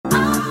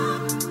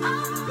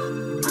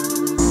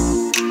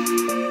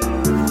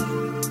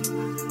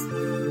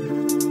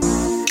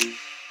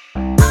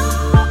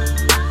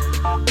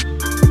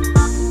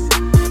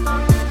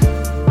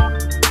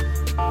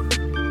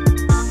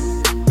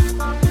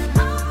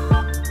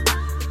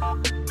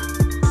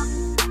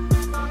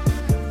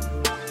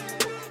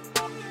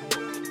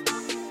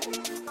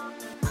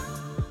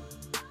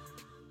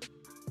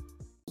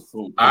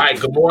All right,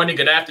 good morning,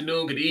 good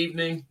afternoon, good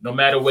evening, no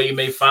matter where you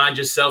may find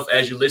yourself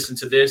as you listen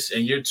to this,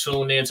 and you're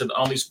tuned in to the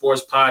Only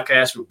Sports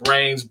Podcast with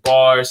brains,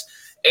 bars,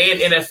 and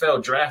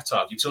NFL Draft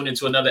Talk. You tuned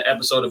into another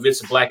episode of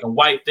It's a Black and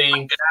White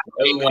Thing,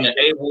 A1 and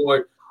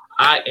A-Ward.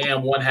 I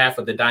am one half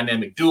of the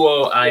dynamic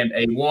duo. I am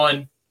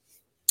A1.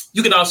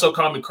 You can also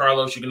call me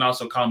Carlos. You can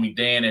also call me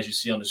Dan, as you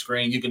see on the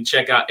screen. You can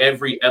check out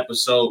every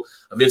episode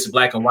of It's a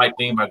Black and White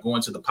Thing by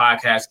going to the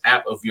podcast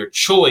app of your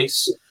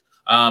choice,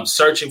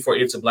 searching for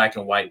It's a Black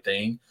and White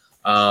Thing.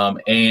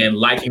 And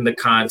liking the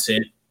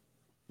content,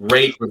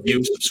 rate,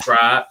 review,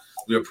 subscribe.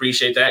 We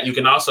appreciate that. You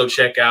can also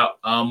check out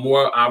our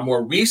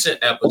more recent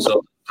episodes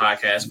of the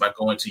podcast by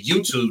going to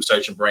YouTube,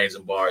 searching Brains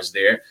and Bars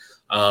there.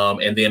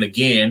 And then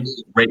again,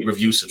 rate,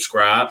 review,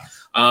 subscribe,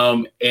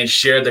 and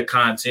share the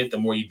content. The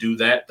more you do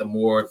that, the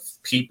more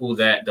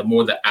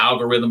the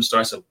algorithm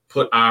starts to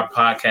put our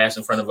podcast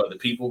in front of other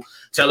people.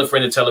 Tell a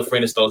friend,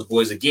 it's those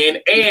boys again.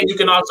 And you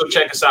can also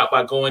check us out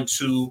by going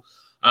to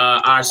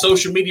our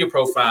social media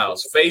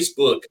profiles,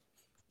 Facebook,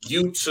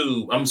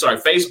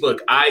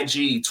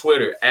 IG,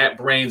 Twitter, at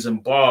Brains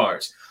and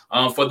Bars.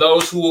 For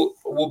those who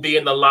will be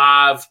in the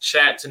live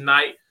chat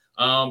tonight,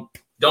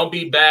 don't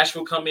be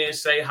bashful. Come in,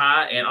 say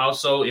hi. And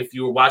also, if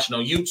you're watching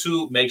on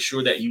YouTube, make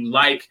sure that you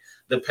like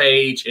the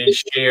page and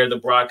share the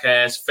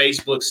broadcast.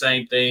 Facebook,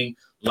 same thing,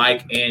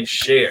 like and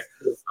share.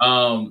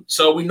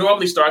 So we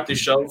normally start this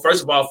show.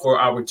 First of all, for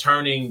our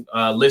returning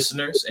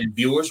listeners and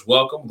viewers,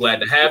 welcome.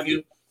 Glad to have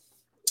you.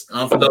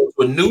 For those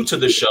who are new to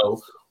the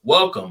show,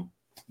 welcome.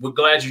 We're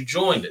glad you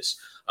joined us.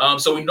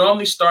 So we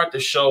normally start the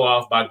show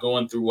off by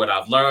going through what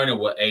I've learned and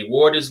what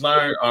A-Ward has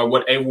learned or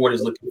what A-Ward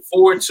is looking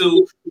forward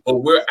to. But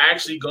we're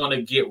actually going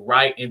to get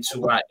right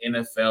into our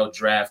NFL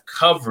draft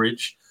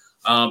coverage.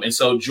 And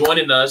so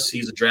joining us,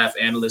 he's a draft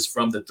analyst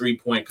from the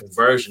 3-Point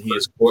Conversion. He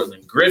is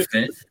Cortland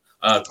Griffin.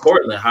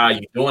 Cortland, how are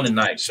you doing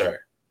tonight, sir?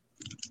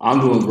 I'm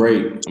doing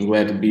great. I'm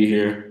glad to be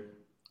here.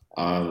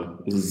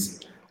 This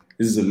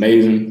is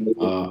amazing.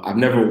 I've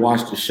never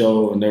watched the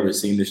show, never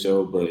seen the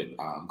show, but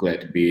I'm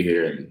glad to be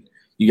here. And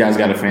you guys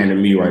got a fan of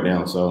me right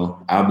now,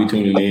 so I'll be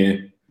tuning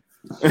in.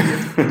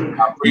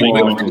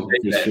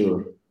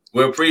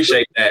 We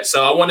appreciate that.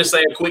 So I want to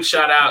say a quick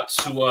shout out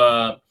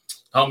to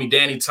homie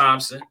Danny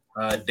Thompson.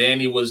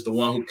 Danny was the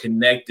one who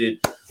connected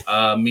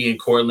me and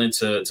Cortland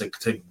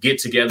to get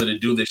together to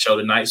do this show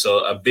tonight.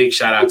 So a big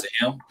shout out to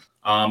him.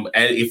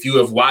 And if you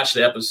have watched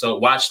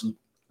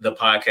the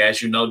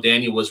podcast, you know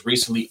Danny was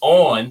recently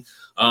on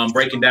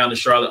breaking down the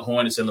Charlotte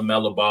Hornets and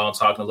LaMelo Ball and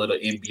talking a little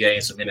NBA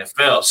and some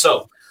NFL.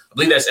 So I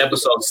believe that's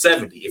episode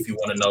 70 if you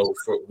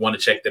want to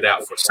check that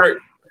out for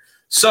certain.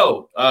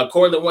 So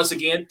Cortland, once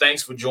again,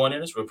 thanks for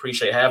joining us. We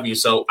appreciate having you.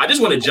 So I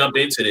just want to jump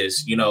into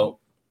this,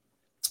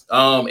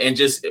 and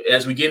just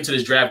as we get into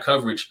this draft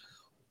coverage,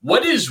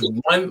 what is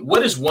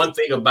one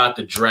thing about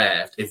the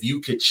draft if you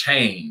could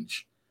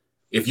change?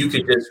 If you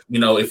could just,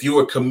 if you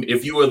were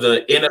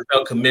the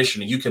NFL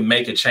commissioner, you can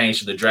make a change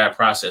to the draft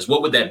process.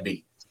 What would that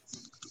be?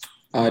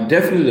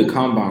 Definitely the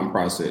combine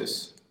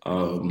process.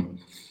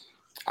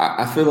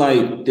 I feel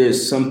like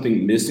there's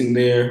something missing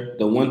there.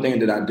 The one thing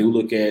that I do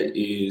look at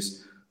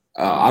is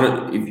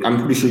I'm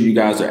pretty sure you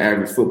guys are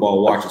avid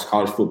football watchers,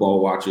 college football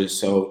watchers.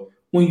 So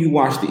when you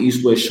watch the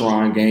East-West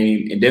Shrine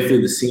game and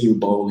definitely the Senior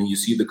Bowl and you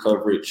see the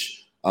coverage,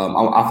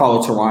 I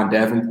follow Teron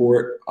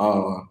Davenport,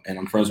 and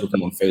I'm friends with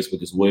him on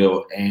Facebook as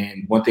well.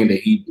 And one thing that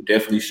he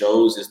definitely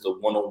shows is the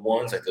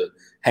one-on-ones, like the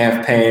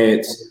half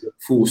pads,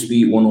 full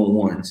speed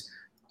one-on-ones.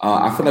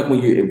 I feel like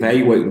when you're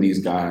evaluating these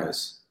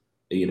guys,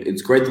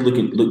 it's great to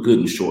look good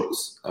in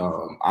shorts.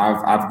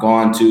 I've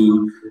gone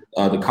to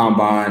the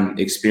combine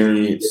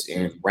experience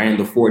and ran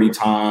the 40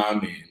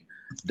 time and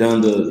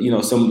done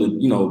the some of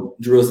the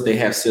drills that they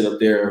have set up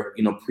there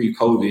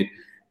pre-COVID,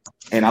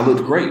 and I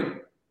looked great.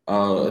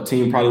 A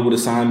team probably would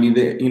have signed me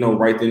there,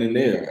 right then and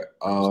there.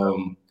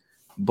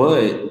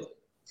 But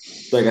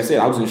like I said,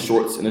 I was in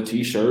shorts and a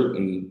t-shirt,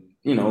 and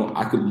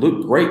I could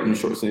look great in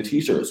shorts and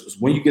t-shirts. Because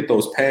when you get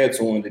those pads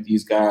on, that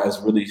these guys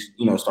really,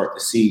 start to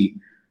see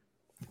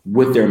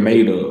what they're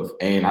made of.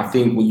 And I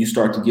think when you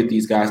start to get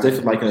these guys,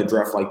 definitely like in a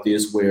draft like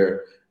this,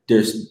 where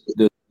there's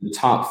the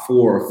top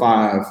 4 or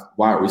 5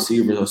 wide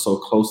receivers are so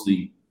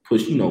closely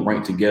pushed,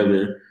 ranked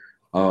together,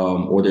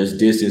 or there's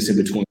distance in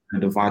between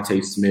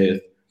Devontae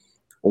Smith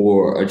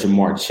or a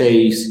Jamar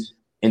Chase,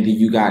 and then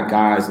you got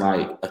guys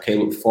like a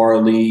Caleb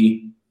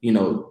Farley,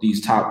 these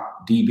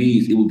top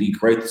DBs. It would be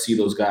great to see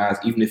those guys,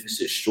 even if it's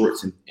just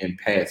shorts and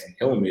pads and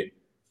helmet,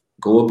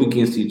 go up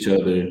against each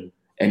other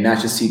and not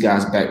just see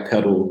guys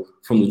backpedal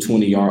from the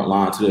 20-yard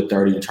line to the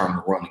 30 and trying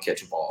to run to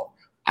catch a ball.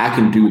 I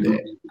can do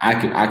that. I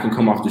can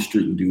come off the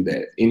street and do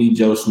that. Any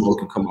Joe Schmo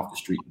can come off the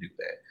street and do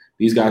that.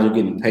 These guys are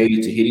getting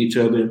paid to hit each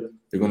other.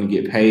 They're going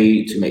to get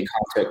paid to make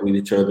contact with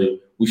each other.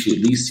 We should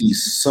at least see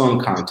some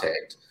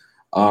contact.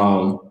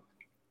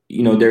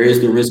 There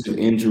is the risk of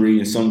injury,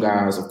 and some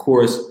guys, of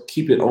course,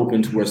 keep it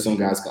open to where some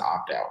guys can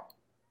opt out,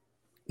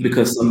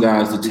 because some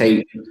guys, the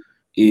tape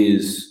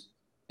is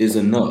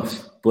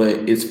enough.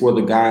 But it's for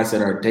the guys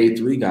that are day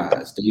 3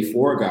 guys, day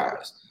 4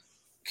 guys.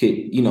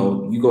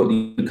 you go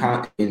in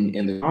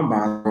the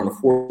combine on a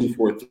 4.2,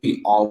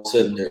 4.3, all of a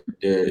sudden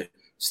their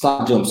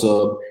stock jumps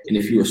up. And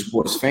if you're a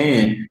sports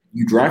fan,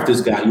 you draft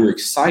this guy, you're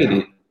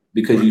excited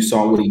because you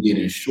saw what he did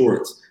in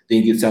shorts.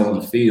 Then he gets out on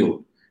the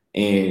field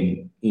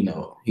and,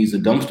 he's a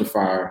dumpster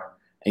fire.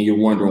 And you're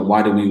wondering,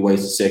 why did we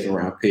waste a second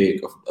round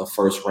pick, a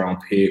first round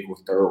pick, or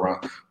third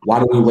round? Why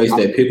did we waste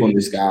that pick on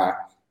this guy?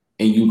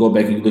 And you go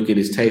back and you look at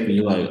his tape and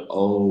you're like,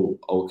 oh,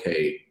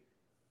 okay.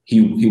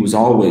 He was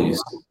always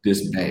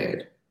this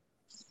bad.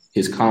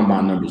 His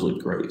combine numbers look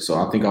great. So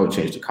I think I would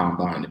change the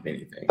combine if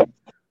anything.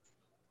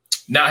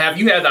 Now, have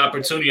you had the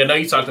opportunity? I know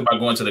you talked about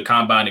going to the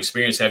combine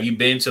experience. Have you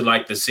been to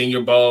like the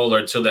Senior Bowl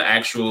or to the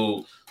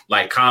actual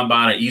like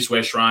combine or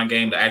East-West Shrine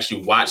game to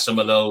actually watch some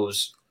of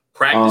those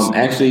practices?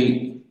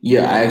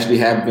 I actually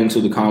have been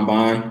to the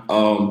combine.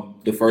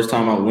 The first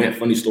time I went,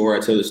 funny story,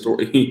 I tell the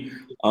story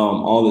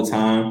all the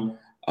time.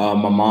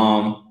 My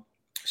mom,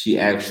 she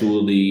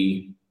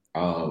actually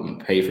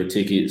paid for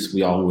tickets.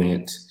 We all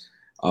went.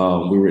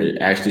 We were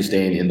actually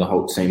staying in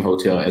the same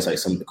hotel as like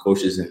some of the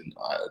coaches and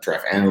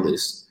draft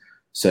analysts.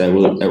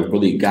 So that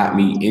really got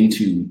me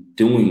into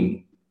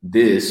doing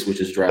this,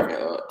 which is draft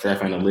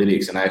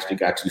analytics. And I actually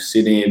got to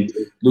sit in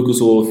Lucas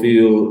Oil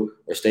Field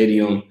or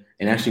Stadium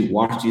and actually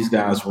watch these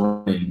guys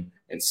run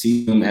and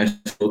see them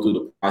actually go through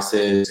the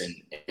process.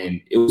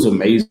 And it was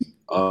amazing.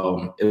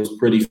 It was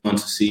pretty fun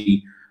to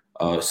see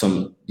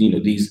some,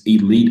 these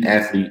elite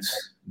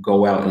athletes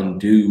go out and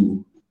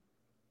do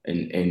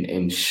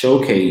and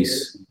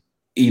showcase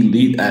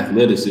elite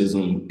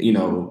athleticism,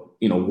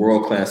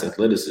 world-class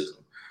athleticism.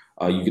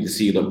 You get to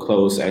see it up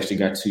close. I actually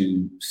got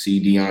to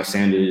see Deion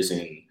Sanders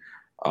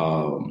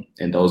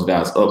and those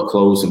guys up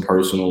close and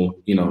personal.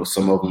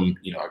 Some of them,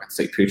 I got to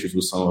take pictures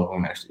with some of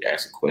them, actually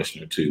ask a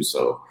question or two.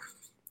 So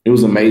it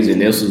was amazing.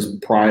 This was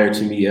prior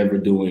to me ever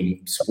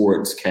doing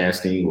sports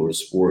casting or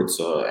sports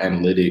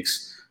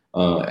analytics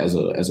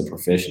as a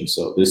profession.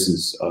 So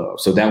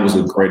so that was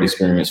a great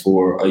experience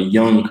for a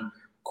young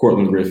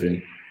Cortland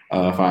Griffin.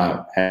 If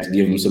I had to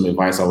give him some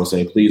advice, I would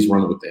say, please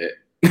run with that.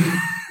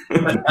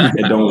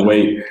 And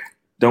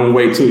don't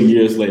wait 2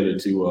 years later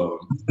to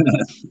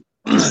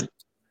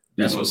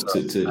that's what's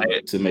up.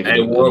 To make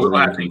it. We'll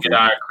have to get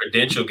our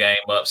credential game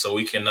up so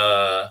we can.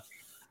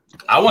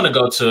 I want to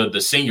go to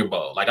the Senior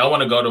Bowl. Like I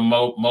want to go to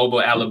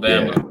Mobile,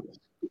 Alabama. Yeah.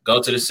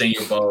 Go to the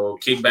Senior Bowl,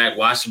 kick back,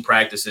 watch some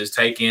practices,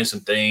 take in some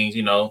things.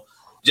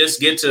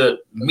 Just get to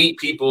meet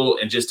people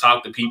and just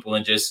talk to people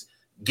and just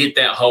get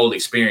that whole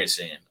experience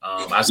in.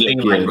 I've seen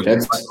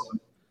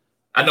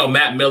I know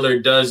Matt Miller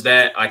does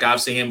that. Like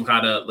I've seen him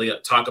kind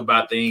of talk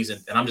about things,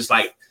 and I'm just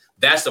like,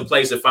 that's the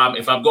place. If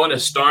I'm going to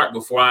start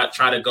before I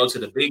try to go to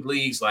the big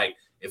leagues, like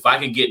if I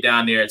can get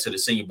down there to the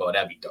Senior Bowl,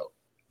 that'd be dope.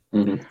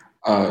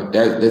 Mm-hmm.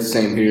 That's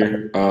same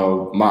here.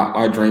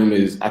 My dream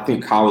is, I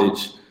think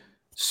college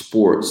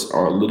sports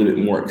are a little bit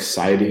more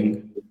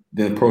exciting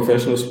than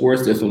professional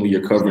sports. Definitely when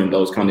you're covering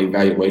those kind of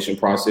evaluation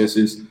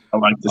processes. I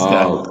like this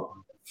guy.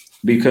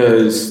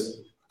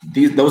 Because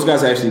those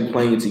guys are actually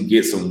playing to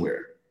get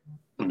somewhere.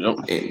 Yep.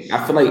 And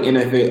I feel like in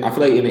the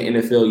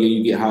NFL,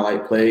 you get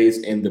highlight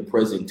plays and the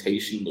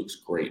presentation looks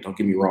great. Don't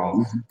get me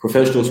wrong. Mm-hmm.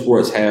 Professional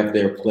sports have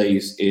their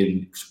place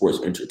in sports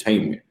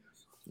entertainment.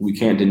 We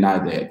can't deny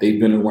that. They've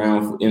been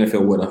around for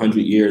NFL,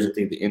 100 years? I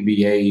think the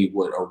NBA,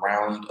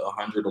 around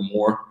 100 or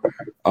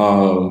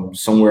more,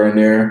 somewhere in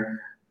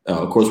there.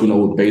 Of course, we know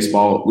what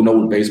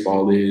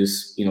baseball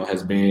is,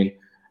 has been.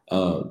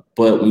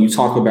 But when you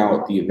talk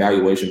about the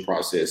evaluation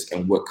process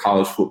and what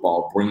college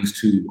football brings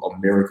to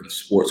American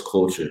sports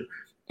culture,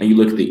 and you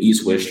look at the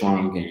East-West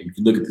Shrine game,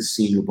 you look at the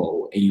Senior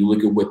Bowl, and you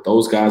look at what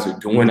those guys are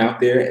doing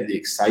out there and the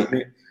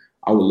excitement,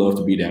 I would love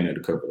to be down there to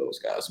cover those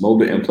guys.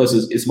 Mobile, and plus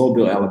it's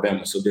Mobile,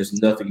 Alabama, so there's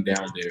nothing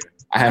down there.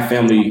 I have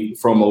family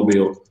from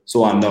Mobile,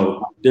 so I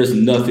know there's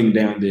nothing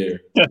down there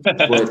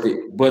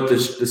but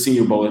the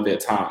Senior Bowl at that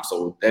time.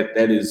 So that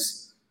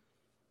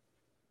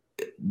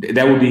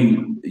would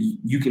be,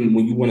 you can,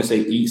 when you want to say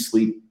eat,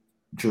 sleep,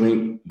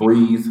 drink,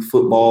 breathe,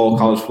 football,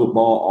 college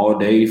football all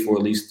day for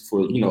at least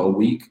a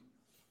week,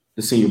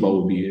 the Senior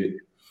Bowl would be it.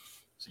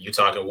 So you're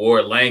talking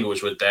war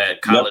language with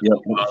that. College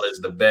football is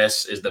the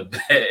best,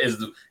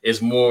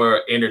 is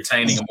more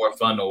entertaining and more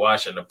fun to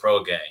watch in the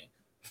pro game.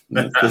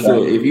 For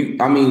sure.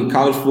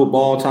 College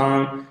football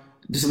time,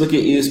 just look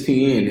at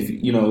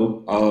ESPN.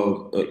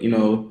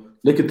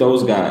 Look at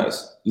those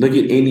guys. Look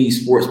at any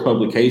sports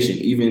publication,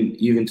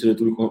 even to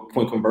the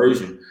 3-point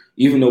conversion.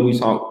 Even though we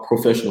talk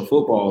professional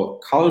football,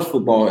 college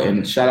football,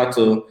 and shout out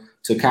to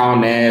Kyle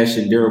Nash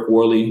and Derek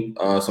Worley,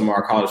 some of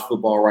our college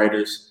football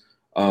writers.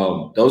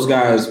 Those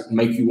guys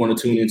make you want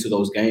to tune into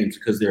those games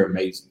because they're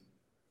amazing.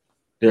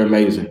 They're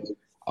amazing.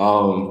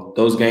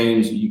 Those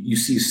games, you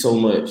see so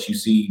much. You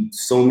see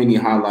so many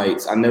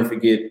highlights. I never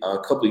forget a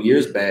couple of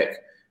years back,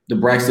 the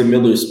Braxton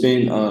Miller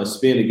spin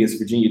against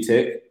Virginia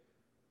Tech.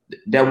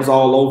 That was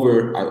all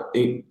over.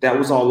 That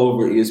was all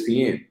over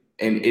ESPN,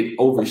 and it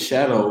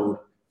overshadowed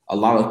a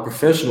lot of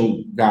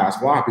professional guys.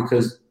 Why?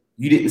 Because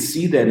you didn't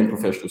see that in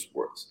professional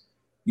sports.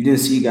 You didn't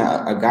see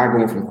a guy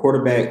going from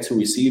quarterback to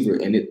receiver,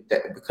 and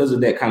because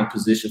of that kind of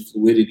position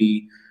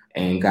fluidity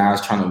and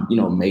guys trying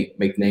to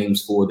make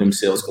names for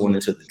themselves going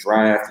into the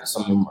draft, and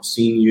some of them are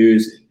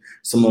seniors, and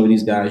some of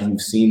these guys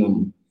you've seen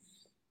them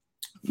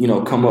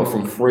come up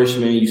from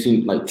freshmen. You've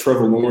seen like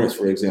Trevor Lawrence,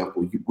 for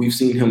example. We've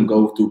seen him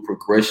go through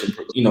progression,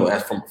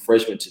 as from a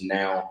freshman to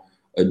now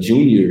a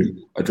junior,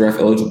 a draft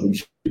eligible,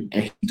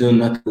 and he's done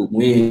nothing but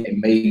win and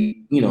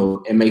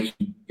make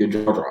your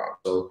jaw drop.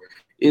 So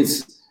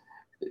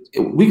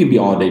we can be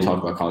all day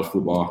talking about college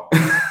football.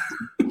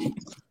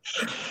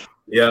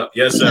 Yeah,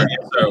 yes, sir.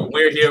 Yes, sir.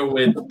 We're here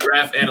with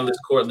draft analyst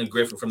Courtland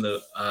Griffin from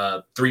the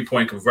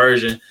 3-point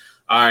conversion.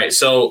 All right,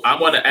 so I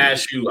want to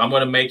ask you, I'm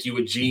going to make you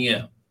a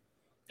GM.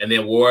 And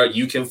then, Ward,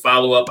 you can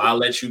follow up. I'll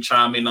let you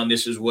chime in on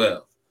this as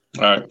well.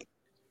 All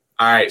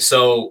right,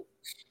 so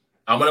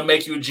I'm going to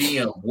make you a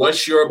GM.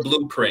 What's your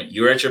blueprint?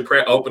 You're at your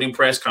opening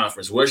press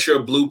conference. What's your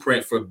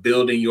blueprint for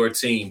building your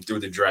team through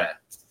the draft?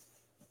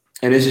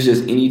 And this is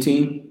just any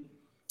team?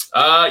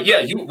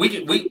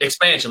 We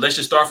expansion. Let's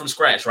just start from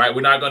scratch, right?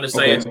 We're not going to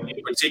say it's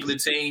any particular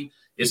team.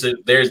 This is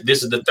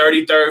the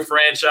 33rd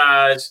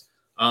franchise.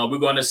 We're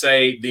going to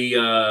say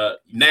the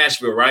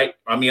Nashville, right?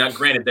 I mean,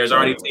 granted, there's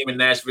already a team in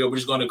Nashville. We're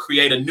just going to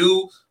create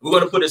we're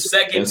going to put a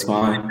second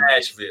team in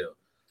Nashville.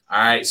 All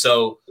right.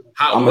 So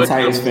I'm a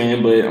Titans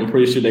fan, but I'm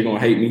pretty sure they're going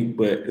to hate me,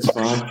 but it's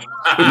fine.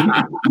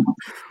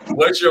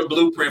 What's your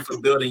blueprint for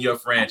building your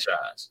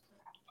franchise?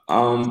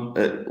 Well,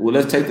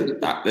 let's take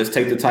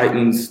the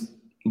Titans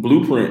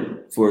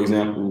blueprint, for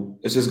example.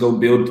 Let's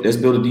build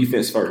a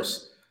defense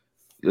first.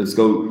 Let's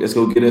go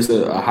get us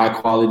a high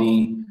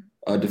quality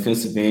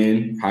defensive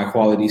end, high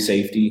quality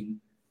safety,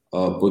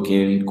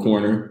 bookend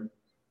corner,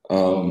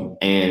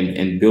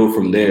 and build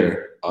from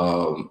there.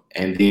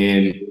 And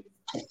then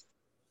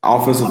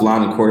offensive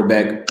line and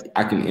quarterback,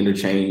 I can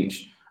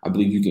interchange. I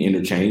believe you can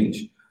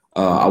interchange.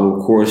 I will,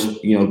 of course,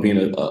 being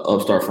an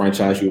upstart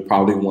franchise, you would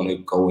probably want to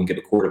go and get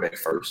a quarterback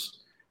first.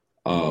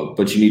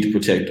 But you need to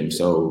protect them.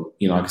 So,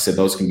 like I said,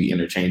 those can be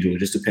interchangeable. It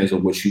just depends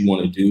on what you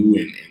want to do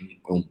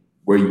and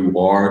where you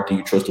are. Do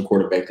you trust the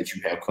quarterback that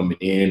you have coming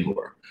in,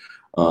 or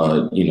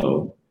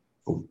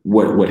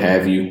what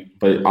have you?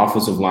 But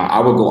offensive line, I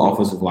would go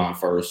offensive line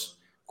first,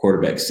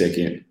 quarterback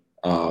second.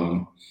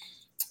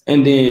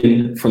 And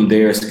then from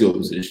there, skill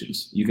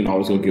positions. You can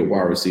always go get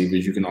wide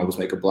receivers. You can always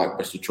make a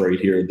blockbuster trade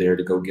here or there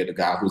to go get a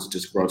guy who's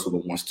disgruntled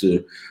and wants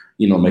to,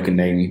 make a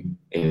name.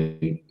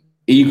 And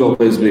ego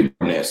plays a big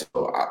part in that.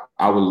 So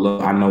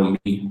I know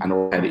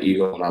I had the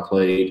ego when I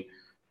played.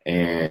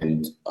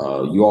 And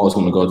you always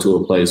want to go to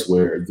a place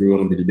where you're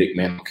going to be the big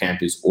man on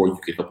campus, or you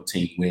can help a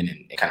team win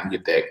and kind of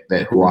get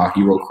that hurrah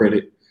hero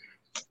credit.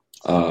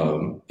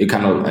 It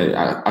kind of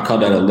I call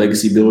that a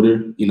legacy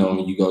builder.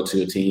 When you go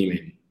to a team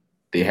and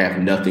they have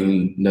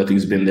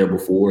nothing's been there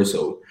before,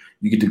 so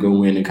you get to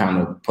go in and kind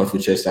of puff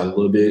your chest out a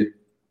little bit.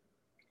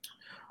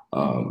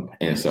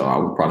 And so I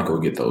would probably go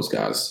get those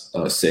guys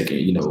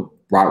second.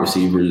 Wide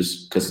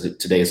receivers, because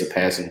today is a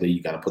passing league,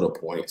 you got to put up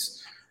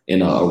points.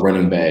 And a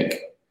running back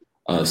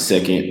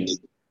second,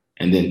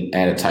 and then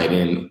add a tight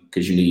end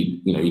because you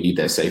need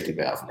that safety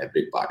valve and that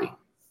big body.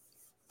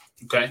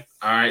 Okay,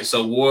 all right.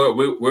 So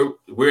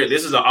we're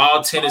this is an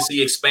all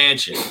Tennessee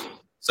expansion.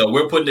 So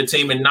we're putting the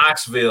team in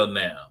Knoxville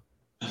now.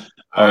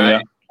 All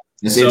right.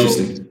 That's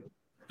interesting.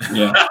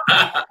 Yeah.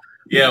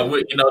 Yeah,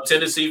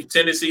 Tennessee,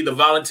 the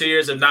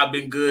Volunteers have not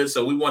been good,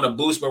 so we want to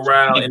boost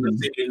morale in the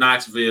city of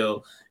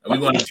Knoxville, and we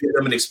want to give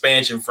them an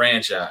expansion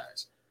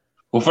franchise.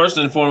 Well, first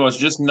and foremost,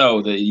 just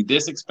know that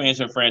this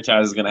expansion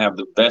franchise is going to have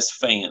the best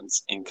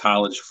fans in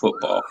college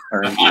football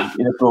or in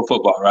NFL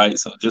football, right?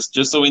 So just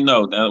so we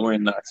know now that we're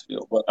in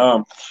Knoxville. But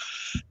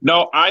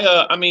no,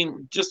 I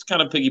mean, just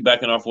kind of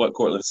piggybacking off what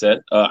Courtland said.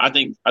 I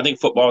think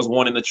football is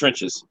won in the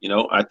trenches.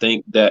 I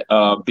think that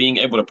being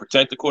able to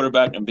protect the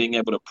quarterback and being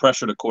able to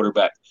pressure the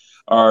quarterback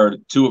are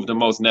two of the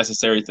most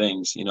necessary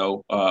things,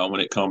 when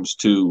it comes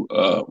to,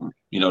 the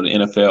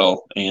NFL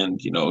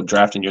and,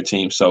 drafting your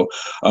team. So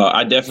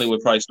I definitely would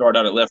probably start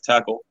out at left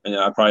tackle, and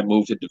I'd probably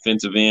move to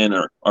defensive end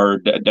or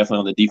definitely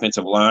on the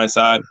defensive line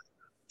side.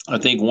 I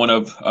think one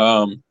of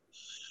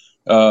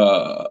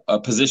a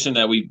position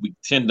that we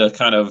tend to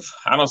kind of,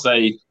 I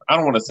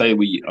don't want to say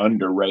we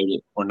underrate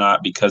it or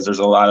not, because there's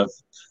a lot of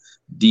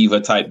diva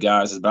type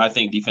guys, but I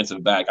think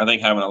defensive back, I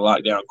think having a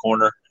lockdown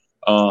corner,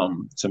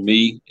 to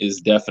me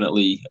is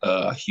definitely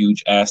a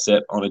huge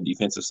asset on the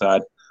defensive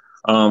side.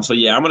 So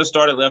yeah, I'm going to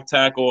start at left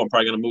tackle. I'm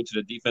probably going to move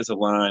to the defensive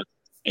line.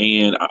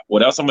 And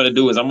what else I'm going to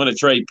do is I'm going to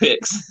trade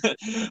picks.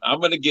 I'm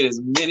going to get as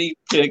many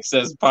picks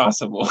as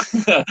possible.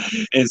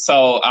 And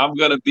so I'm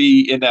going to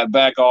be in that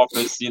back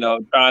office,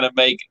 trying to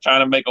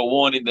make a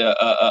one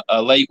into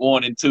a late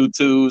 1 and 2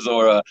 twos,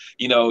 or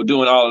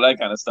doing all of that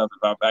kind of stuff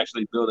if I'm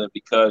actually building,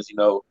 because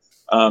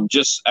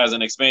just as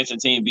an expansion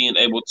team, being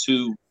able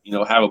to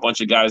have a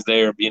bunch of guys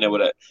there, being able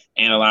to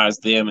analyze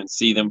them and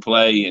see them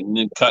play and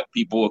then cut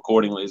people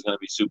accordingly is going to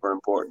be super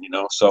important.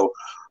 So.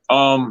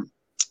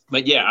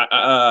 But yeah,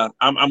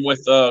 I'm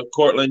with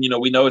Courtland.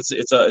 We know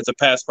it's a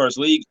pass first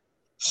league,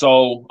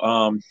 so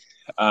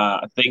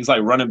things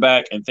like running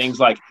back and things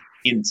like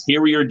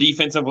interior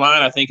defensive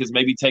line, I think is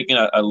maybe taking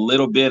a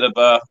little bit of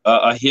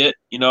a hit.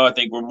 I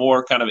think we're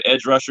more kind of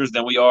edge rushers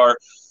than we are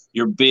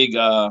your big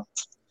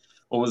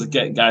what was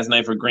the guy's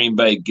name for Green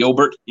Bay?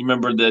 Gilbert. You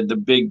remember the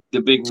big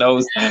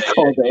nose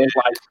tackle that was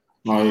like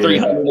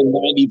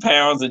 390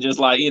 pounds and just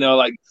like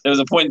there was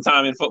a point in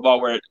time in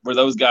football where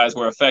those guys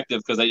were effective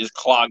because they just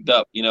clogged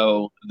up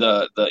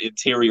the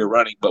interior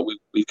running, but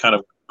we've kind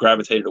of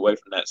gravitated away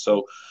from that.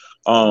 So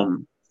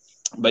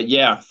but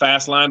yeah,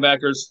 fast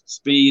linebackers,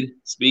 speed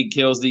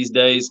kills these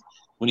days.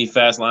 We need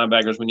fast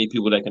linebackers. We need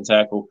people that can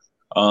tackle.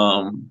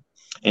 And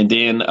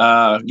then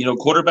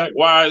quarterback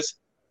wise,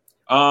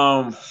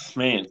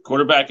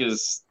 quarterback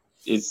is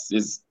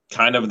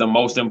kind of the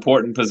most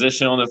important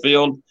position on the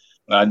field.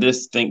 I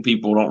just think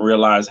people don't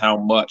realize how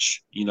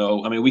much,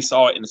 we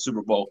saw it in the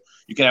Super Bowl.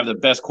 You can have the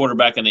best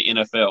quarterback in the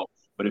NFL,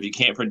 but if you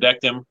can't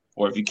protect him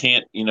or if you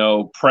can't,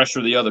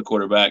 pressure the other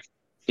quarterback,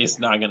 it's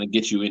not going to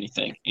get you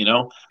anything,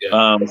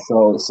 Yeah.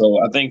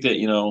 So I think that,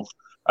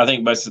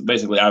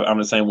 basically I'm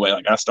the same way.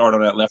 Like I start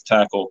on that left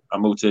tackle, I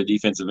move to the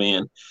defensive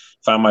end,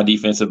 find my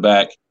defensive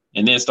back,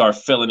 and then start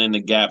filling in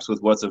the gaps with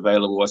what's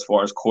available as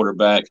far as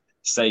quarterback,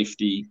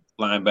 safety,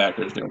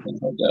 linebackers, things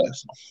like that.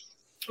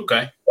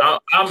 Okay.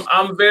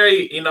 I'm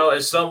very,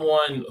 as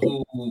someone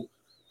who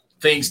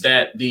thinks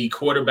that the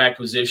quarterback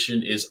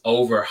position is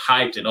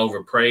overhyped and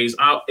overpraised,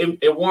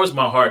 it warms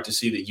my heart to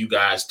see that you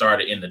guys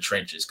started in the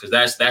trenches because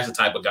that's the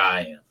type of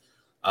guy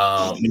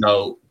I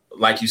am.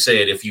 Like you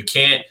said, if you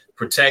can't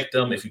protect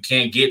them, if you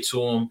can't get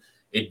to them,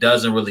 it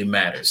doesn't really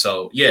matter.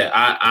 So, yeah,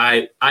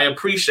 I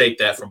appreciate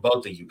that from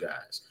both of you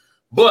guys.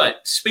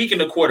 But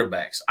speaking of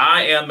quarterbacks,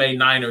 I am a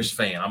Niners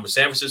fan. I'm a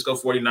San Francisco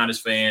 49ers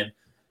fan.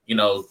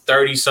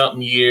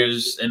 30-something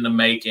years in the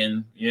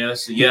making.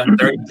 Yes,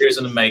 30 years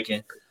in the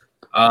making.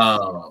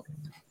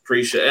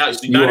 Appreciate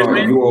it.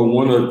 You are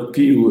one of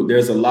few.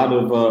 There's a lot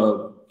of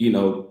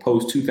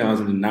post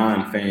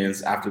 2009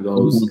 fans after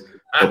those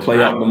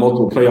the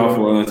multiple playoff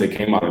runs that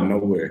came out of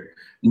nowhere.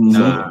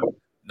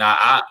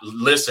 I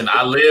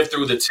lived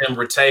through the Tim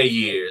Rattay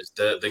years,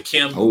 the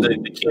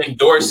Ken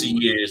Dorsey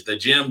years, the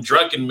Jim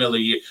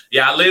Druckenmiller years.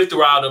 Yeah, I lived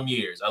through all them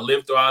years.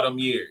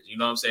 You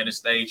know what I'm saying? And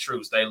stay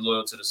true, stay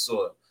loyal to the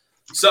soil.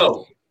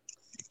 So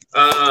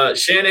Kyle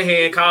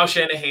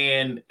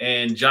Shanahan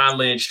and John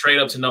Lynch trade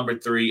up to number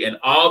 3, and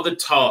all the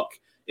talk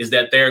is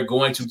that they're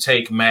going to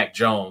take Mac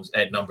Jones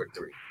at number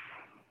 3.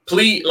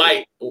 Please,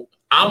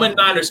 I'm a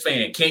Niners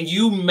fan. Can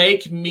you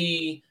make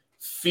me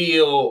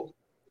feel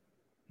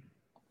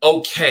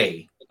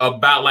okay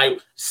about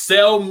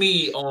sell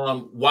me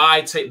on why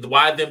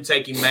them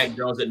taking Mac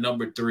Jones at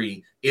number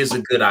 3 is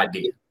a good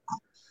idea?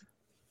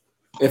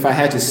 If I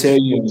had to sell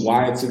you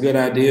why it's a good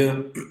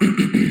idea,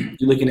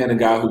 you're looking at a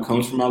guy who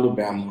comes from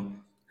Alabama,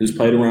 who's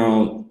played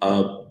around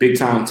big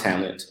time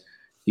talent.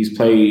 He's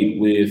played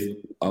with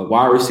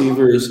wide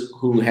receivers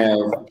who have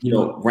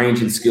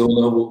range and skill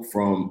level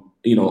from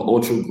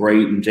ultra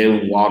great and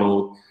Jalen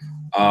Waddle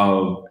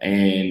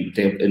and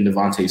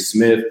Devontae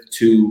Smith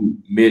to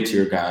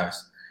mid-tier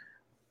guys.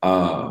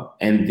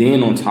 And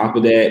then on top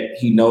of that,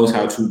 he knows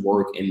how to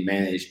work and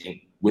manage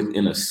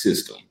within a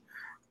system.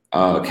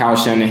 Kyle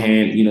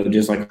Shanahan,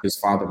 just like his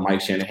father,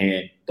 Mike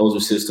Shanahan, those are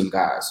system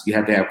guys. You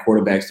have to have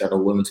quarterbacks that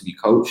are willing to be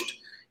coached.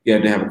 You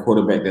have to have a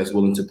quarterback that's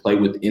willing to play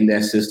within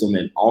that system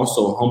and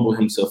also humble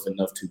himself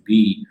enough to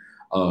be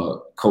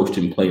coached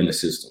and play in the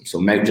system. So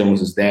Mac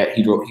Jones is that.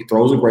 He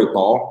throws a great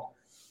ball.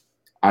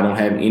 I don't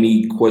have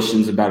any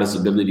questions about his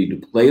ability to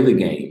play the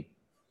game.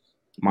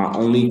 My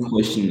only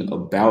question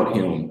about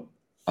him,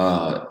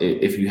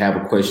 if you have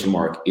a question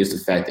mark, is the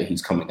fact that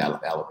he's coming out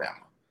of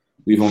Alabama.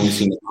 We've only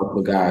seen a couple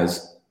of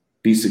guys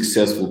be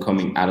successful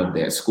coming out of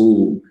that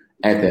school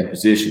at that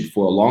position.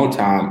 For a long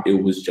time,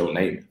 it was Joe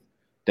Namath.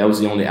 That was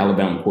the only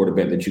Alabama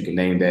quarterback that you can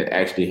name that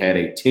actually had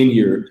a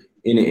tenure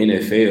in the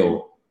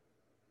NFL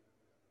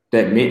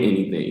that meant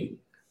anything.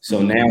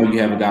 So now you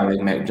have a guy like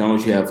Mac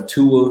Jones. You have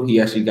Tua.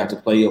 He actually got to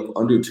play up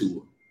under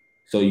Tua.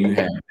 So you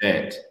have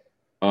that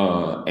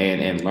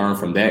and learn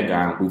from that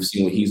guy. We've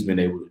seen what he's been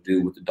able to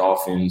do with the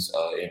Dolphins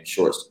in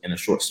a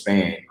short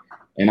span.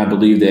 And I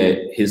believe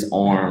that his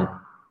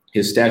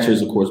stature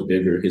is, of course,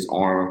 bigger. His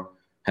arm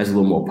has a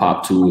little more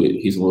pop to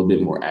it. He's a little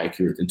bit more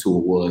accurate than Tua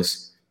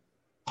was.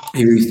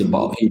 He reads the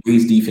ball. He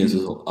reads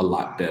defenses a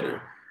lot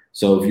better.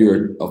 So if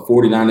you're a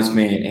 49ers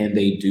fan and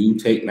they do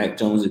take Mac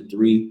Jones at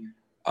 3,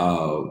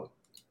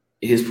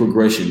 his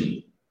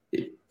progression,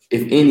 if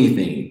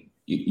anything,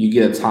 you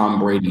get a Tom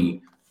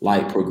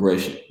Brady-like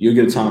progression. You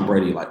get a Tom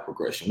Brady-like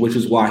progression, which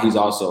is why he's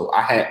also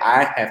I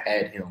have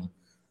had him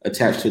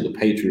attached to the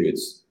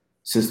Patriots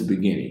since the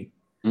beginning.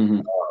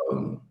 Mm-hmm.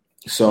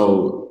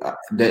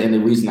 And the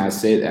reason I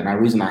said that, and the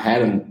reason I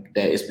had him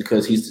that is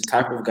because he's the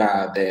type of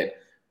guy that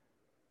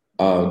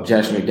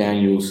Josh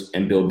McDaniels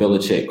and Bill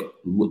Belichick,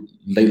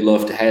 they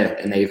love to have,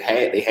 and they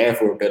have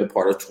for a better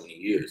part of 20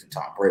 years in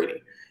Tom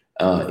Brady.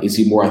 Is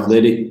he more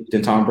athletic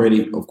than Tom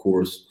Brady? Of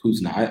course,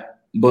 who's not?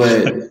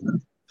 But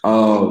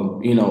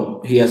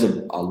he has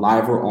a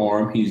liver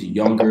arm. He's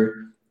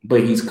younger.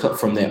 but he's cut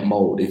from that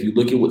mold. If you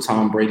look at what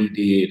Tom Brady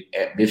did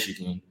at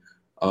Michigan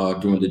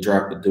during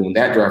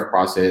that draft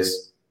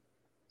process,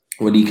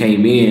 when he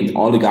came in,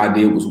 all the guy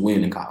did was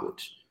win in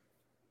college.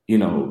 You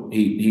know,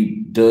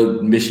 he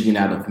dug Michigan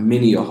out of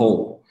many a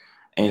hole.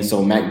 And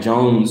so Mac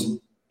Jones,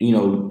 you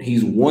know,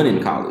 he's won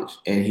in college,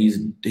 and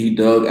he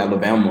dug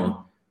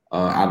Alabama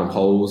out of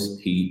holes.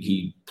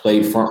 He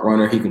played front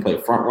runner. He can play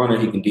front runner.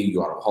 He can dig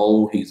you out of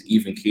hole. He's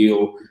even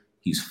keel.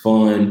 He's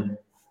fun.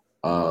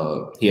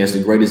 He has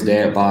the greatest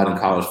dad bod in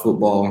college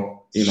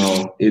football. You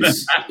know,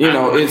 it's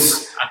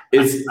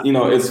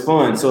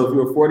fun. So if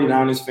you're a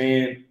 49ers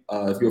fan,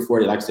 if you're a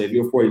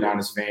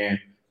 49ers fan,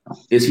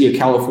 is he a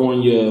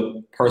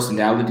California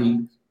personality?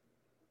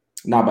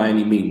 Not by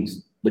any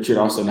means, but you're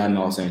also not in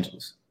Los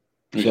Angeles.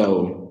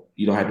 So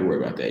you don't have to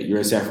worry about that. You're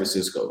in San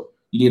Francisco.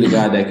 You need a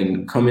guy that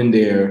can come in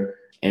there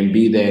and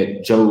be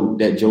that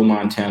Joe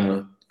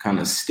Montana kind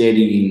of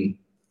steadying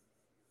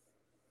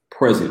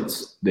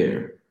presence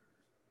there,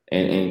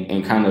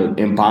 and kind of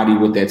embody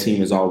what that team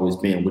has always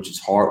been, which is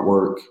hard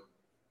work,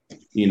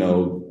 you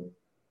know,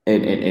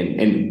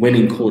 and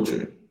winning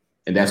culture.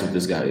 And that's what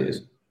this guy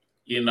is.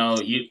 You know,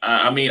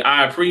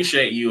 I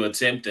appreciate you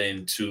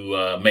attempting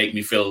to make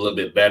me feel a little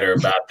bit better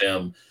about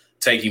them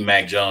taking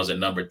Mac Jones at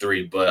number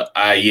 3, but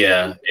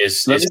it's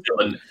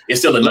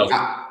still a no.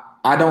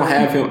 I don't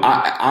have him.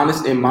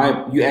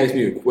 You asked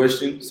me a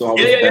question, so I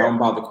was bound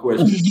by the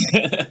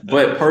question.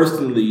 But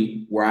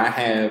personally, where I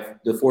have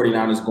the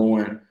 49ers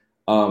going,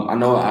 I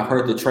know I've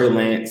heard the Trey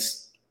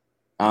Lance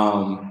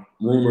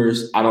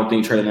rumors. I don't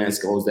think Trey Lance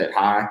goes that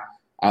high,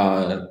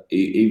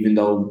 even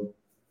though,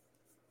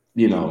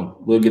 you know,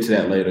 we'll get to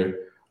that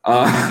later.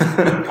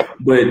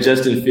 But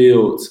Justin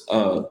Fields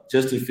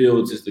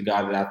is the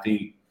guy that I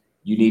think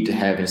you need to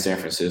have in San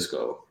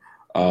Francisco.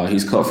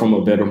 He's cut from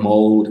a better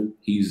mold.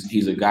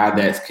 He's a guy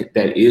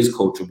that is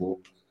coachable.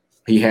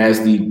 He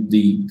has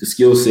the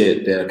skill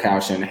set that Kyle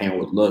Shanahan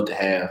would love to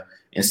have,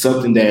 and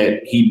something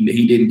that he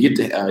didn't get.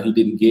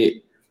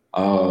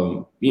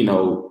 You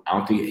know, I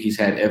don't think he's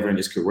had ever in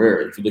his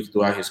career. If you look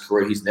throughout his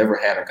career, he's never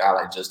had a guy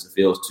like Justin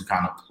Fields to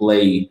kind of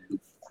play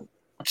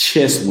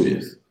chess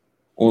with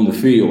on the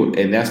field,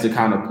 and that's the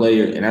kind of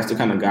player, and that's the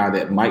kind of guy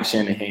that Mike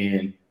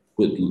Shanahan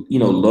would, you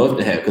know, love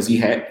to have, because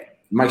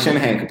Mike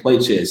Shanahan could play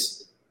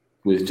chess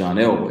with John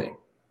Elway.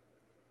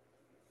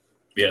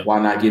 Yeah. Why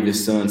not give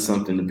his son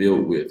something to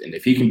build with? And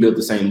if he can build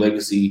the same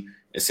legacy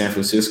in San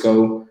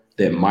Francisco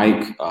that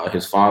Mike,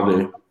 his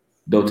father,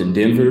 built in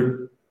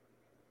Denver,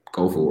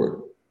 go for it.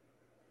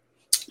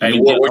 Hey,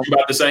 what you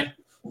about to say?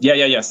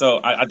 Yeah.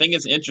 So I think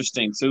it's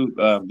interesting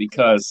too,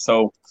 because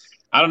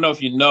I don't know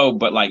if you know,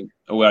 but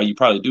you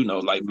probably do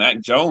know,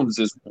 Mac Jones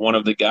is one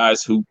of the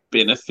guys who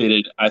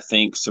benefited, I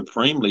think,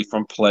 supremely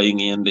from playing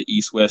in the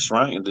East-West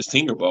Shrine, the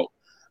Senior Bowl.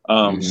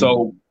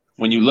 So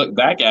when you look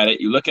back at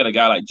it, you look at a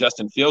guy like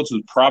Justin Fields,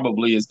 who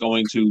probably is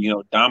going to, you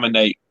know,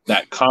 dominate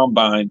that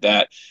combine,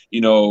 that, you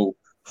know,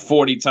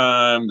 40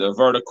 time, the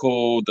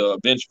vertical, the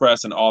bench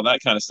press, and all that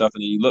kind of stuff.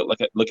 And then you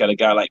look at a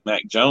guy like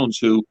Mac Jones,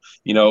 who,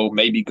 you know,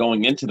 maybe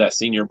going into that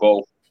Senior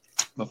Bowl,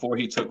 before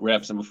he took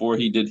reps and before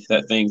he did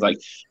that things, like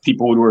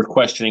people were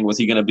questioning, was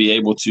he going to be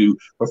able to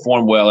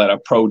perform well at a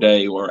pro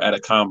day or at a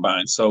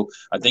combine? So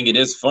I think it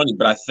is funny,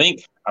 but I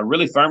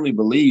really firmly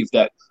believe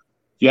that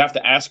you have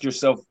to ask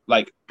yourself,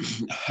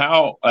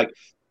 how,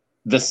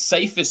 the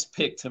safest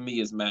pick to me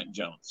is Mac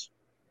Jones.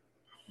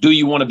 Do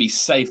you want to be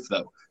safe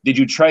though? Did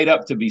you trade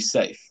up to be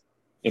safe?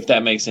 If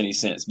that makes any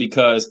sense,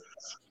 because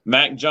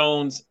Mac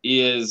Jones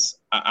is,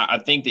 I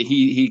think that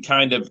he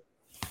kind of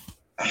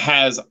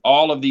has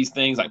all of these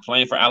things, like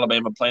playing for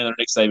Alabama, playing under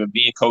Nick Saban,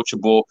 being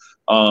coachable.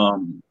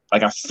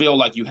 I feel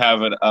like you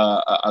have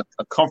a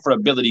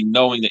comfortability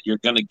knowing that you're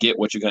going to get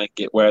what you're going to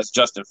get. Whereas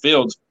Justin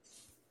Fields,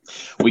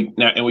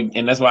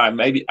 and that's why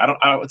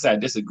I would say I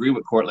disagree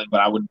with Cortland, but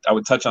I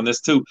would touch on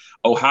this too.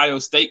 Ohio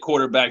State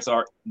quarterbacks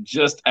are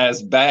just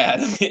as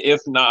bad,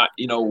 if not,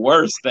 you know,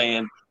 worse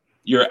than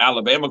your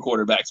Alabama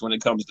quarterbacks when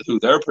it comes to who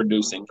they're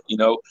producing, you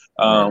know,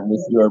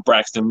 with your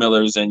Braxton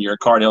Millers and your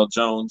Cardale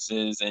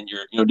Joneses and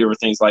your, you know, different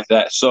things like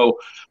that. So,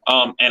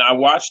 and I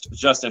watched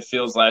Justin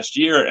Fields last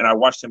year, and I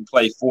watched him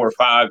play 4 or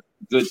 5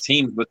 good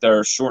teams with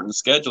their shortened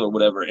schedule or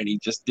whatever, and he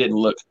just didn't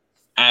look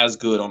as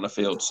good on the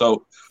field.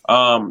 So,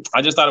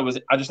 I just thought it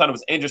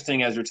was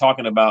interesting as you're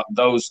talking about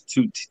those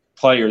two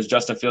players,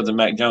 Justin Fields and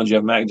Mac Jones. You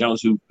have Mac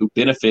Jones who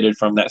benefited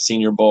from that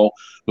Senior Bowl,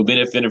 who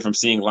benefited from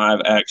seeing live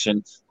action.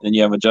 And then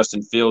you have a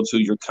Justin Fields who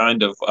you're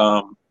kind of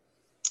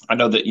I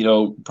know that, you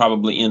know,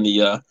 probably in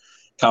the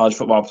college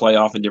football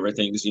playoff and different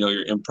things, you know,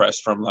 you're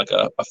impressed from like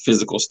a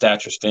physical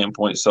stature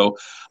standpoint. So,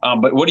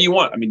 but what do you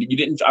want? I mean,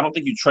 I don't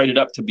think you traded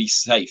up to be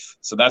safe.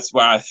 So that's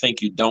why I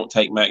think you don't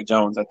take Mac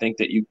Jones. I think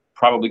that you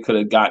probably could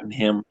have gotten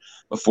him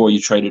before you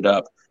traded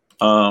up.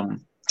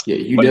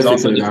 You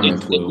definitely could have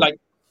gotten him.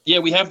 Yeah,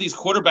 we have these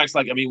quarterbacks.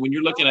 When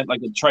you're looking at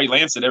the Trey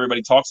Lance that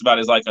everybody talks about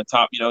is like a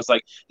top, you know, it's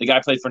like the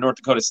guy played for North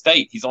Dakota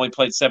State. He's only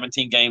played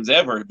 17 games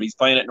ever, but he's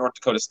playing at North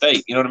Dakota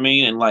State. You know what I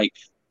mean? And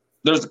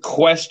there's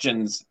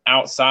questions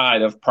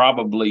outside of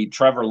probably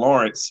Trevor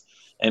Lawrence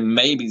and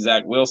maybe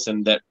Zach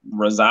Wilson that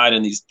reside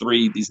in these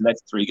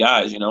next three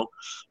guys,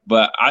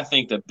 But I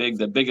think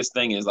the biggest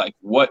thing is like,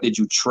 what did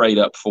you trade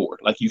up for?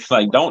 Like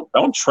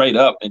don't trade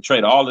up and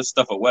trade all this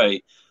stuff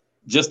away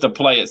just to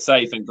play it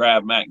safe and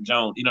grab Mac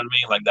Jones. You know what I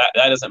mean? Like that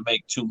doesn't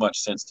make too much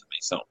sense to me.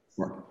 So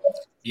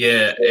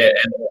yeah,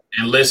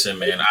 and listen,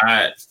 man,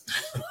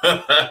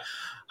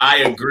 I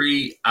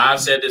agree. I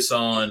said this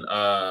on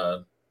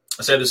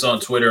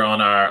Twitter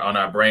on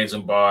our Brains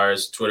and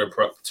Bars Twitter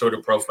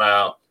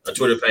profile, a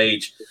Twitter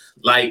page.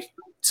 Like,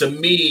 to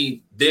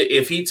me,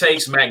 if he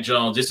takes Mac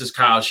Jones, this is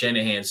Kyle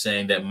Shanahan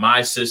saying that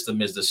my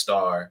system is the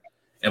star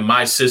and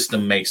my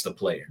system makes the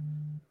player,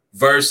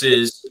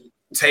 versus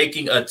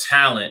taking a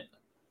talent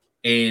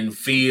in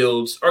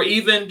Fields or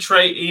even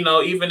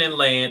even in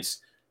Lance,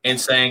 and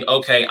saying,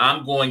 okay,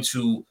 I'm going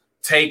to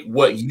take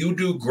what you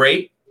do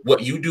great,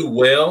 what you do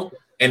well,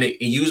 and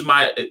use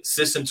my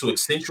system to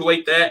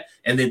accentuate that,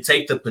 and then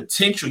take the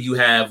potential you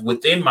have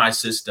within my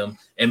system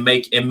and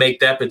make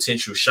that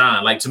potential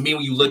shine. Like, to me,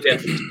 when you look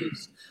at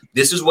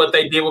this is what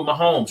they did with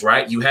Mahomes,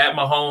 right? You had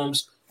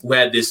Mahomes, who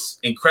had this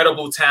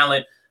incredible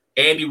talent.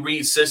 Andy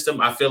Reid's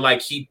system, I feel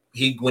like he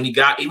when he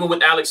got, even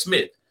with Alex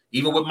Smith,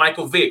 even with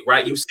Michael Vick,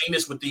 right? You've seen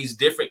this with these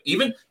different,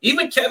 even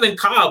Kevin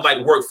Kolb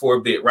like worked for a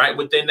bit, right?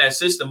 Within that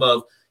system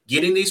of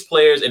getting these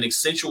players and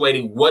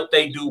accentuating what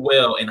they do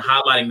well and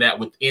highlighting that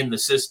within the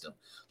system.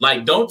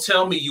 Like, don't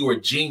tell me you are a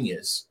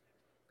genius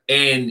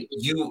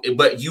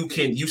but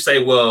you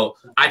say, well,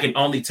 I can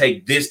only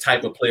take this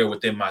type of player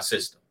within my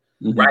system,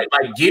 right?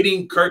 Like,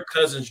 getting Kirk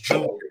Cousins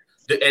Jr.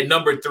 at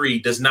number 3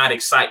 does not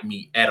excite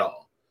me at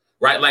all,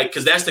 right? Like,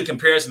 because that's the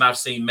comparison I've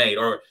seen made.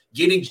 Or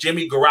getting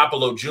Jimmy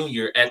Garoppolo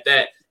Jr. at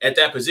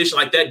that position,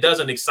 like, that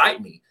doesn't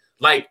excite me.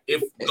 Like,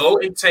 if go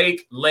and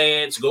take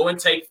Lance, go and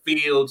take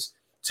Fields,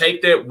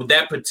 take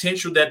that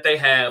potential that they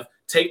have,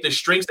 take the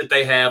strengths that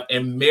they have,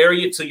 and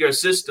marry it to your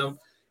system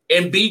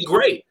and be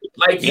great.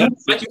 Like you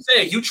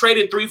said, you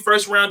traded 3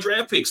 first-round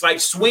draft picks. Like,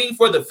 swing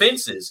for the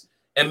fences.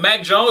 And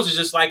Mac Jones is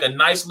just like a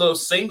nice little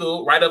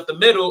single right up the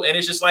middle, and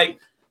it's just like,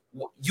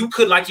 you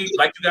could, like you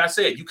guys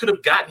said, you could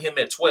have gotten him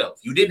at 12.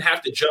 You didn't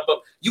have to jump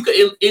up. You could,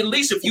 at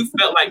least if you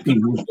felt like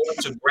people were going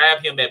to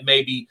grab him at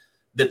maybe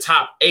the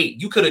top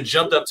 8, you could have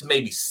jumped up to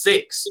maybe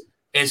 6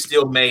 and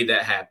still made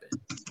that happen.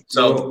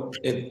 So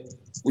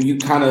you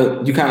kind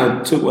of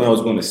took what I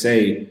was going to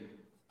say.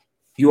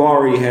 You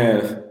already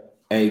have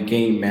a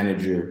game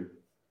manager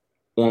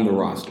on the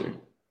roster.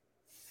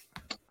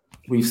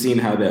 We've seen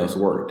how that's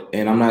worked.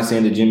 And I'm not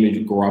saying that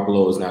Jimmy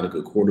Garoppolo is not a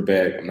good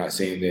quarterback. I'm not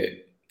saying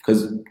that,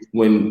 because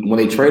when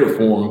they traded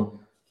for him,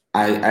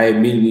 I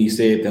immediately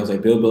said that I was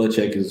like, Bill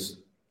Belichick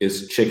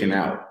is checking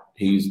out.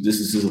 This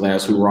is his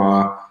last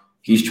hurrah.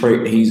 He's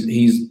crippling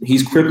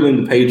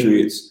the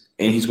Patriots,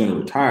 and he's going to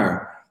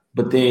retire.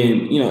 But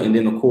then, and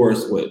then of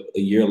course, a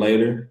year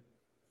later,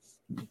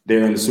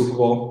 they're in the Super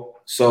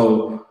Bowl.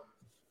 So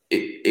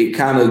it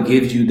kind of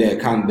gives you that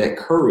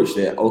courage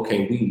that,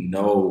 okay, we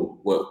know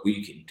what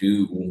we can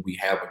do when we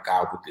have a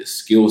guy with this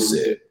skill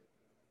set.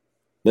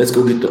 Let's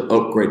go get the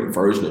upgraded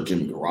version of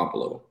Jimmy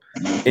Garoppolo.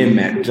 And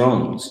Mac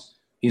Jones,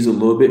 he's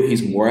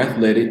more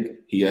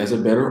athletic. He has a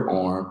better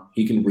arm.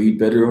 He can read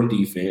better on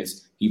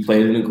defense. He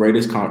played in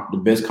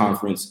the best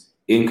conference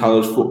in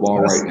college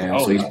football right now.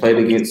 So he's played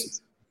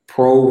against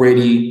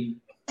pro-ready.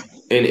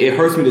 And it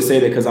hurts me to say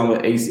that because I'm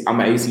an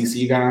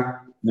ACC guy.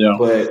 Yeah.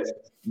 But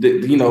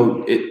the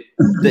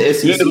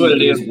SEC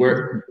is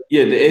where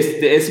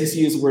the SEC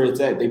is where it's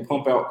at. They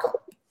pump out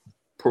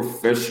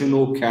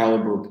professional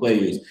caliber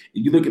players.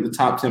 If you look at the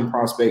top 10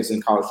 prospects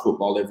in college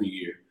football every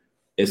year,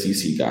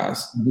 SEC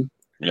guys. Mm-hmm.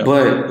 Yep.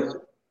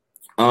 But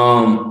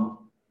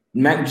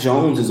Mac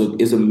Jones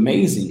is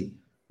amazing.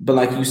 But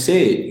like you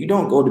said, you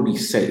don't go to be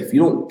safe.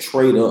 You don't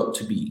trade up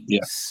to be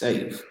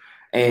safe.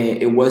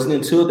 And it wasn't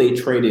until they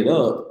traded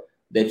up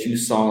that you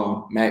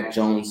saw Mac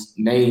Jones'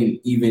 name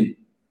even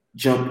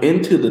jump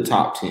into the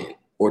top 10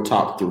 or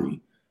top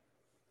 3.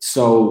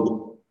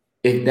 So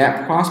if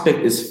that prospect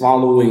is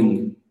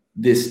following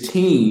this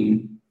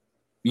team,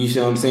 you see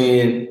what I'm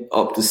saying,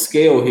 up the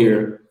scale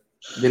here,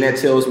 then that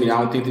tells me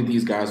I don't think that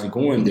these guys are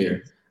going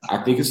there. I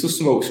think it's a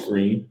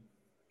smokescreen.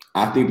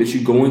 I think that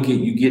you go and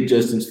get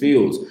Justin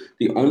Fields.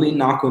 The only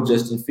knock on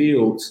Justin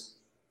Fields,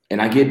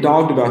 and I get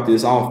dogged about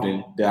this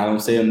often, that I don't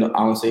say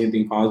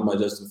anything positive about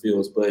Justin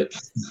Fields, but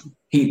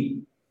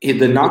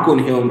the knock on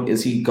him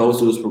is he goes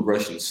through his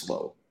progression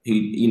slow.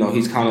 He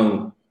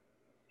kind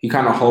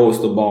of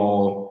holds the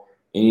ball,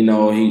 and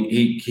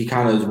he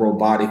kind of is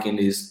robotic in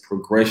his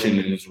progression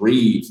and his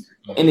reads,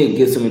 and it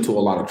gets him into a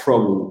lot of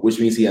trouble, which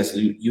means he has to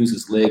use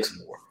his legs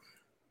more.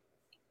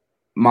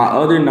 My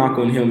other knock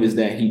on him is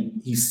that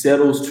he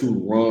settles to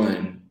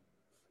run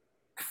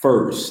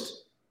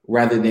first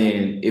rather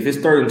than, if it's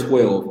 3rd and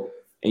 12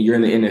 and you're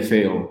in the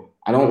NFL,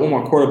 I don't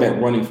want my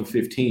quarterback running for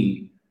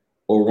 15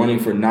 or running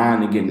for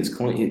 9 and getting his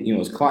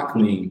clock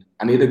clean.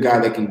 I need a guy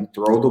that can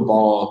throw the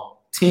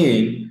ball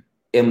 10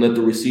 and let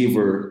the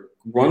receiver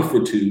run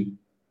for 2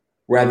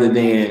 rather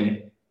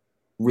than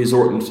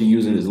resorting to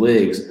using his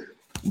legs.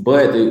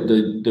 But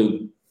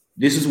the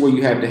This is where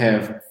you have to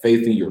have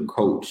faith in your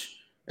coach.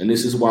 And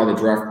this is why the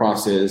draft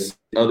process,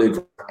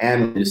 other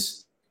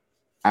analysts,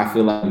 I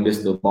feel like miss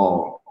the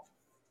ball.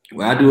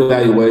 When I do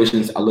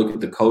evaluations, I look at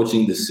the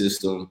coaching, the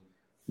system,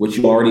 what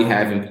you already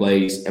have in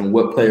place, and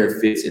what player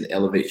fits and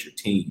elevates your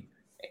team.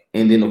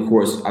 And then, of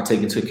course, I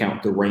take into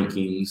account the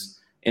rankings,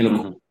 and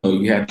of course,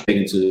 you have to take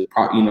into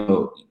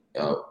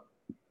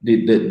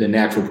the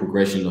natural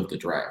progression of the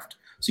draft.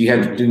 So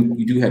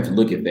you do have to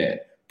look at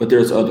that. But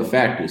there's other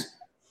factors.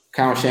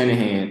 Kyle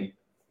Shanahan,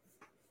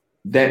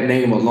 that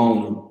name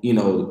alone,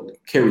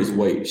 carries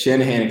weight.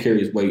 Shanahan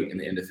carries weight in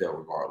the NFL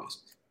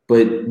regardless.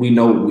 But we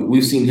know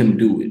we've seen him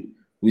do it.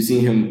 We've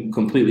seen him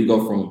completely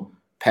go from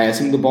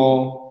passing the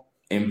ball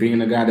and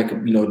being a guy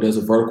that does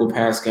a vertical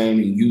pass game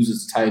and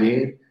uses the tight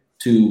end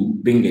to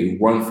being a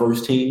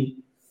run-first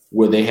team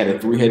where they had a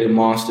three-headed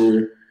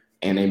monster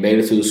and they made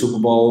it to the Super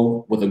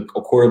Bowl with a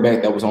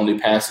quarterback that was only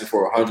passing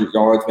for 100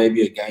 yards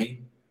maybe a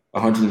game,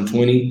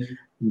 120.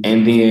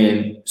 And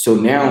then so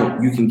now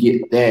you can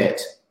get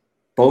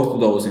both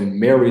of those and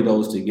marry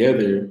those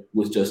together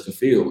with Justin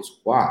Fields.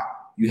 Why?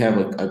 You have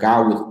a guy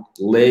with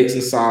legs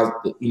and size,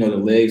 the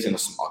legs and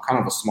kind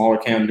of a smaller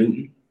Cam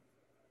Newton.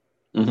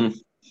 Mm-hmm.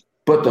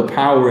 But the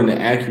power and the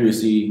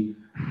accuracy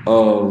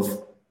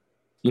of,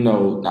 I'm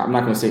not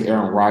going to say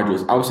Aaron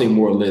Rodgers. I would say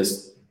more or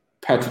less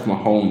Patrick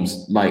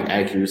Mahomes-like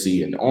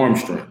accuracy and arm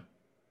strength.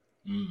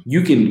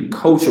 You can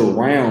coach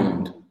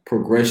around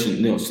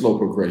progression, slow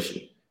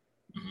progression.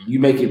 You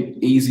make it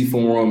easy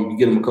for them. You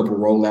get them a couple of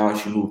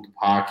rollouts. You move the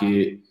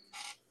pocket.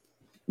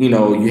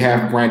 You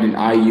have Brandon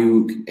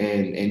Ayuk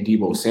and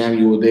Deebo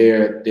Samuel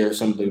there. They're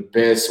some of the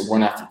best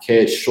run after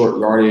catch, short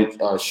yardage,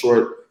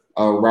 short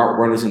route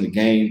runners in the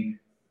game.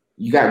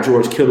 You got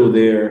George Kittle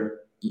there.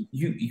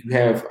 You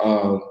have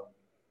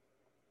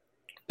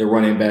the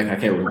running back. I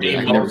can't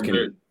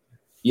remember.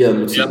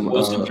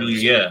 Wilson Jr.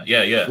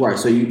 Yeah. Right.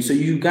 So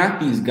you got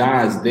these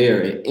guys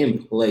there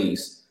in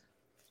place.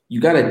 You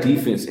got a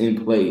defense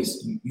in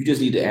place. You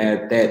just need to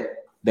add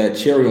that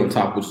cherry on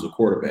top, which is a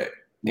quarterback.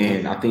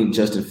 And I think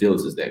Justin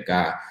Fields is that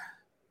guy.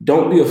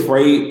 Don't be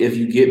afraid if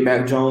you get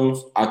Mac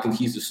Jones. I think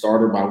he's the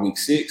starter by week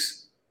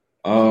 6.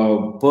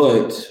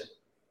 But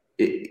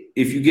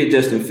if you get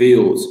Justin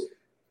Fields,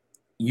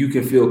 you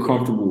can feel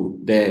comfortable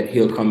that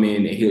he'll come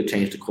in and he'll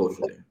change the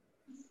culture there.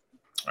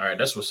 All right,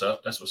 that's what's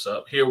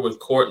up. Here with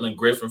Cortland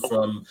Griffin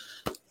from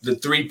the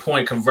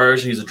 3-point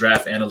conversion. He's a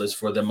draft analyst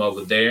for them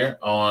over there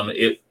on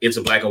it. It's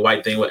a black and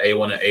white thing with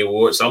A1 and A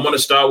Ward. So I'm going to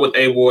start with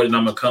A Ward, and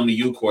I'm going to come to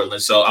you,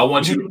 Cortland. So I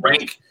want you to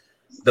rank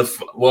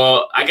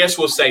I guess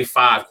we'll say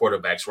 5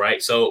 quarterbacks,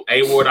 right? So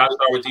A Ward, I'll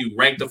start with you.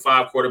 Rank the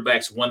 5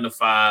 quarterbacks, 1 to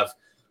 5.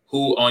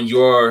 Who on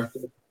your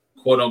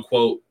quote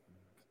unquote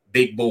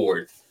big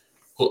board?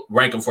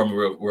 Rank them for me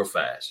real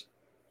fast.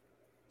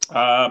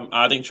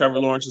 I think Trevor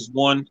Lawrence is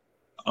 1.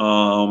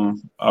 I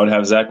would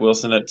have Zach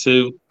Wilson at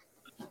 2.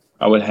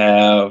 I would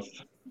have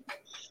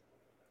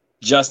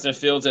Justin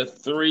Fields at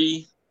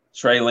 3,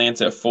 Trey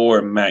Lance at 4,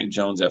 and Mac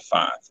Jones at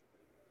 5.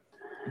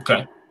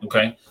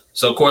 Okay.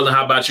 So Cortland,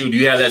 how about you? Do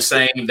you have that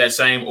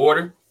same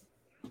order?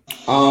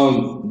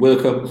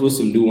 With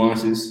some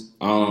nuances.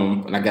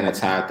 And I got a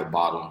tie at the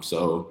bottom.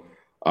 So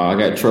I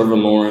got Trevor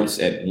Lawrence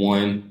at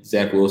 1,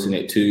 Zach Wilson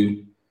at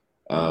 2.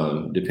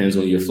 Depends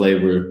on your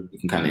flavor. You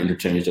can kind of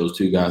interchange those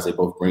two guys. They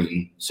both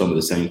bring some of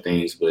the same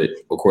things. But,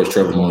 of course,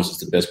 Trevor Lawrence is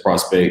the best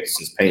prospect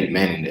since Peyton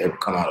Manning to ever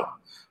come out of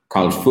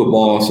college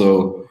football.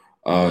 So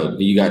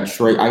you got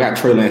Trey. I got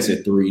Trey Lance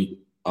at 3.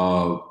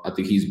 I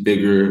think he's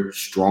bigger,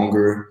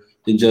 stronger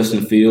than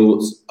Justin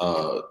Fields.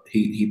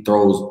 He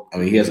throws –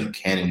 he has a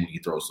cannon when he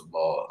throws the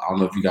ball. I don't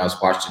know if you guys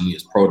watched any of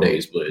his pro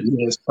days, but –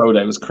 his pro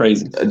day was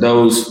crazy.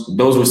 Those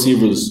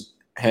receivers –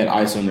 had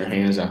ice on their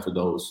hands after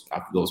those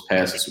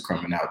passes were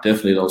coming out.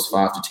 Definitely those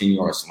 5 to 10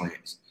 yard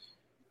slants.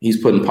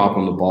 He's putting pop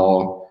on the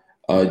ball.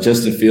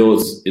 Justin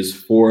Fields is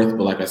 4th,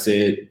 but like I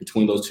said,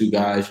 between those two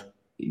guys,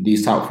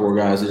 these top 4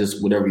 guys, it's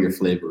just whatever your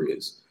flavor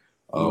is.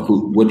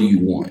 What do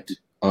you want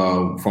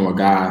from a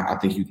guy? I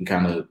think you can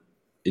kind of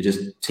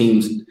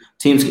teams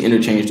can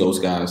interchange those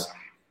guys.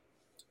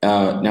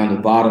 Now on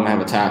the bottom, I have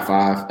a tie 5.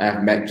 I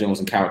have Mac Jones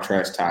and Kyle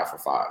Trask tied for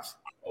 5.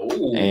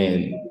 Oh,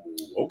 and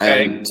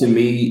okay. To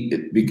me,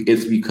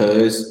 it's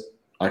because,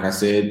 like I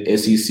said,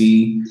 SEC,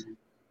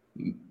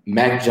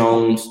 Mac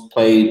Jones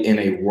played in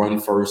a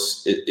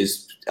run-first. Nick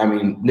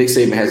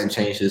Saban hasn't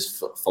changed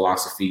his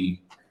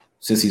philosophy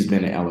since he's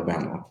been at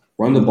Alabama.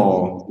 Run the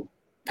ball,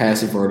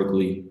 pass it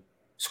vertically,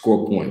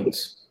 score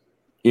points.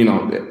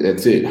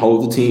 That's it.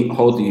 Hold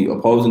the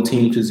opposing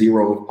team to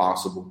 0 if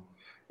possible,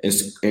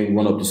 and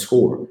run up the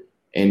score.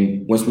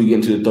 And once we get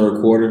into the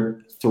third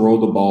quarter, throw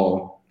the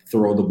ball,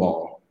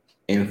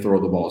 and throw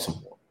the ball some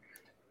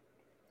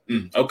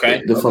more.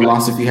 Okay. The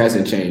philosophy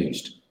hasn't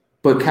changed.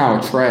 But Kyle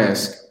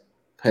Trask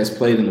has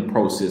played in the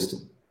pro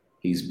system.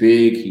 He's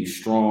big, he's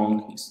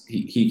strong,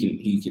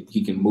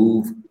 he can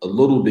move a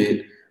little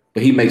bit,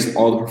 but he makes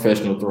all the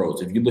professional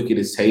throws. If you look at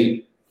his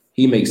tape,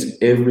 he makes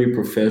every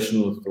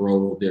professional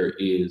throw there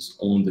is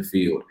on the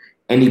field.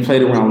 And he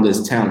played around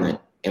this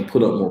talent and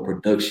put up more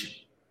production.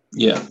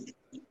 Yeah.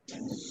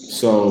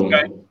 So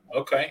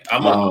okay.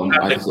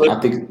 I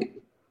think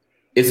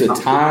it's a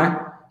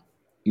tie.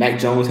 Mac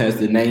Jones has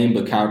the name,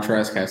 but Kyle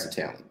Trask has the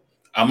talent.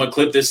 I'm gonna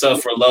clip this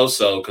up for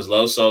Loso because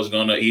Loso's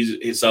gonna.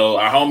 So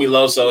our homie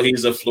Loso,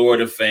 he's a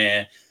Florida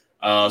fan,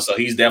 so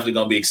he's definitely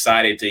gonna be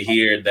excited to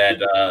hear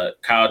that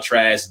Kyle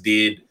Trask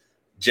did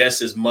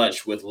just as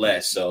much with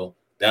less. So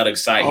that'll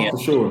excite him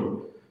for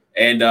sure.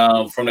 And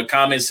from the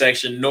comment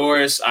section,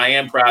 Norris, I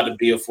am proud to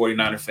be a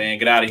 49er fan.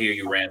 Get out of here,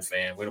 you Ram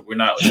fan. We're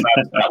not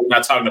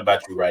talking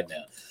about you right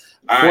now.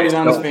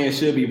 49ers fans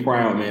should be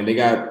proud, man. They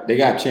got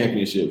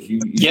championships.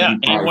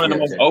 And one of the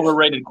most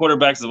overrated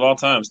quarterbacks of all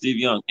time, Steve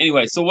Young.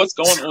 Anyway, so what's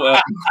going on?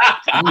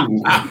 I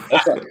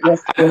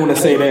don't want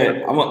to say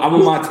that. I'm a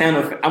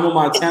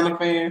Montana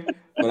fan,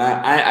 but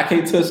I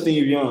can't touch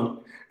Steve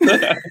Young.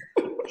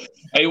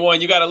 Hey,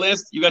 Warren, you got a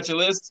list? You got your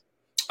list?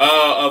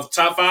 Of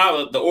top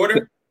 5, the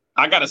order?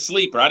 I got a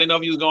sleeper. I didn't know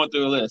if you was going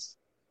through a list.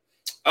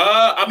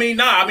 My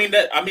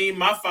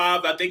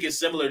 5, I think is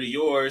similar to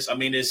yours. I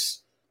mean,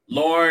 it's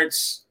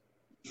Lawrence,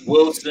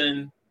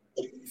 Wilson,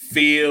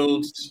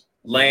 Fields,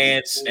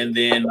 Lance, and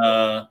then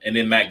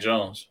Mac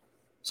Jones.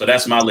 So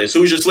that's my list.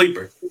 Who's your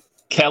sleeper?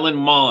 Kellen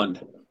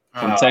Mond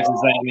from Texas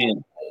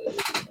A&M.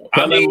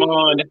 Kellen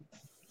Mond,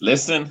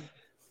 listen.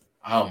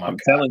 Oh my! I'm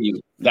telling you,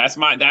 that's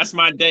my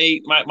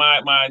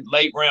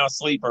late round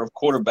sleeper of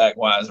quarterback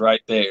wise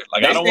right there.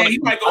 Like I don't want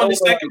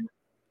to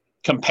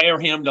compare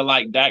him to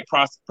like Dak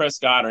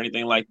Prescott or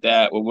anything like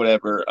that or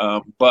whatever.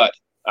 But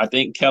I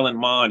think Kellen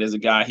Mond is a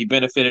guy. He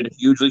benefited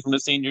hugely from the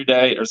Senior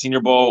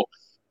Bowl,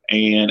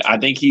 and I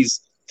think he's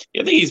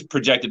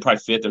projected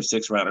probably 5th or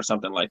 6th round or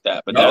something like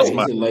that. But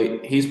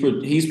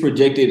he's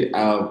projected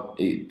out.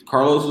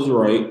 Carlos was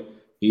right.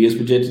 He is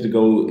projected to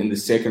go in the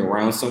 2nd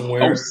round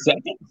somewhere. Oh,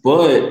 second.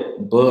 But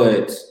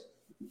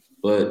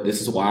this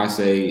is why I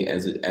say,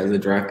 as a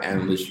draft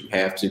analyst, you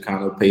have to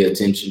kind of pay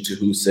attention to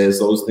who says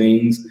those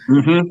things,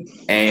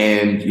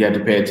 and you have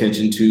to pay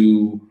attention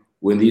to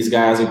when these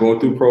guys are going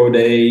through pro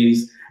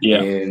days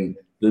and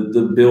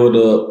the build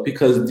up,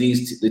 because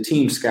the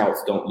team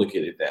scouts don't look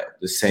at it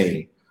the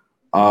same.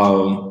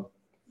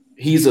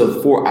 He's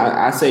a 4.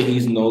 I say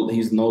he's no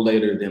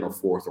later than a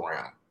 4th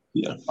round.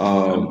 Yeah.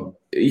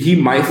 He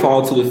might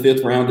fall to the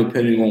 5th round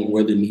depending on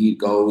where the need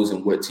goes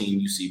and what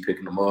team you see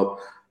picking him up.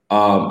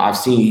 I've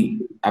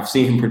seen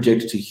him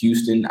projected to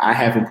Houston. I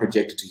have him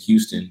projected to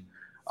Houston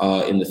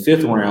in the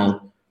 5th round.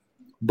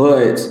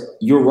 But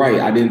you're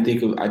right. I didn't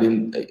think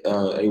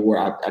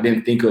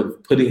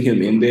of putting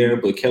him in there.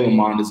 But Kellen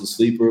Mond is a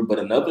sleeper. But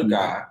another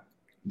guy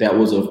that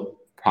was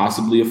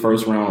possibly a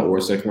 1st round or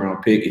a 2nd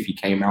round pick if he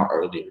came out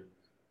earlier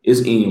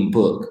is Ian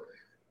Book.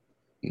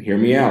 And hear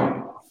me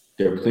out.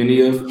 There are plenty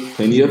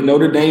of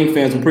Notre Dame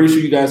fans. I'm pretty sure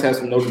you guys have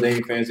some Notre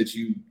Dame fans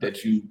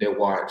that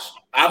watch.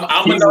 I'm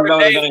a Notre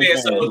Dame fan,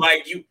 so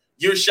like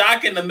you're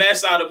shocking the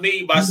mess out of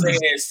me by saying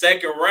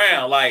 2nd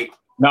round. Like,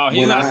 no,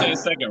 he's not saying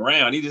 2nd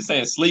round. He's just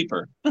saying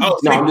sleeper.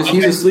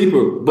 He's a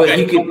sleeper. But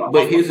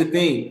But here's the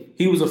thing: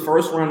 he was a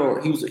 1st round, or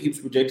he was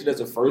projected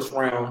as a 1st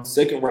round,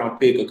 2nd round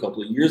pick a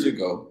couple of years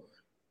ago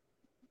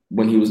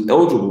when he was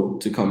eligible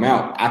to come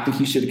out. I think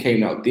he should have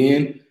came out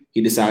then.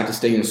 He decided to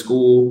stay in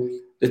school.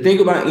 The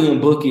thing about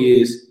Ian Book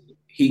is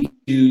he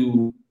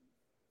do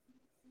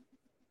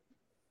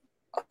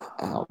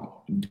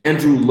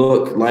Andrew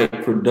Luck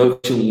like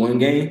production one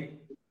game,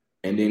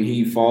 and then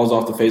he falls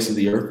off the face of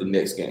the earth the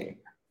next game.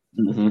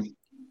 Mm-hmm.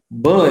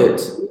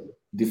 But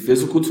the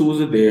physical tools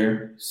are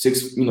there.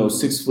 6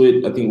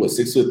 foot, I think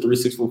 6'3",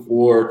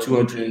 6'4",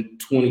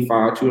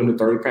 225,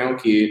 230 pound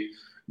kid.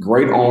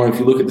 Great arm. If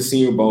you look at the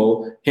Senior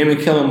Bowl, him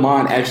and Kellen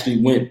Mond actually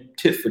went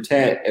tit for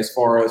tat as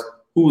far as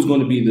who was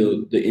going to be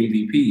the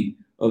MVP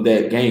of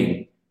that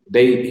game.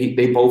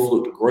 They both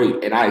looked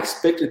great, and I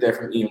expected that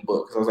from Ian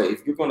Book, because I was like,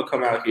 if you're going to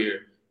come out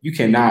here, you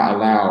cannot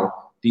allow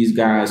these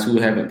guys who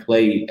haven't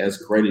played as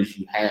great as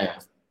you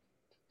have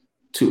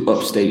to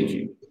upstage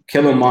you.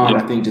 Kellen Mond,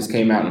 I think, just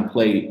came out and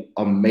played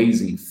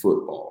amazing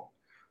football.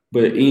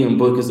 But Ian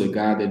Book is a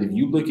guy that if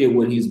you look at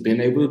what he's been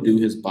able to do,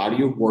 his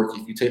body of work,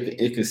 if you take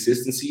the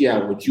inconsistency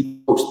out, would you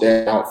coach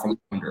that out from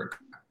under,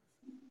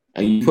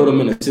 and you put him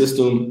in a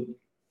system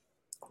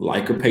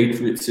like a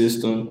Patriot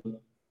system,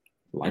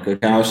 like a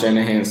Kyle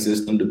Shanahan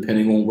system,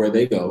 depending on where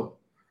they go,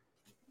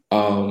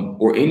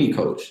 or any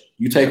coach.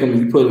 You take him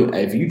and you put him,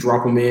 if you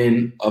drop him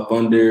in up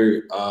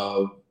under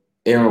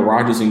Aaron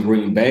Rodgers in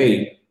Green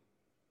Bay,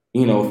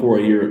 for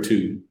a year or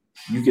two,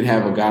 you could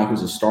have a guy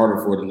who's a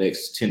starter for the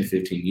next 10 to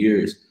 15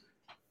 years.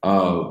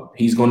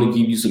 He's going to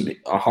give you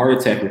a heart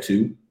attack or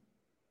two.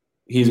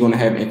 He's going to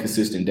have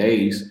inconsistent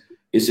days.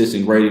 It's just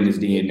ingrained in his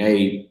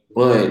DNA,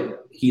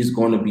 but he's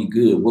going to be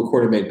good. What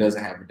quarterback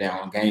doesn't have a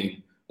down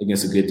game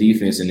against a good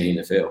defense in the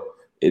NFL?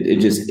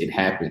 It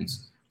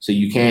happens. So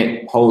you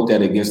can't hold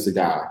that against the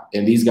guy.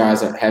 And these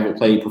guys haven't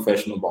played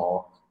professional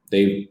ball.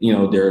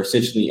 They're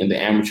essentially in the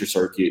amateur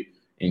circuit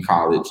in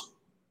college,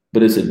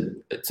 but it's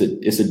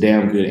a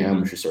damn good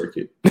amateur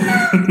circuit.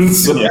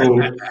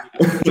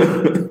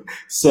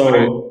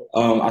 So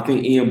I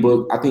think Ian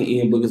Book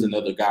is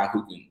another guy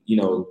who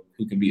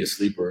can be a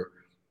sleeper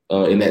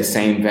in that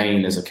same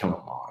vein as a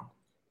Kellen Mond.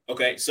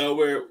 Okay, so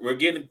we're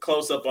getting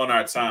close up on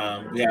our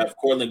time. We have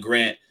Cortland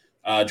Grant,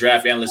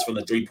 draft analyst from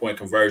the 3-point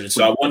conversion.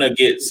 So I want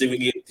to see if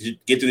we can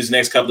get through these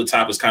next couple of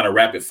topics kind of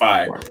rapid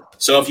fire. Right.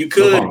 So if you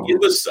could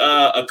give us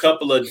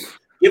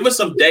give us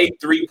some day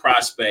 3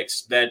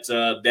 prospects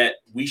that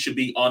we should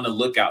be on the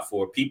lookout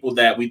for, people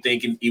that we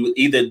think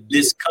either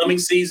this coming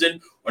season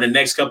or the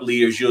next couple of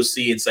years you'll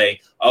see and say,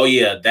 oh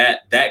yeah,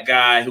 that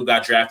guy who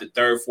got drafted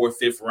 3rd, 4th,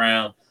 5th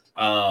round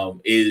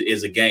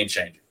is a game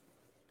changer.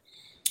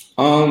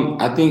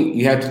 I think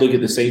you have to look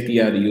at the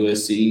safety out of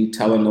USC,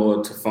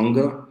 Talanoa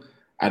Tufunga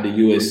out of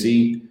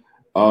USC.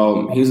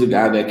 He's a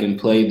guy that can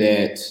play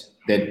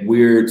that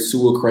weird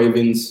Sua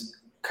Cravens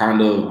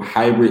kind of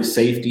hybrid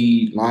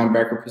safety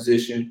linebacker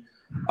position,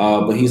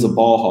 but he's a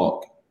ball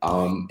hawk.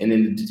 And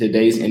in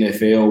today's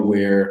NFL,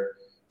 where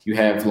you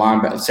have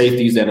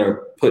safeties that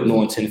are putting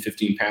on 10 to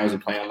 15 pounds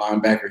and playing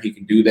linebacker, he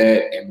can do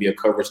that and be a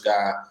coverage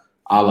guy,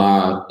 a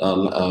la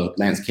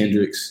Lance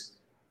Kendricks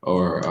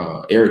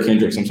or Eric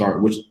Kendricks. I'm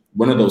sorry, which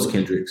one of those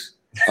Kendricks?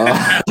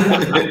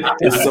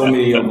 There's so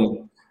many of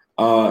them.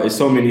 There's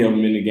so many of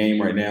them in the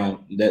game right now.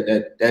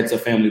 That's a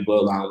family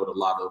bloodline with a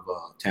lot of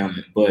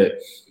talent. But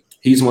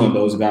he's one of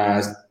those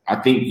guys. I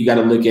think you got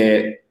to look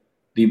at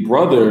the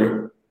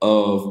brother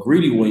of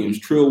Greedy Williams,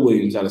 Trill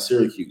Williams, out of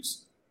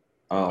Syracuse.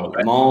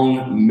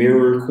 Long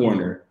mirror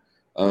corner.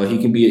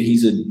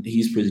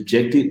 He's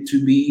projected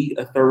to be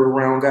a 3rd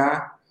round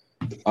guy.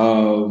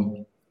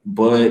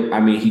 But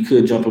I mean, he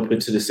could jump up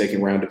into the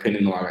 2nd round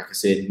depending on, like I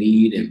said,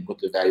 need and what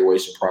the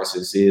evaluation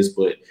process is.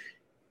 But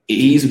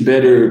he's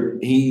better.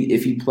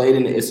 If he played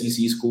in the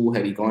SEC school,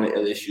 had he gone to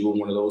LSU or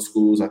one of those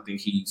schools, I think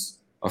he's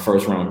a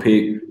 1st round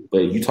pick.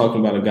 But you're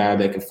talking about a guy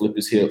that can flip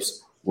his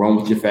hips, run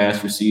with your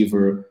fast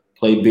receiver,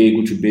 play big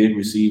with your big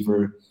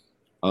receiver,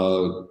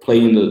 play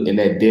in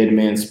that dead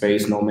man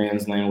space, no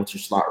man's land with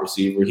your slot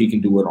receiver. He can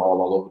do it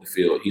all over the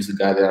field. He's a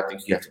guy that I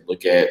think you have to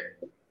look at.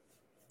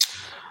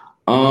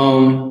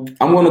 I'm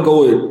going to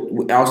go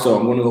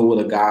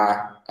with a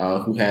guy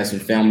who has some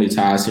family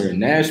ties here in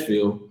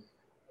Nashville.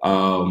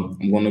 I'm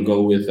going to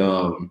go with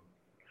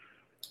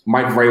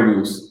Mike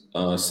Vrabel's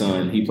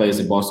son. He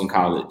plays at Boston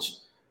College.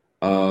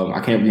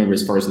 I can't remember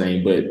his first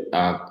name, but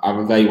I've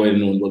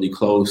evaluated him really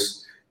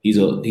close. He's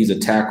a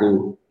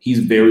tackle. He's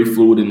very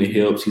fluid in the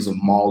hips. He's a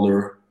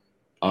mauler.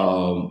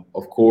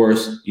 Of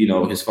course,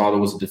 his father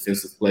was a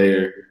defensive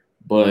player,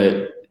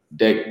 but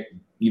that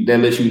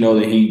lets you know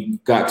that he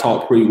got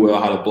taught pretty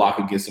well how to block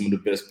against some of the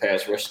best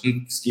pass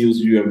rushing skills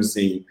you've ever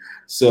seen.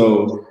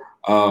 So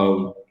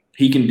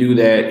he can do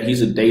that.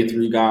 He's a day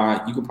 3 guy.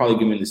 You could probably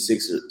give him in the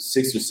 6th or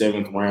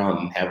 7th round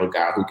and have a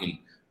guy who can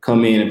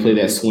come in and play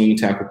that swing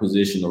tackle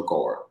position or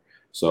guard.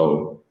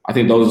 So I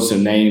think those are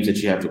some names that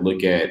you have to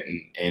look at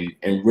and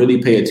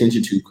really pay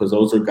attention to, because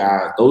those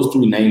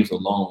 3 names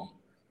alone,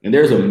 and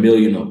there's a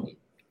million of them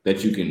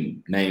that you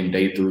can name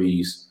day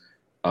 3s.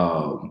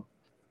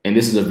 And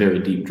this is a very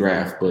deep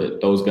draft, but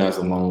those guys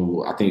alone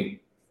will, I think,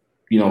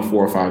 4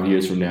 or 5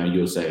 years from now,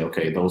 you'll say,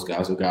 okay, those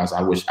guys are guys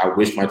I wish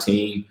my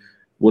team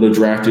would have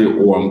drafted,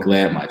 or I'm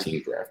glad my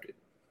team drafted.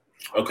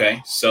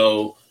 Okay,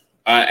 so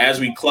as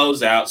we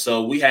close out,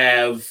 so me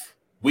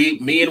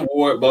and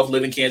Ward both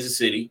live in Kansas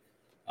City.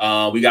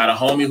 We got a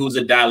homie who's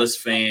a Dallas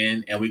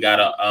fan, and we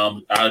got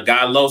a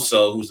guy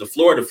Loso who's a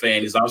Florida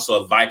fan. He's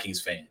also a Vikings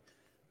fan.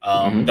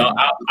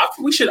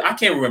 I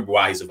can't remember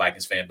why he's a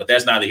Vikings fan, but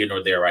that's neither here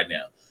nor there right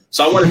now.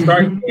 So I want to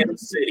start in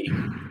Kansas City.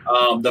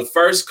 The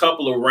first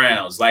couple of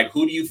rounds, like,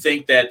 who do you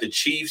think that the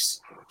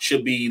Chiefs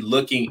should be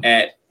looking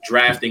at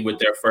drafting with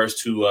their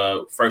first two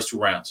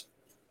rounds?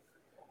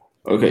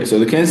 Okay, so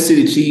the Kansas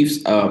City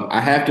Chiefs,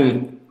 I have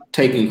them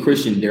taking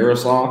Christian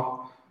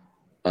Darrisaw,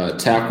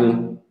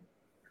 tackle,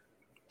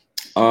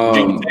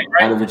 right?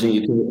 out of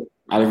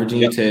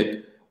Virginia Tech.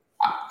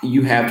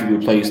 You have to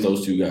replace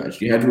those 2 guys.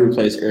 You have to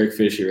replace Eric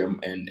Fisher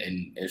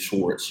and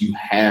Schwartz. You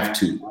have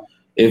to.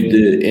 If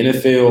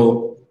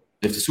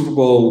the Super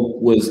Bowl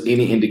was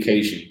any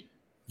indication,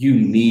 you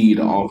need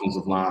an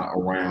offensive line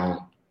around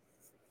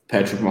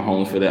Patrick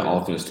Mahomes for that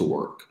offense to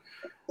work.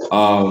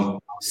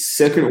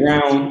 2nd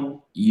round,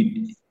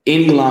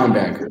 any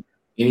linebacker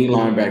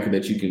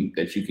that you can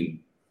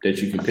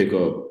pick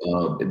up.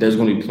 There's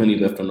going to be plenty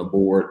left on the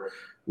board.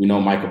 We know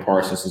Michael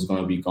Parsons is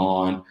going to be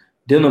gone.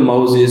 Dylan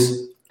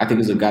Moses, I think,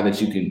 is a guy that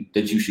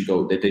they should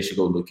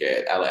go look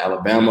at.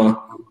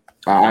 Alabama.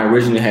 I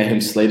originally had him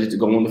slated to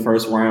go in the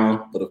 1st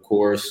round, but of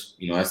course,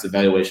 as the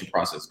evaluation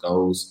process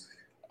goes,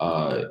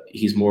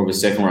 he's more of a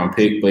 2nd round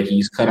pick. But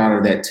he's cut out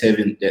of that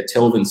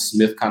Telvin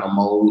Smith kind of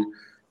mode.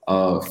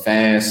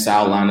 Fast,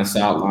 sideline to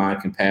sideline,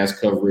 can pass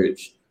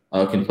coverage,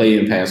 can play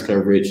in pass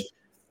coverage,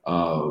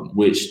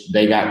 which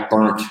they got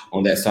burnt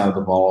on that side of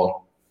the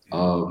ball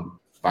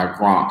by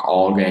Gronk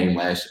all game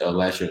last year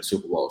in the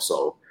Super Bowl.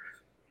 So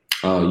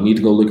you need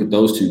to go look at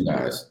those 2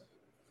 guys.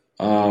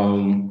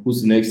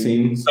 Who's the next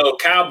team? So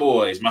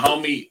Cowboys, my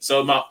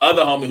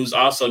other homie who's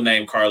also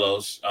named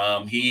Carlos,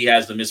 he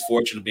has the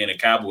misfortune of being a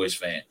Cowboys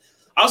fan.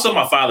 Also,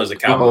 my father's a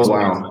Cowboys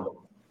fan.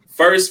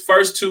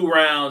 First 2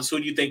 rounds, who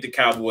do you think the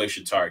Cowboys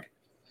should target?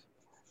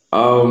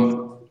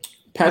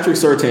 Patrick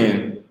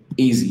Surtain,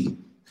 easy.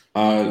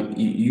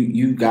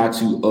 You got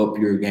to up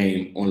your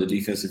game on the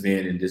defensive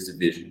end in this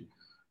division.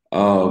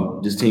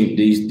 That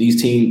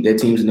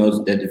teams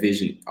know that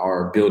division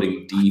are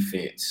building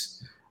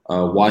defense.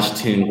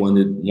 Washington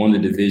won the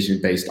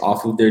division based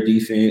off of their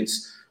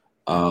defense,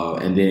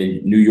 and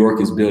then New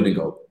York is building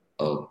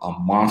a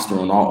monster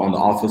on the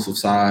offensive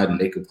side, and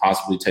they could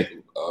possibly take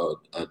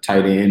a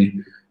tight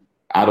end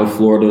out of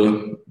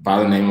Florida by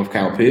the name of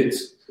Kyle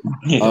Pitts.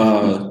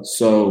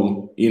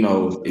 So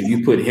if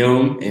you put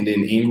him and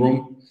then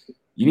Ingram,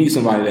 you need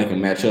somebody that can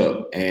match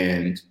up,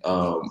 and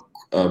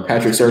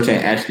Patrick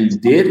Surtain actually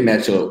did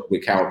match up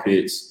with Kyle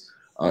Pitts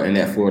in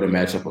that Florida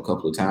matchup a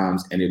couple of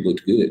times, and it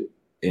looked good.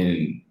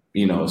 And,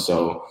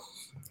 so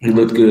he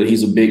looked good.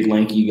 He's a big,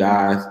 lanky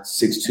guy,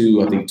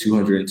 6'2", I think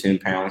 210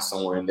 pounds,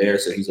 somewhere in there.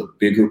 So he's a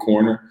bigger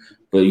corner.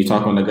 But you're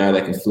talking about a guy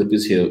that can flip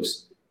his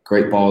hips,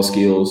 great ball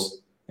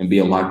skills, and be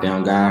a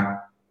lockdown guy.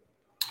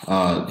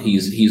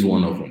 He's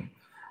one of them.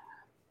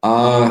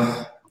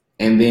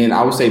 And then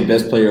I would say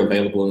best player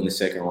available in the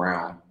second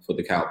round for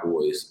the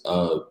Cowboys.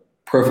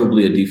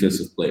 Preferably a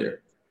defensive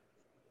player.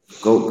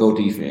 Go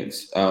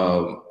defense.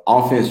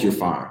 Offense, you're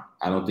fine.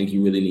 I don't think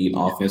you really need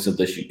offense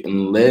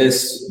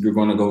unless you're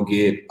going to go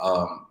get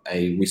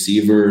a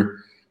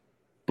receiver.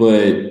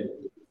 But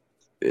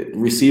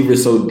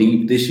receivers so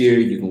deep this year,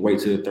 you can wait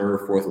till the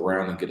third, fourth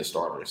round and get a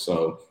starter.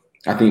 So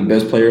I think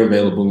best player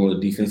available on the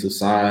defensive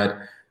side,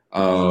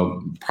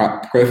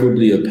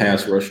 preferably a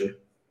pass rusher,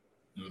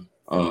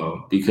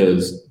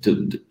 because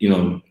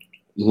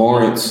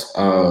Lawrence,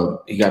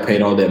 he got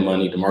paid all that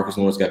money. DeMarcus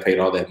Lawrence got paid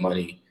all that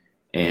money.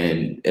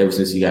 And ever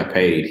since he got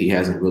paid, he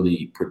hasn't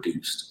really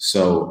produced.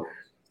 So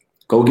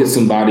go get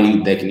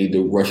somebody that can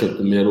either rush up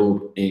the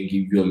middle and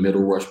give you a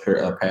middle rush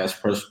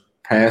pass rush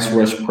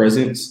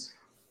presence,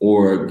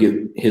 or get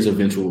his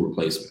eventual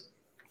replacement.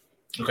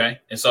 Okay.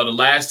 And so the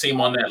last team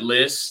on that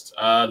list,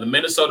 the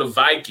Minnesota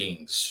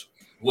Vikings.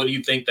 What do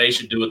you think they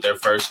should do with their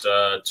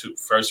two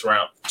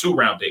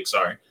round pick?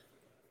 Sorry.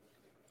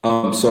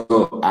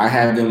 So I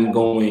have them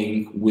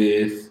going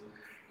with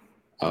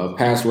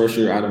pass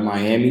rusher out of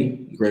Miami,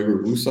 Gregory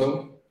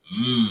Rousseau.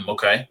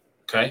 Okay.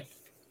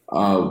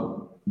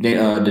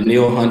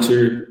 Danielle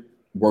Hunter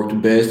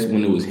worked best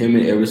when it was him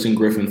and Everson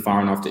Griffin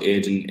firing off the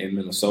edge in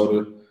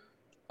Minnesota.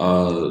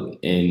 And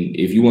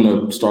if you want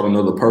to start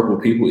another purple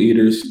people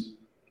eaters,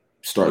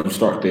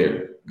 start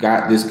there.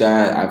 Got this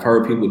guy. I've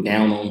heard people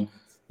down on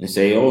and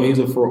say, "Oh, he's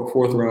a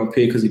fourth round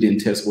pick because he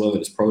didn't test well at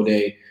his pro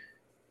day."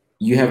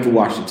 You have to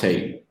watch the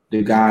tape.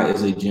 The guy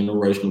is a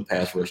generational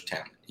pass rush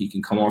talent. He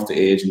can come off the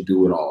edge and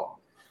do it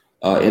all.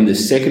 In the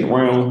second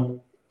round,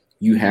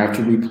 you have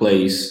to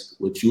replace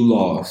what you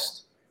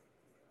lost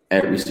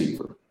at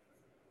receiver.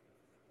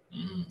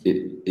 I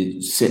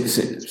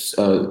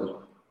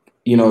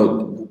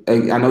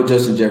know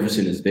Justin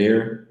Jefferson is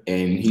there,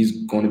 and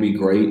he's going to be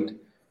great,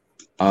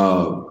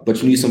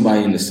 but you need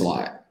somebody in the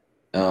slot.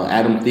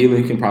 Adam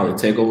Thielen can probably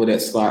take over the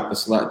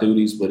slot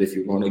duties, but if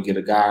you're going to get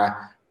a guy,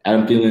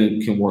 Adam Thielen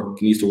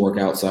needs to work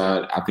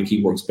outside. I think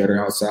he works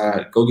better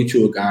outside. Go get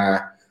you a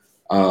guy,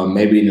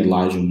 maybe an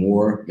Elijah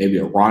Moore, maybe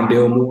a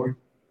Rondale Moore.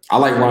 I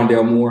like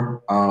Rondale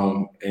Moore,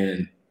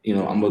 and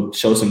I'm going to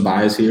show some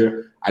bias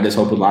here. I just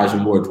hope Elijah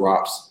Moore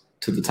drops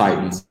to the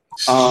Titans.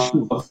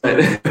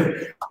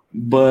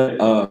 But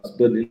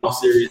in all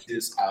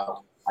seriousness, I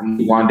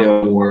need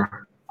Rondale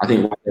Moore. I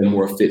think Rondale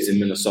Moore fits in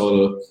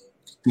Minnesota.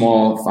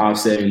 Small,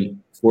 5'7",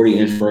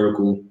 40-inch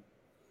vertical.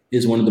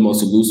 Is one of the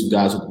most elusive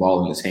guys with the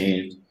ball in his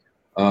hand.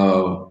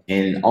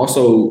 And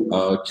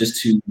also,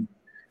 just to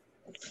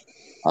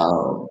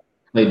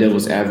play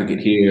devil's advocate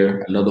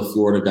here, another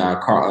Florida guy,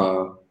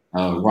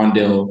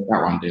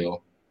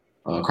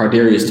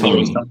 Kadarius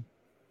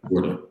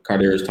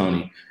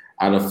Toney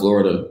out of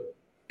Florida.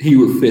 He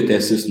would fit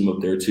that system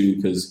up there too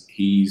because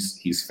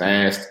he's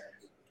fast,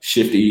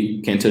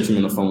 shifty, can't touch him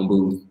in a phone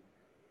booth.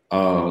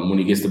 When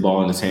he gets the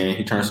ball in his hand,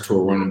 he turns into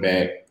a running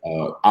back,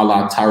 a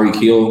la Tyreek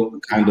Hill,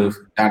 kind of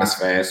not as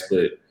fast,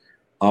 but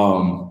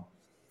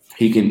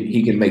he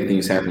can make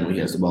things happen when he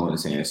has the ball in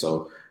his hand.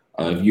 So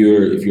if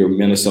you're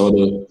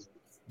Minnesota,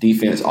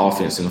 defense,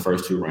 offense in the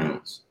first two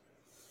rounds.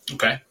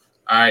 Okay.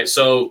 All right.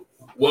 So,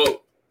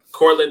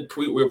 Cortland,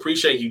 we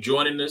appreciate you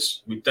joining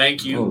us. We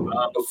thank you.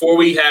 Before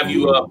we have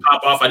you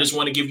pop off, I just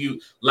want to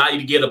allow you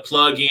to get a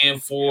plug in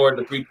for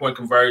the 3-point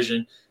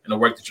conversion and the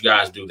work that you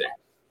guys do there.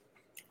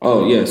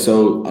 Oh, yeah.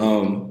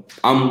 So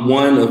I'm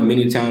one of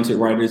many talented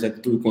writers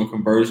at the 3-point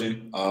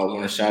conversion. I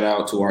want to shout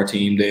out to our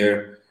team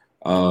there.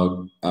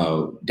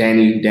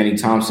 Danny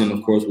Thompson,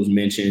 of course, was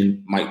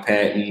mentioned. Mike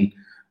Patton,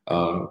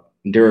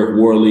 Derek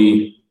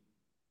Worley,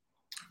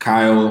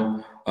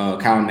 Kyle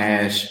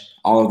Nash,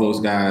 all of those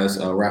guys,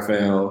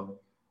 Raphael,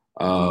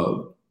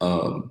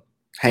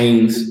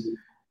 Haynes,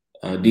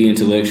 D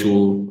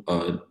Intellectual,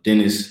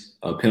 Dennis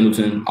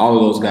Pendleton, all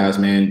of those guys,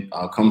 man,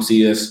 come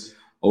see us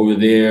over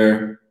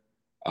there.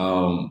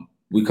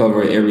 We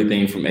cover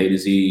everything from A to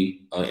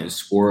Z in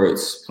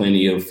sports,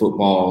 plenty of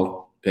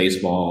football,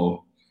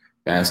 baseball,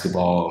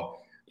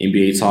 basketball,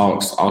 NBA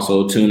talks.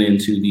 Also, tune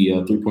into the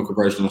 3-point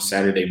conversion on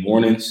Saturday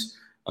mornings,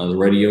 the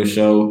radio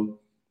show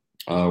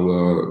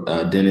where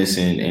Dennis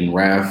and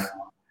Raph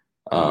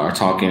are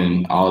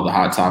talking all the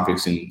hot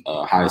topics and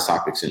hottest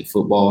topics in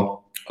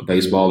football,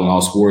 baseball, and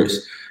all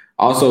sports.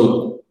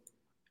 Also,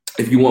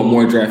 if you want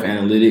more draft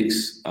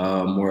analytics,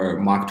 more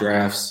mock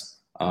drafts,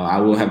 I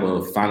will have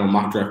a final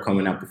mock draft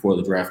coming out before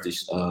the draft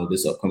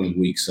this upcoming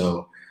week.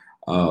 So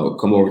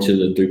come over to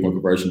the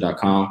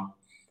 3pointconversion.com.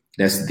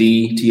 That's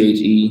the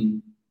THE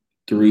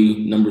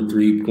 3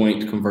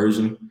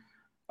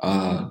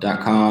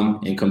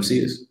 conversion.com and come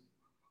see us.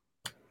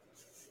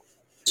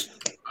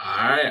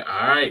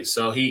 All right.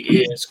 So he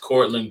is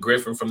Courtland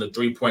Griffin from the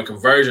 3-point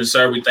conversion.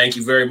 Sir, we thank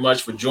you very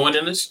much for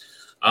joining us.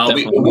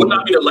 We will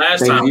not be the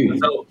last time.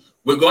 So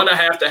we're going to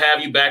have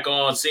you back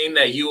on, seeing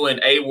that you and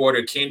A-Ward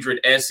are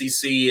kindred.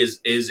 SEC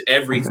is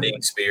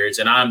everything, Spirits,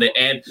 and I'm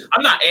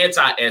not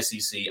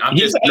anti-SEC. I'm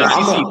just an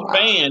SEC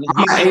fan.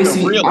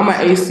 I'm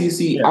an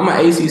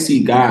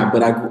ACC guy,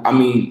 but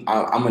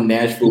I'm a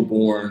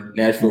Nashville-born,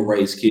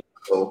 Nashville-raised kid.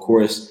 So of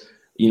course,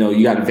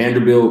 you got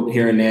Vanderbilt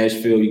here in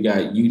Nashville. You got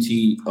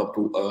UT up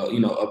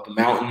the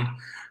mountain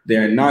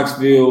there in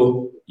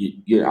Knoxville.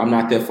 I'm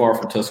not that far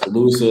from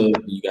Tuscaloosa.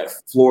 You got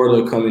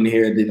Florida coming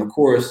here. Then of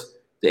course,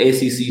 the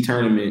ACC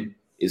tournament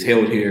is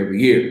held here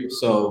every year.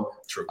 So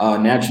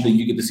naturally,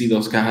 you get to see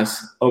those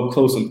guys up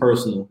close and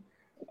personal.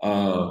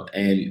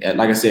 And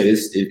like I said,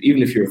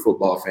 even if you're a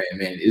football fan,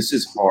 man, it's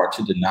just hard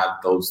to deny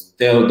those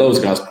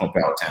guys pump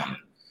out talent.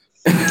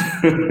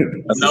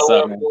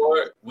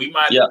 We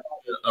might have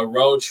a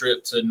road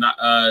trip to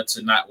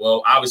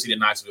obviously to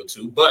Knoxville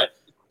too, but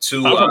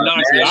I'm from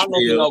Knoxville. I don't know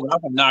if you know, but I'm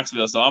from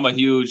Knoxville, so I'm a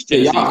huge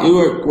Tennessee.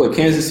 You were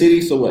Kansas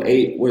City, so what?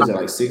 8? What is that?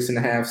 Like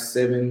 6.5,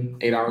 7,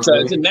 8 hours?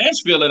 So to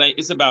Nashville,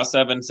 it's about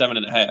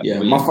 7.5. Yeah,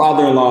 my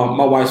father-in-law,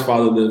 my wife's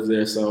father lives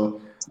there,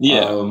 so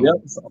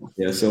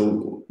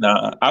So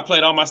I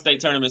played all my state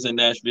tournaments in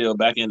Nashville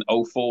back in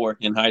 2004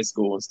 in high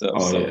school and stuff.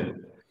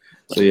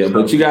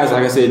 But you guys,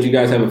 like I said, you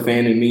guys have a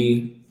fan in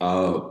me.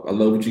 I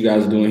love what you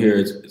guys are doing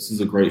here. This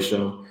is a great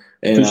show,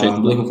 and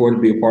I'm looking forward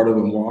to be a part of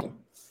it more often.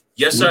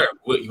 Yes, sir.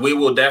 We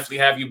will definitely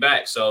have you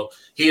back. So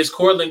he is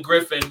Courtland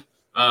Griffin,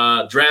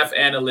 draft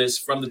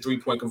analyst from the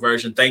 3-point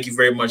conversion. Thank you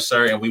very much,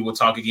 sir, and we will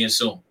talk again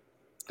soon.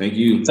 Thank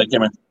you. Take care,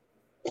 man.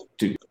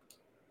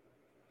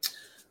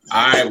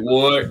 All right,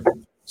 Ward.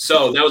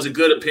 So that was a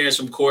good appearance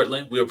from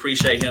Courtland. We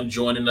appreciate him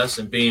joining us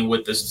and being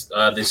with us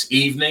this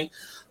evening.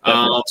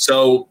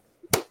 So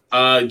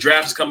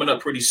draft is coming up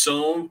pretty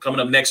soon,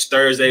 coming up next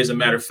Thursday, as a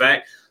matter of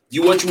fact.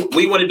 What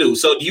you want to do?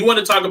 So do you want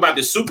to talk about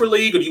the Super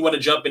League, or do you want to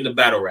jump into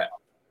battle rap?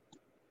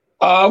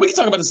 We can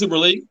talk about the Super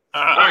League.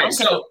 I'm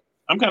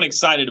kind of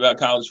excited about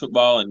college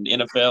football and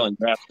NFL and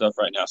draft stuff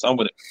right now, so I'm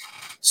with it.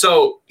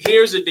 So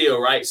here's the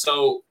deal, right?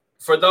 So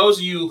for those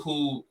of you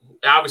who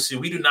obviously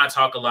we do not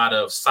talk a lot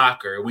of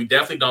soccer, we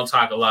definitely don't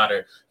talk a lot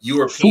of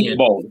European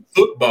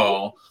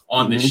football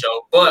on this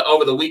show. But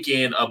over the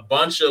weekend, a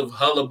bunch of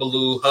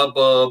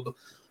hubbub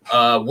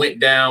went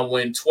down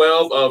when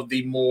 12 of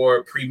the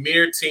more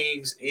premier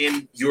teams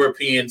in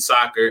European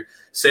soccer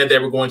said they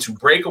were going to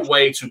break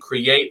away to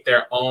create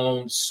their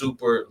own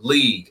Super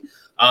League.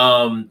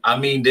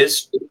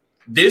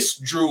 This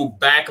drew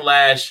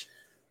backlash.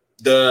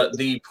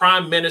 The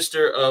Prime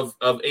Minister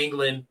of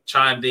England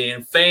chimed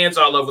in. Fans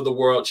all over the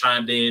world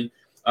chimed in.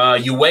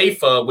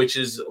 UEFA, which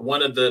is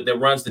one of that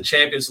runs the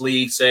Champions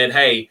League, said,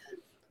 "Hey,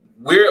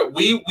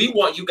 we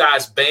want you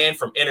guys banned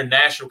from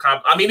international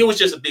comp." It was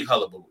just a big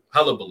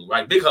hullabaloo,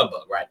 right? Big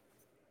hubbub, right?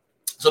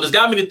 So this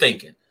got me to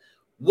thinking: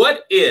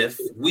 what if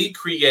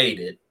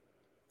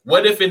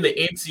in the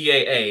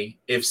NCAA,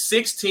 if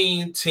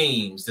 16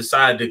 teams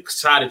decided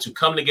to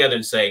come together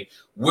and say,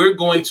 we're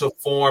going to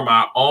form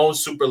our own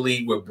Super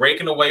League. We're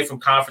breaking away from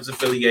conference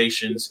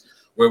affiliations.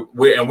 We're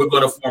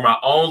going to form our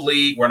own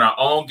league. We're in our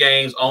own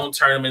games, own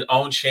tournament,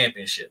 own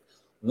championship.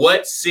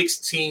 What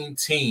 16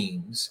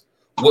 teams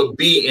would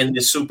be in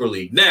this Super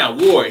League? Now,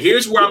 Ward,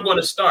 here's where I'm going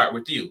to start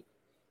with you.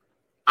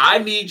 I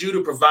need you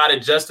to provide a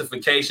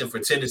justification for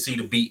Tennessee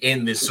to be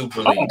in this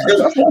Super League.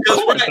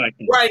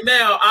 Right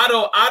now, I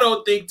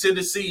don't think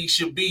Tennessee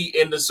should be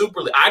in the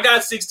Super League. I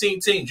got 16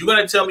 teams. You're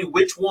going to tell me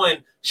which one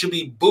should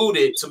be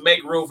booted to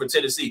make room for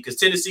Tennessee, because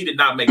Tennessee did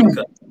not make the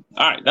cut.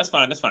 All right, that's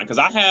fine. Because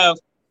I have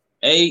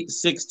 8,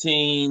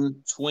 16,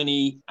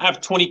 20. I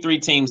have 23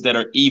 teams that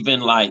are even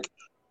like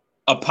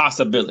a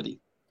possibility,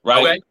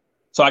 right? Okay.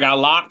 So I got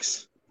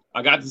locks.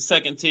 I got the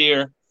second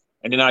tier,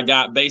 and then I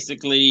got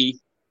basically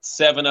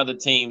 7 other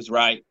teams,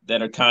 right,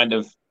 that are kind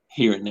of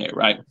here and there,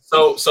 right?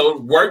 So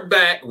work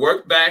back.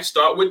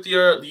 Start with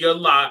your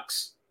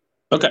locks.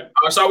 Okay.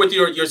 I'll start with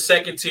your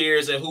second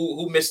tiers and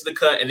who missed the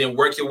cut, and then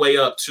work your way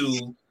up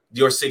to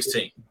your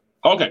 16.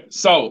 Okay.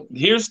 So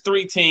here's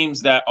 3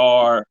 teams that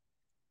are,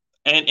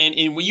 and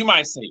you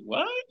might say,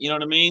 what? You know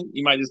what I mean?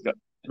 You might just go,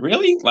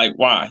 really? Like,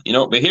 why?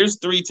 But here's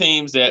 3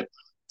 teams that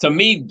to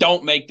me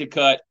don't make the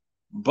cut,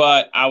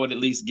 but I would at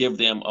least give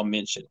them a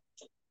mention.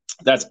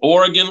 That's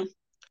Oregon,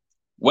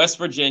 West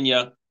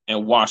Virginia,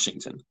 and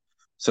Washington.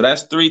 So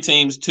that's 3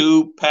 teams,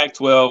 2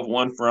 Pac-12,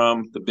 1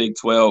 from the Big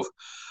 12.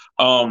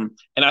 And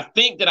I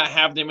think that I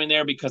have them in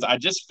there because I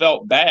just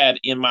felt bad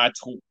in my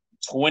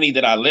 20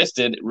 that I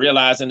listed,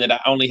 realizing that I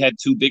only had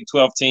 2 Big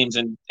 12 teams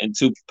and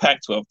 2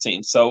 Pac-12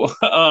 teams. So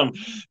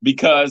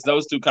because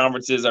those 2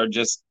 conferences are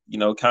just,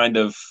 kind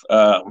of,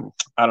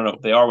 I don't know,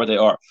 they are where they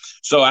are.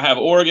 So I have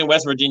Oregon,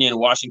 West Virginia, and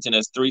Washington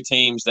as 3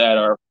 teams that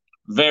are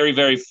very,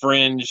 very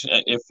fringe.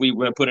 If we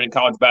were to put it in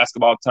college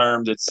basketball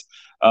terms, it's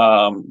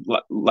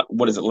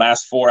what is it,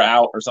 last 4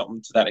 out or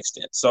something to that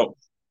extent. So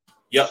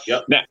yep.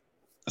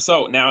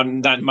 Now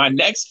my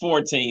next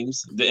 4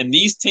 teams, and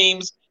these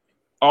teams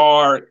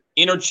are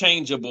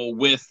interchangeable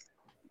with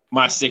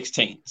my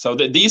 16. So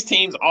these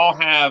teams all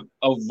have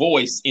a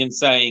voice in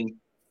saying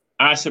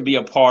I should be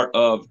a part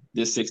of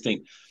this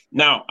 16.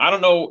 Now, I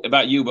don't know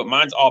about you, but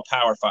mine's all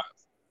Power 5.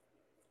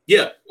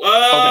 Yeah.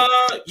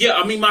 Okay. Yeah,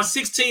 I mean, my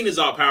 16 is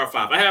all Power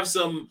 5. I have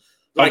some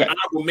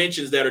honorable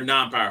mentions that are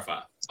non-Power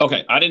 5.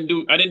 Okay. I didn't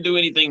do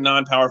anything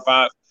non-Power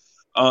 5.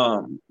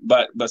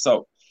 But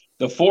so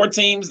the 4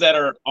 teams that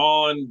are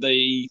on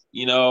the,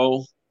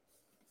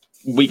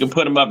 we can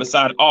put them up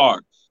beside are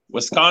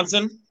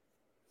Wisconsin,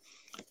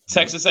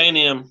 Texas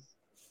A&M,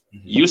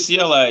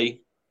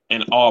 UCLA,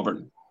 and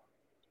Auburn.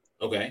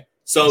 Okay.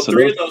 So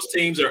 3 of those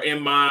teams are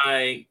in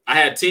I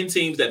had 10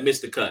 teams that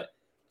missed the cut.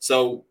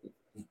 So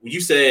you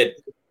said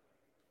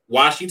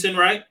Washington,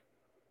 right?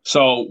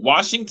 So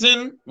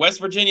Washington,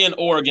 West Virginia, and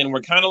Oregon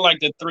were kind of like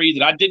the 3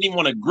 that I didn't even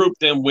want to group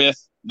them with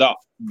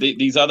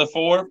these other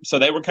 4. So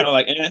they were kind of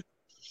like, eh.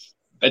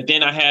 But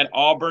then I had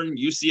Auburn,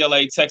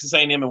 UCLA, Texas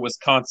A&M, and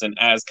Wisconsin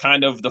as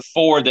kind of the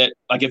 4 that,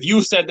 like, if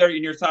you said they're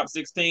in your top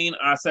 16,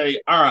 I say,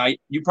 all right,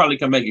 you probably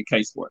can make a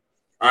case for it.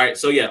 All right.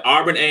 So, yeah,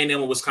 Auburn, A&M,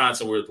 and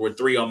Wisconsin were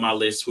 3 on my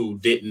list who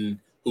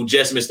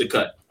just missed the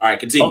cut. All right,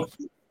 continue.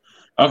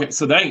 Okay,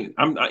 so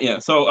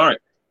So, all right.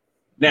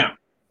 Now,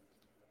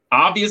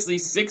 obviously,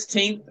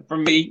 16th for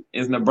me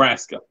is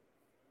Nebraska.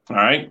 All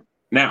right.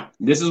 Now,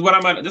 this is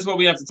what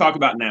we have to talk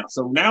about now.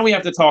 So now we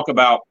have to talk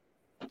about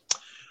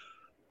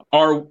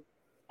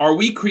are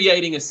we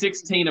creating a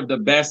 16 of the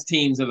best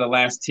teams of the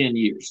last 10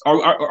 years?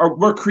 Or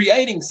we're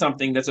creating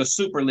something that's a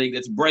super league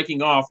that's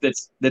breaking off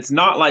that's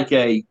not like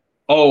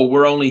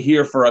we're only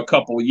here for a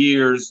couple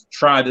years,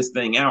 try this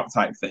thing out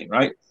type thing,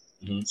 right?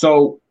 Mm-hmm.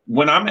 So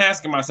when I'm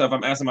asking myself,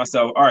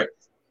 all right,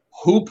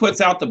 who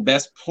puts out the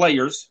best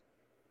players?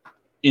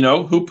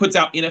 Who puts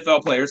out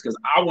NFL players? Because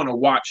I want to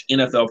watch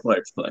NFL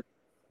players play.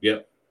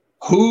 Yep.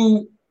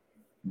 Who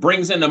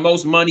brings in the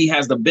most money,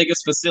 has the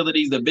biggest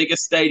facilities, the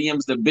biggest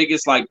stadiums, the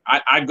biggest,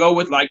 I go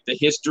with the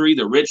history,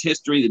 the rich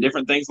history, the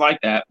different things like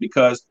that,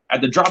 because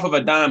at the drop of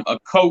a dime, a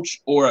coach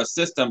or a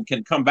system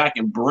can come back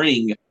and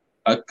bring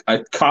a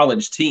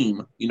college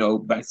team,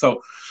 back.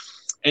 So,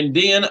 and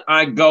then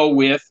I go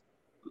with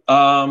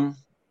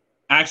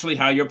actually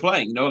how you're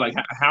playing,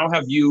 how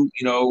have you,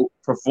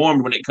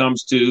 performed when it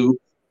comes to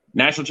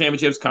national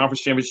championships,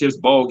 conference championships,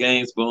 bowl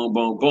games, boom,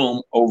 boom,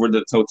 boom, over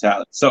the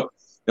totality. So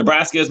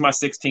Nebraska is my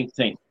 16th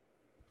team.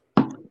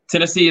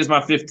 Tennessee is my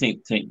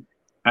 15th team.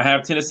 I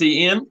have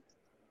Tennessee in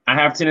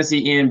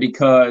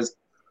because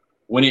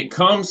when it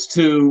comes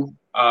to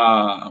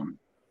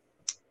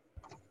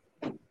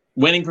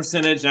winning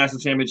percentage, national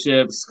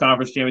championships,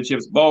 conference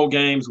championships, bowl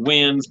games,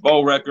 wins,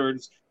 bowl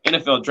records,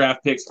 NFL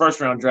draft picks,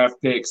 first-round draft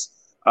picks,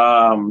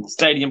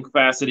 stadium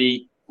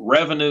capacity,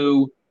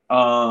 revenue,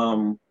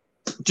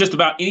 just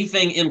about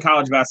anything in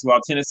college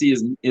basketball, Tennessee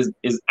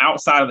is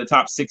outside of the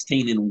top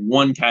 16 in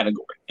one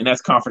category, and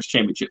that's conference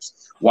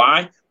championships.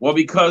 Why? Well,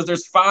 because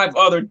there's 5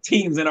 other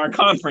teams in our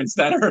conference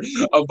that are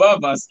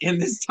above us in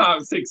this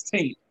top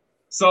 16.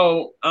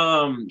 So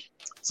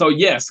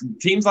yes,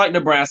 teams like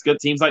Nebraska,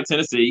 teams like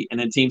Tennessee, and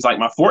then teams like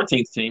my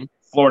 14th team,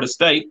 Florida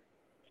State,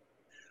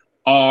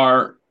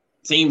 are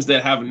teams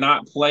that have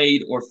not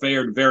played or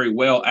fared very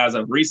well as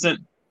of recent,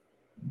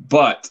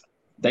 but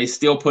they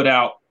still put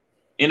out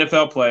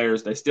NFL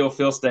players. They still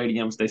fill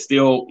stadiums. They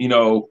still,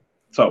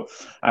 so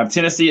I have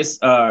Tennessee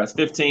at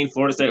 15,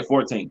 Florida State at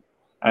 14.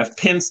 I have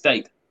Penn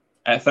State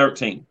at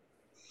 13.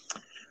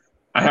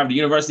 I have the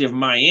University of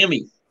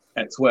Miami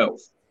at 12.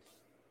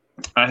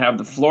 I have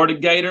the Florida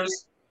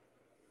Gators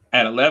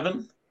at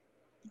 11,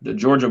 the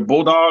Georgia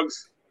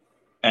Bulldogs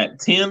at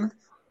 10,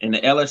 and the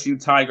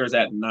LSU Tigers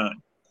at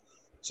 9.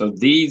 So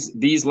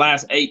these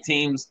last 8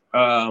 teams,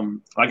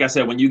 like I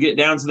said, when you get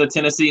down to the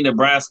Tennessee,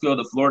 Nebraska,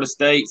 the Florida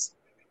States,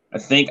 I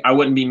think I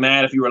wouldn't be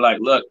mad if you were like,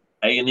 look,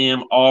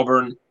 A&M,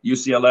 Auburn,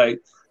 UCLA.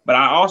 But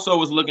I also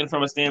was looking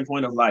from a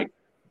standpoint of all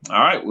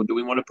right, well, do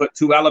we want to put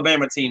 2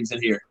 Alabama teams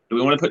in here? Do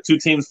we want to put 2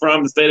 teams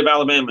from the state of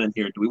Alabama in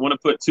here? Do we want to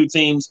put 2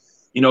 teams,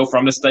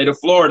 from the state of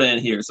Florida in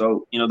here?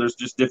 So, there's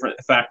just different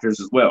factors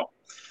as well.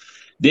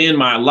 Then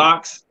my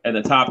locks at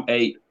the top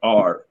 8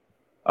 are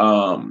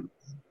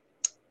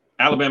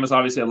Alabama's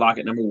obviously a lock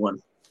at number 1.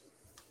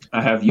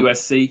 I have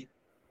USC.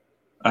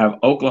 I have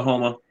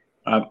Oklahoma.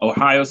 I have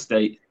Ohio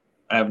State.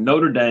 I have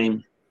Notre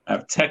Dame, I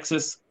have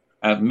Texas,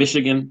 I have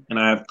Michigan, and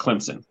I have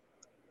Clemson.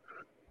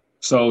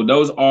 So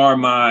those are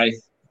my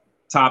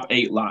top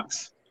 8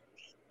 locks.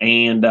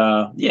 And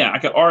I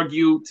could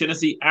argue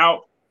Tennessee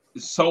out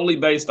solely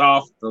based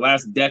off the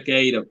last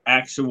decade of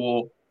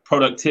actual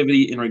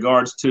productivity in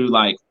regards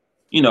to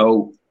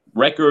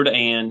record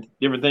and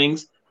different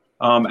things.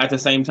 At the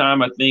same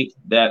time, I think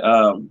that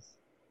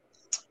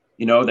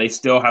they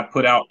still have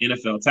put out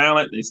NFL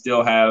talent. They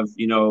still have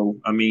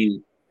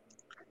the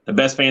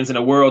best fans in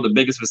the world, the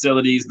biggest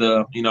facilities,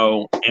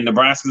 and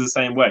Nebraska's the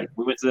same way.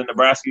 We went to the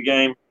Nebraska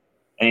game,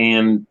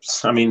 and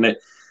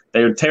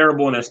they're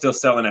terrible and they're still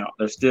selling out.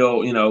 They're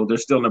still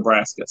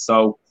Nebraska.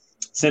 So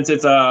since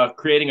it's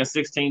creating a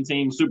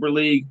 16-team Super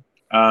League,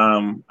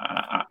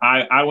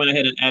 I went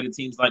ahead and added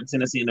teams like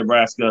Tennessee and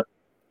Nebraska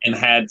and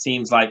had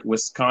teams like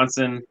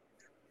Wisconsin.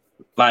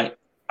 I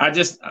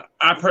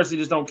personally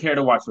just don't care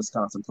to watch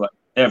Wisconsin play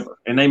ever.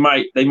 And they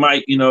might,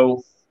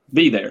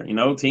 be there,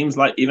 teams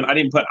like, even I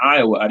didn't put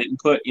Iowa. I didn't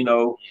put,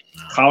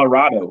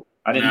 Colorado.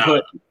 I didn't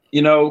put,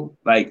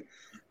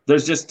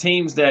 there's just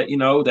teams that,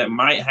 that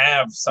might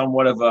have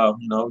somewhat of a,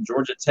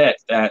 Georgia Tech,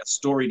 that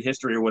storied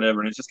history or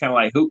whatever. And it's just kind of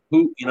like who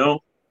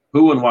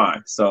and why.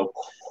 So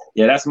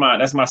yeah, that's my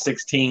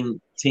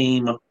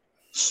 16-team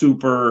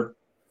Super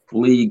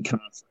League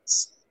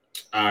conference.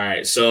 All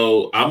right.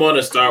 So I'm going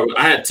to start with,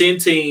 I had 10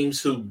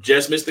 teams who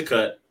just missed the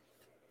cut.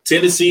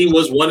 Tennessee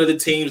was one of the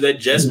teams that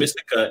just missed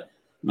the cut.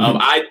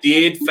 I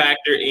did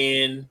factor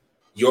in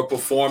your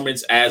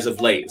performance as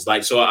of late.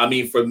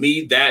 It's for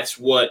me, that's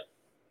what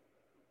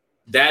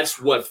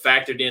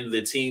factored into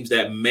the teams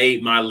that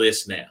made my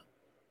list now.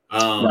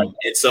 Right.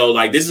 And so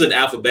this is an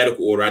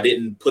alphabetical order. I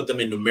didn't put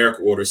them in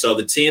numerical order. So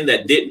the 10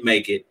 that didn't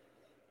make it,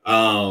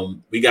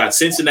 we got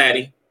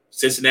Cincinnati.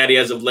 Cincinnati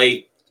as of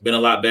late has been a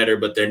lot better,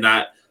 but they're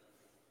not,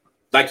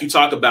 like you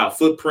talk about,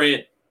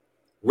 footprint,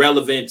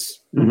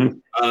 relevance.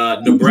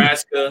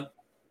 Nebraska,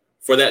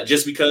 for that,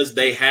 just because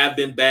they have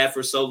been bad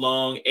for so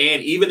long.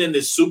 And even in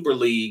this Super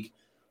League,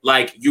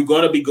 you're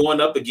going to be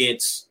going up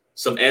against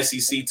some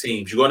SEC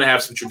teams. You're going to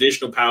have some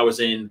traditional powers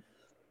in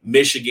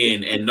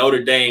Michigan and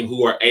Notre Dame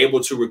who are able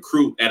to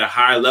recruit at a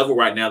higher level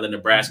right now than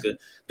Nebraska,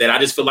 that I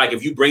just feel like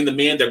if you bring them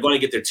in, they're going to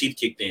get their teeth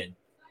kicked in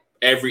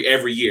every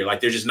year.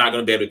 They're just not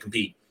going to be able to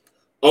compete.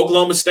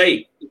 Oklahoma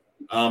State,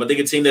 I think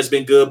a team that's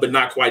been good, but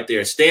not quite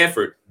there.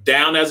 Stanford,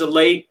 down as of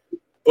late,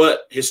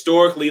 but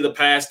historically the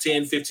past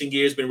 10, 15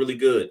 years been really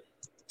good.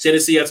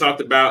 Tennessee, I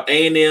talked about.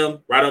 A&M,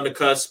 right on the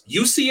cusp.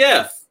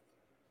 UCF.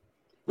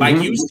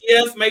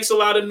 UCF makes a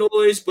lot of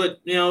noise,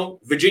 but,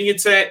 Virginia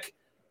Tech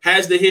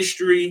has the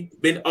history,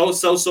 been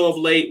so of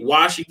late.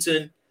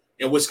 Washington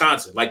and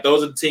Wisconsin.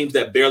 Those are the teams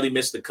that barely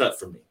missed the cut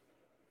for me.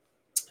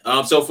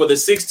 So for the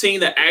 16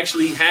 that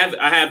actually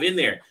I have in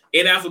there,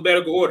 in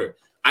alphabetical order,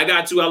 I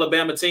got 2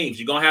 Alabama teams.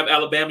 You're going to have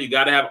Alabama. You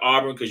got to have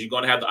Auburn because you're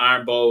going to have the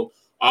Iron Bowl.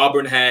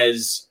 Auburn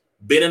has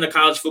been in the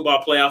college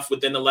football playoff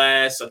within the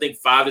last, I think,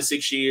 5 to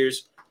 6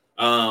 years.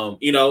 And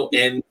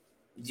you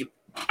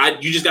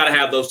just got to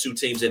have those 2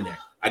 teams in there.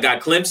 I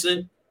got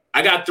Clemson.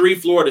 I got 3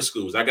 Florida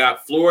schools. I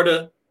got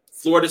Florida,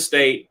 Florida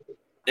State,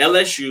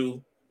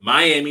 LSU,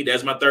 Miami.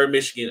 That's my third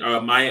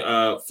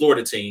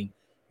Florida team.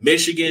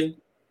 Michigan,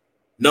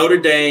 Notre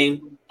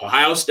Dame,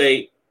 Ohio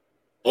State,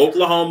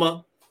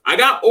 Oklahoma. I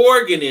got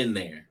Oregon in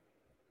there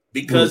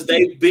because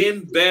they've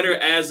been better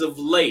as of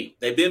late.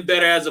 And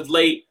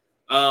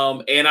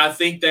I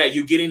think that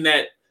you're getting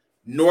that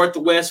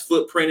Northwest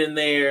footprint in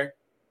there.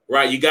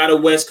 Right, you got a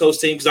West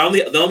Coast team because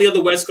the only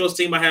other West Coast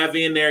team I have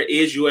in there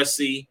is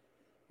USC,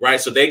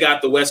 right? So they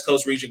got the West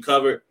Coast region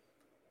covered.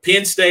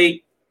 Penn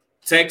State,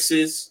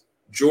 Texas,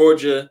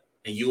 Georgia,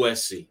 and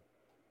USC.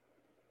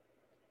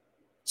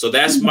 So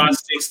that's my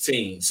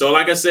 16. So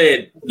like I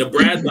said,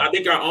 Nebraska, I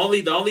think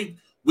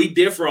we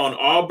differ on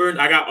Auburn.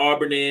 I got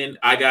Auburn in.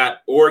 I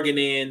got Oregon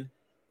in.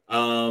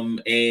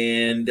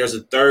 And there's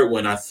a third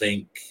one, I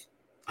think.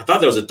 I thought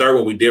there was a third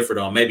one we differed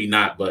on. Maybe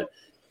not, but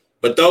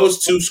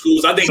those 2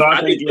 schools, I think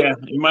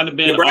it might have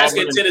been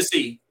Nebraska and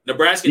Tennessee.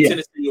 Nebraska and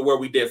Tennessee are where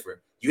we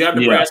differ. You have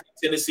Nebraska and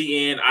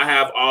Tennessee in. I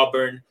have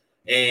Auburn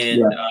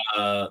and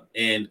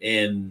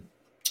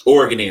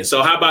Oregon in.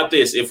 So how about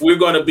this? If we're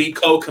going to be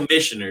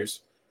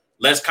co-commissioners,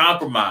 let's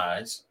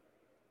compromise.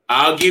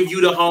 I'll give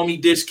you the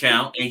homie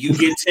discount, and you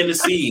get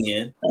Tennessee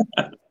in.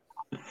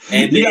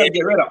 And you got to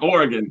get rid of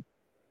Oregon.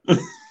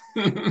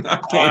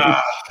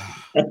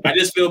 I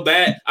just feel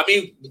bad.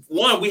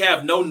 One, we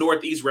have no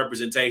Northeast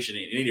representation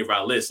in any of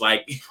our lists.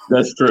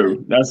 That's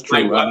true. That's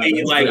true. I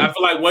feel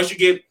like once you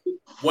get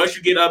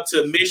up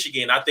to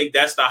Michigan, I think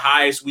that's the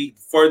highest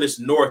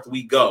furthest north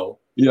we go.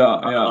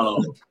 Yeah.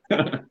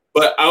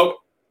 But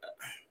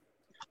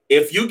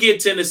if you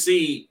get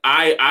Tennessee,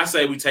 I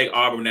say we take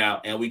Auburn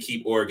out and we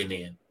keep Oregon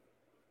in.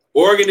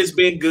 Oregon has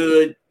been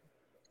good.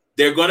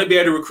 They're going to be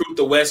able to recruit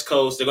the West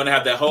Coast. They're going to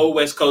have that whole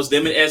West Coast.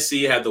 Them and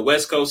SC have the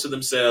West Coast to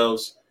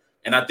themselves.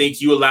 And I think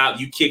you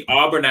kick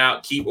Auburn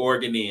out, keep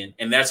Oregon in,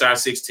 and that's our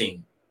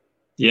 16.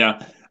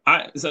 Yeah,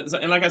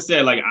 and like I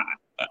said,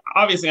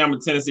 obviously I'm a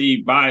Tennessee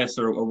bias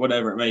or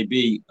whatever it may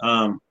be,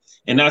 and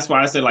that's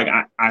why I said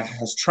I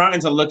was trying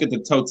to look at the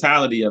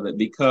totality of it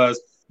because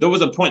there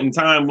was a point in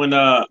time when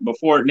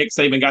before Nick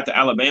Saban got to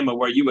Alabama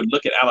where you would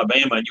look at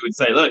Alabama and you would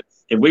say, look,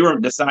 if we were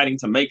deciding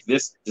to make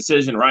this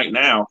decision right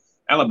now,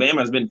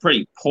 Alabama has been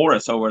pretty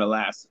porous over the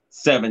last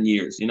 7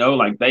 years.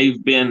 Like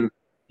they've been,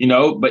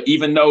 but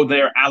even though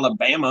they're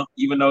Alabama,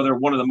 even though they're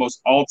one of the most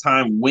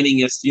all-time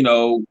winningest,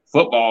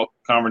 football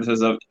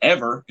conferences of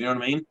ever, you know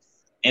what I mean?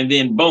 And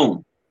then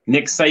boom,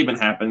 Nick Saban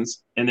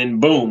happens, and then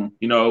boom,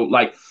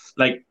 like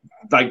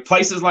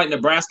places like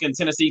Nebraska and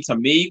Tennessee, to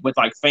me, with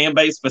like fan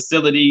base,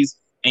 facilities,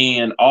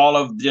 and all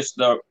of just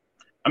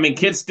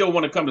kids still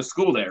want to come to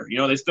school there.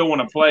 They still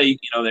want to play,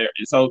 there.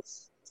 So,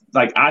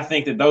 like, I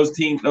think that those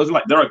teams,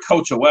 they're a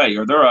coach away,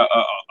 or they're a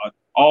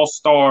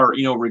all-star,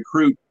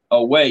 recruit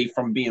away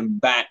from being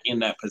back in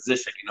that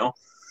position.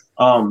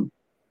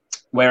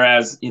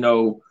 Whereas,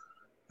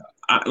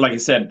 like I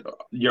said,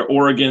 your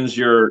Oregons,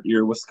 your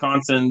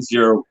Wisconsins,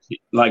 I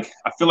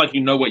feel like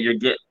what you're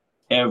getting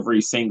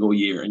every single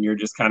year, and you're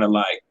just kind of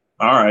like,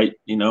 all right,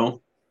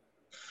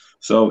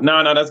 So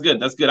no, that's good.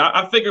 That's good.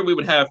 I figured we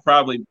would have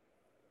probably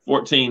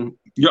 14.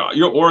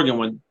 Your Oregon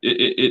one,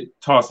 it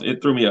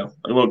threw me a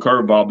little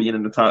curveball being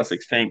in the top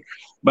 16.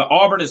 But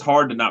Auburn is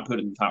hard to not put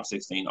in the top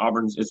 16.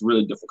 It's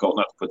really difficult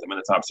not to put them in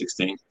the top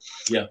 16.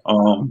 Yeah.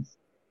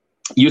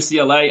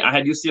 UCLA, I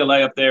had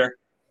UCLA up there.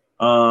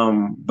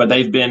 But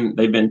they've been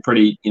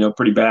pretty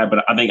bad.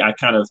 But I think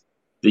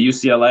the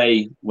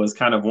UCLA was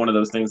kind of one of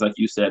those things, like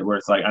you said, where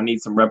it's like, I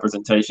need some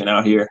representation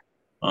out here.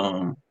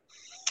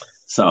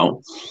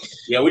 So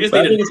yeah, we just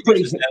need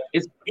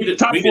it's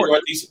top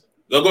 14.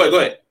 Go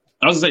ahead.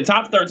 I was gonna say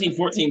top 13,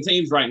 14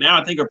 teams right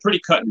now, I think, are pretty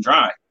cut and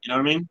dry. You know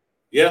what I mean?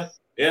 Yeah.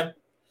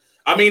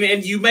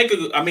 And you make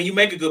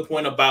a good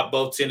point about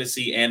both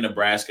Tennessee and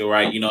Nebraska,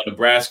 right?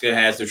 Nebraska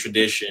has the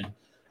tradition.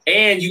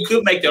 And you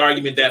could make the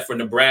argument that for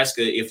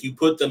Nebraska, if you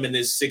put them in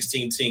this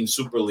 16-team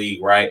Super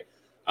League, right,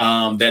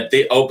 that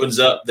it opens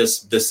up the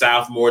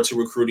South more to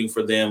recruiting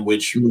for them,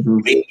 which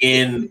being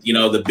in,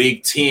 the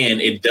Big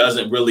Ten, it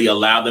doesn't really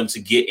allow them to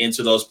get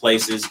into those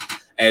places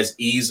as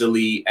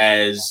easily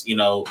as,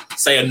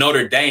 say a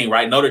Notre Dame,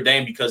 right? Notre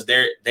Dame, because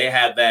they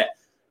have that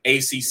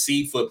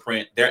ACC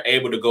footprint, they're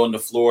able to go into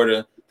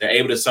Florida. They're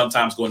able to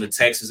sometimes go into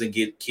Texas and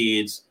get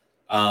kids.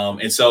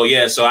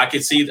 So I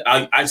could see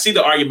I see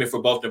the argument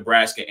for both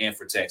Nebraska and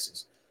for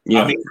Texas.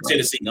 Yeah. For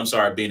Tennessee. I'm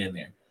sorry, being in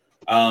there.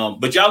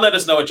 But y'all let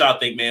us know what y'all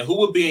think, man. Who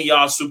would be in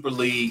y'all Super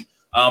League?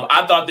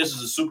 I thought this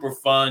was a super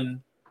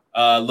fun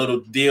little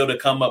deal to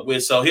come up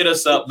with. So hit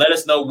us up. Let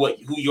us know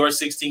who your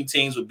 16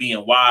 teams would be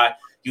and why.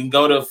 You can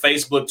go to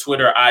Facebook,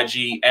 Twitter,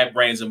 IG at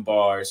Brains and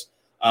Bars.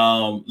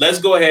 Let's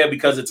go ahead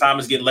because the time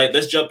is getting late.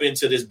 Let's jump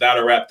into this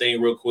battle rap thing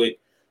real quick.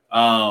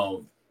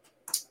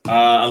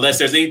 Unless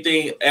there's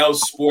anything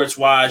else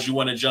sports-wise you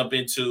want to jump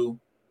into.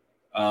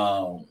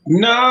 No,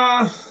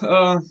 I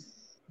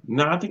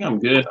think I'm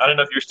good. I don't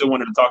know if you're still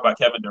wanting to talk about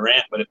Kevin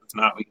Durant, but if it's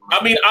not, we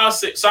can. I'll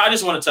say. So I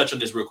just want to touch on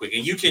this real quick,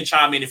 and you can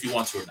chime in if you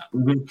want to or not.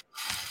 Mm-hmm.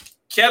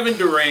 Kevin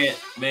Durant,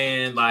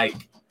 man, like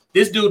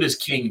this dude is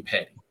king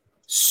petty,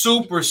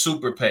 super,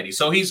 super petty.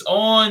 So he's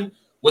on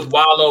with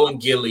Wallo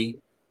and Gilly,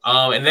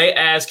 and they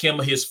ask him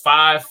his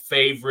 5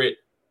 favorite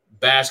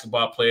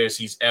basketball players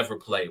he's ever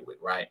played with,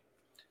 right?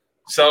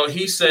 So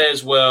he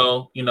says,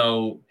 well,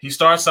 he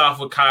starts off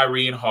with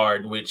Kyrie and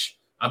Harden, which,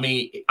 I'm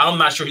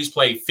not sure he's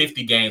played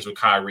 50 games with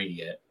Kyrie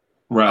yet.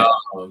 Right.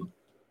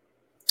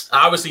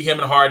 Obviously, him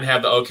and Harden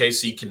have the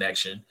OKC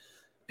connection.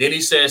 Then he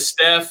says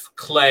Steph,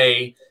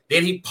 Clay.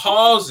 Then he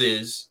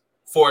pauses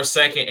for a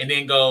second and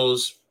then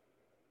goes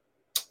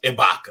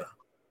Ibaka.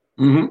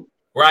 Mm-hmm.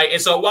 Right.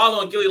 And so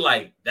Wallo and Gilly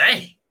like,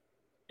 dang,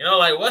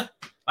 like what?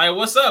 Like,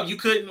 what's up? You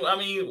couldn't,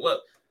 what?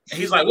 And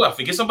he's like, what?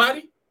 Forget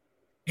somebody?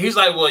 He's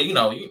like, well,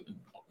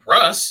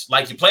 Russ,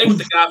 like you played with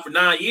the guy for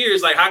 9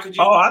 years. Like, how could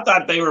you? Oh, I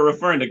thought they were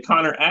referring to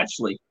Connor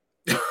Ashley.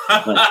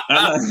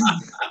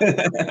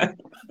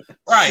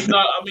 Right.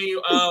 No,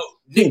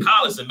 Nick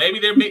Collison.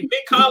 Maybe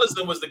Nick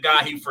Collison was the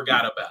guy he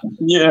forgot about.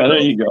 Yeah, there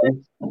you go.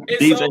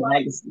 DJ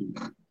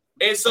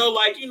and so,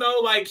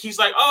 he's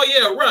like, oh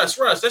yeah, Russ.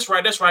 That's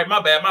right.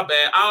 My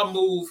bad. I'll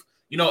move,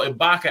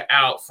 Ibaka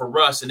out for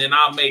Russ, and then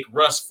I'll make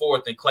Russ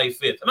 4th and Clay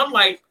 5th. And I'm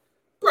like,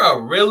 bro,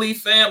 really,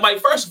 fam? Like,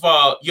 first of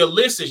all, your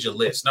list is your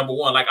list. Number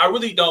one, like, I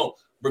really don't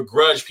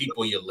begrudge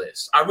people your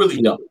list. I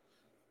really don't.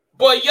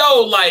 But,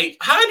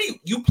 how do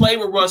you play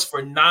with Russ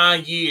for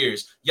 9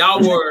 years? Y'all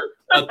were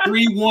a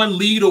 3-1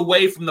 lead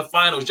away from the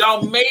finals.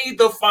 Y'all made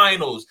the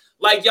finals.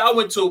 Like, I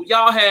hate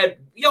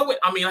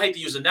to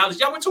use analogy.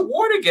 Y'all went to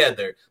war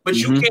together. But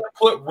you can't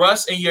put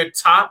Russ in your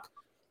top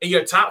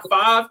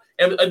 5.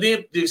 And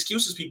then the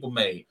excuses people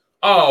made.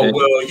 Oh,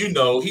 well,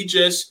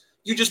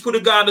 you just put a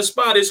guy on the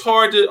spot. It's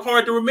hard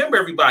to remember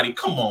everybody.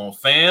 Come on,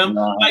 fam.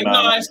 No,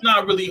 it's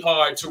not really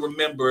hard to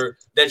remember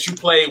that you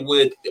played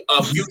with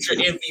a future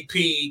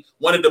MVP,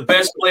 one of the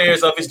best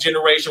players of his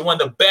generation,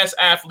 one of the best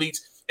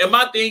athletes. And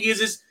my thing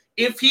is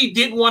if he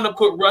didn't want to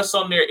put Russ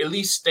on there, at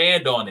least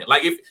stand on it.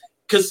 Like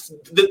because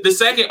the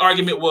second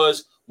argument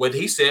was, well,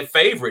 he said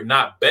favorite,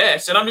 not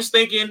best. And I'm just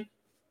thinking,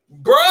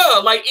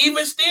 bruh, like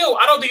even still,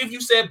 I don't think if you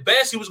said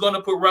best, he was going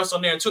to put Russ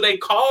on there until they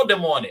called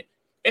him on it.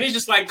 And it's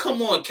just like,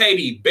 come on,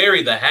 KD,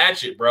 bury the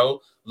hatchet,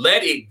 bro.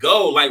 Let it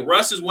go. Like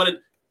Russ is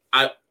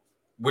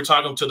we're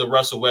talking to the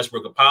Russell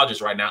Westbrook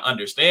apologists right now.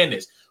 Understand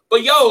this.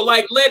 But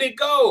like, let it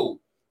go.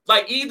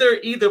 Like either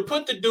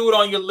put the dude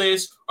on your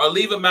list or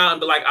leave him out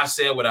and be like, I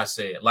said what I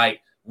said.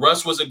 Like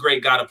Russ was a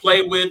great guy to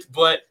play with,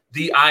 but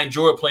I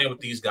enjoy playing with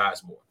these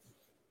guys more.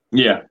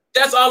 Yeah.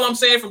 That's all I'm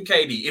saying from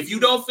KD. If you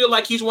don't feel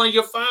like he's one of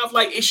your 5,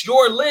 like it's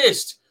your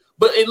list,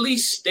 but at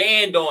least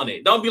stand on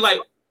it. Don't be like,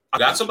 I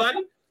got somebody.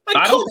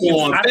 Like, come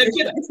on.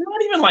 It's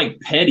not even like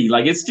petty.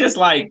 Like it's just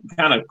like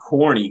kind of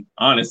corny,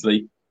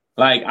 honestly.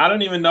 Like I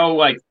don't even know,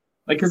 like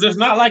because there's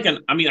not like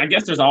I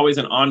guess there's always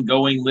an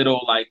ongoing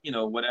little like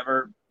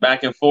whatever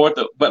back and forth,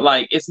 but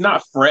like it's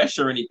not fresh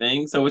or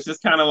anything. So it's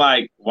just kind of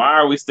like, why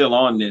are we still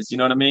on this? You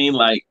know what I mean?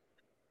 Like.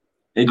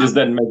 It just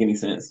doesn't make any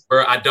sense.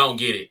 Bro, I don't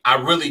get it. I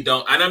really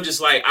don't. And I'm just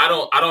like, I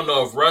don't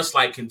know if Russ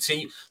like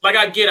continue. Like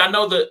I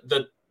know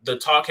the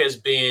talk has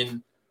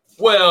been,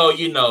 well,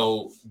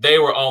 they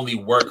were only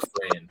work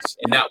friends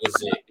and that was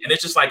it. And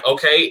it's just like,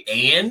 okay,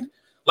 and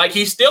like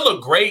he's still a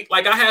great,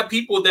 like I have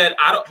people that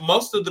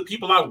most of the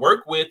people I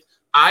work with,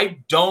 I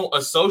don't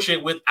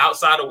associate with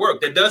outside of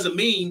work. That doesn't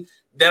mean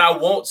that I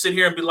won't sit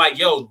here and be like,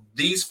 yo,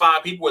 these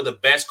 5 people are the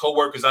best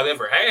coworkers I've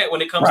ever had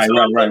when it comes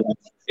to right.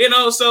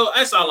 So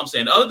that's all I'm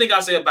saying. The other thing I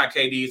say about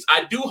KD is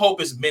I do hope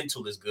his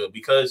mental is good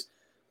because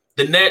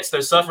the Nets,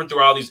 they're suffering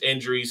through all these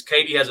injuries.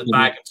 KD has a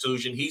thigh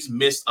contusion. He's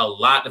missed a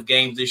lot of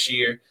games this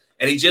year,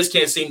 and he just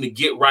can't seem to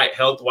get right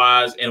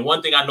health-wise. And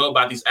one thing I know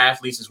about these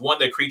athletes is, one,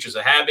 they're creatures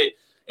of habit,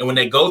 and when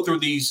they go through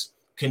these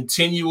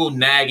continual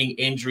nagging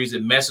injuries,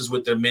 it messes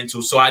with their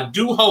mental. So I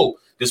do hope,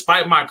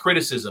 despite my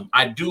criticism,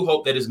 I do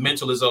hope that his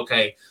mental is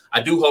okay.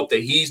 I do hope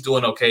that he's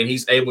doing okay and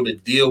he's able to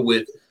deal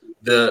with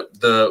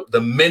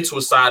the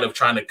mental side of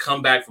trying to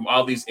come back from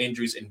all these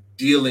injuries and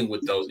dealing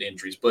with those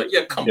injuries. But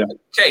come on,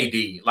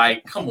 KD,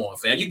 like, come on,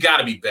 fam. You got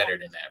to be better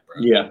than that, bro.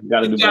 Yeah, you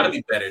got to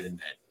be better than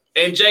that.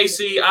 And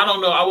JC, I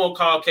don't know. I won't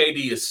call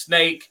KD a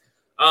snake.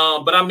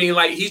 But I mean,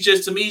 like, he's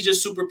just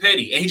super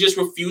petty and he just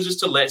refuses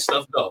to let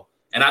stuff go.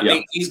 And I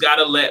think he's got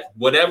to let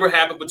whatever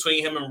happened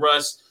between him and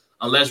Russ,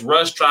 unless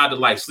Russ tried to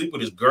like sleep with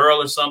his girl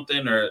or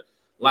something, or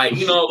like,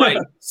 like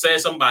say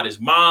something about his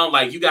mom,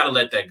 like you got to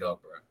let that go,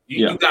 bro.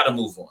 You got to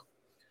move on.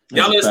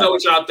 Y'all let us know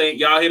what y'all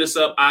think. Y'all hit us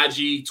up,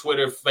 IG,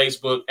 Twitter,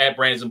 Facebook, at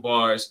Brains and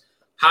Bars.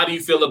 How do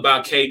you feel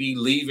about KD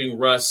leaving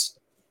Russ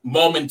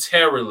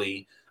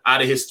momentarily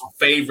out of his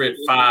favorite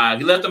 5?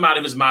 He left him out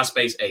of his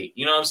MySpace 8.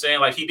 You know what I'm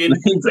saying? Like he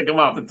took him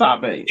off the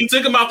top 8. He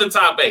took him off the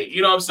top 8.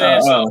 You know what I'm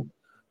saying? So,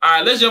 all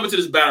right, let's jump into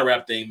this battle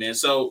rap thing, man.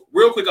 So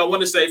real quick, I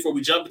want to say before we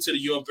jump into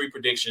the UM3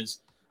 predictions,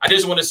 I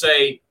just want to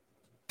say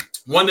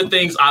one of the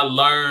things I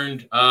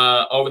learned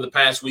over the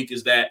past week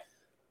is that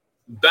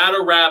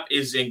battle rap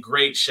is in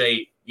great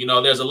shape.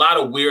 There's a lot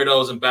of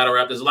weirdos in battle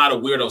rap. There's a lot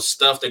of weirdo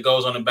stuff that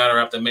goes on in battle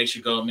rap that makes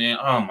you go, man,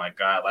 oh my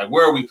God, like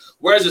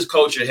where's this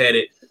culture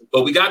headed?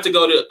 But we got to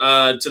go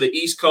to the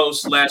East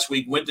Coast last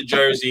week, went to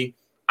Jersey.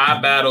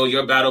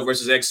 Your battle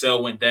versus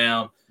XL went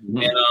down.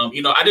 Mm-hmm.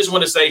 And I just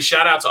want to say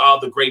shout out to all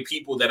the great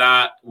people that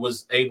I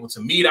was able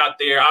to meet out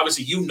there.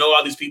 Obviously,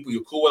 all these people,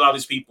 you're cool with all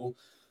these people.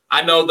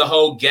 I know the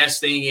whole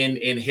guest thing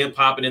in hip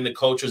hop and in the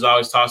culture is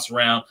always tossed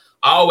around.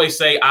 I always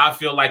say I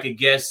feel like a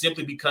guest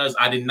simply because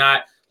I did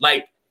not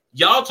like.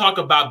 Y'all talk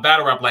about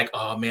battle rap like,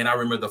 oh man, I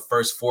remember the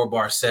first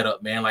 4-bar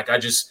setup, man. Like I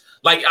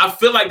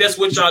feel like that's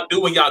what y'all do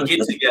when y'all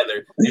get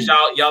together. Is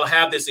y'all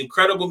have this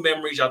incredible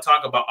memories. Y'all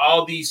talk about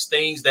all these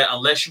things that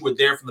unless you were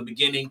there from the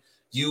beginning,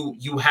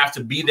 you have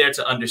to be there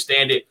to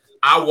understand it.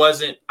 I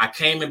wasn't. I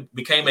came and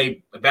became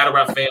a battle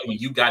rap fan when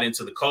you got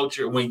into the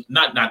culture. When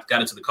not got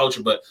into the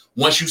culture, but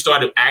once you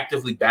started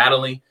actively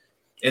battling.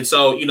 And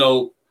so,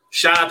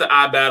 shout out to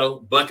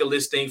iBattle, bucket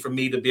list thing for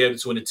me to be able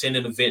to attend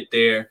an event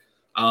there.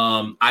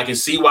 I can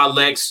see why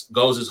Lex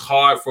goes as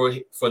hard for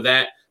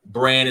that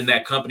brand and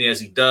that company as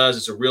he does.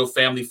 It's a real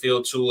family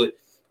feel to it,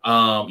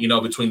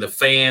 between the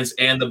fans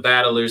and the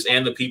battlers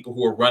and the people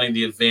who are running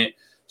the event.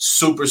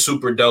 Super,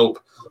 super dope.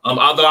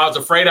 Although I was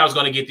afraid I was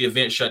going to get the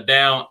event shut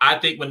down. I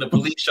think when the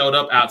police showed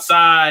up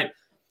outside,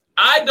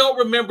 I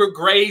don't remember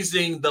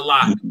grazing the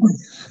locker.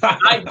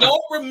 I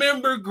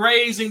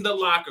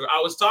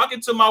was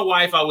talking to my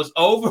wife. I was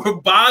over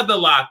by the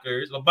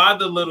lockers, or by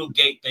the little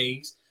gate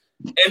things.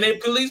 And then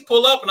police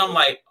pull up, and I'm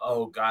like,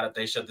 oh, God, if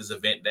they shut this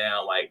event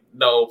down, like,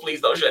 no, please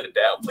don't shut it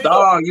down. Please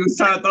Dog, you was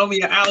trying to throw me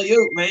an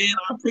alley-oop, man.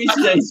 I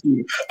appreciate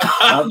you.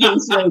 I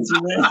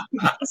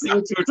see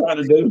what you were trying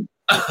to do.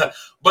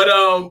 But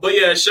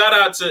yeah, shout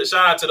out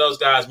to those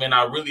guys, man.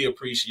 I really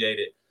appreciate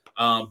it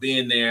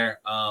being there.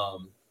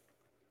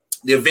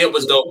 The event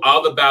was dope.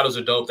 All the battles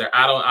are dope. They're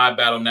out on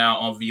iBattle now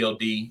on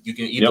VOD. You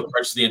can either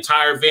purchase the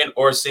entire event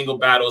or single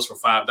battles for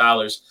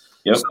 $5.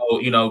 Yep.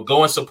 So,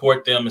 go and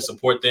support them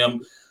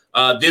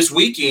this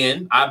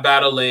weekend. I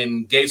battle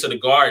in Gates of the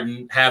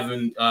Garden,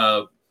 having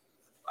I'm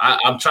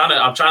trying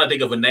to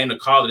think of a name to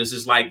call it. This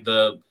is like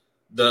the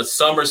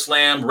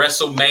SummerSlam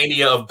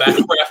WrestleMania of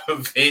battle rap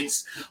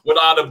events with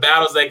all the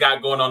battles they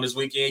got going on this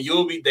weekend.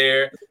 You'll be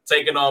there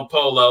taking on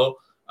Polo.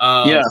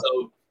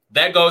 So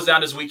that goes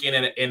down this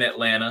weekend in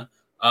Atlanta.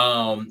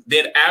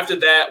 Then after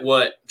that,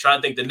 trying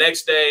to think the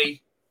next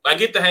day, I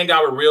get to hang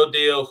out with Real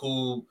Deal,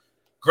 who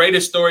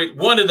greatest story,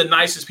 one of the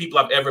nicest people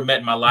I've ever met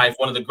in my life,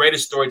 one of the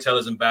greatest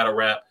storytellers in battle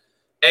rap.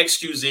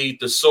 XQZ,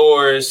 The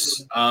Source,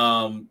 we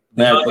hung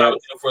out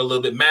with him for a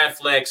little bit. Mad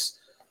Flex,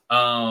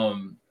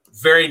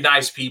 very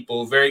nice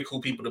people, very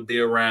cool people to be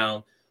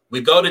around.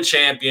 We go to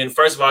Champion.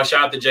 First of all,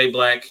 shout out to Jay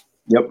Black.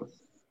 Yep.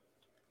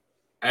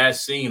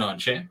 As seen on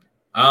Champion.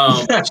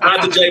 Shout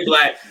out to Jay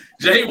Black.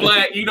 Jay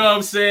Black, you know what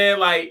I'm saying?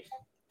 Like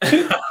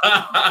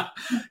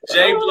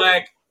Jay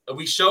Black,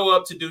 we show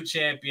up to do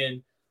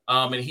Champion,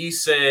 and he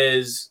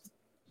says,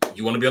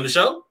 "You want to be on the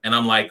show?" And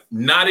I'm like,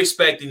 not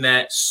expecting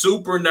that.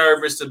 Super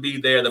nervous to be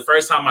there. The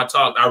first time I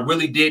talked, I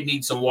really did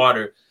need some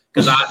water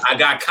because I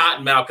got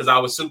cotton mouth because I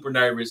was super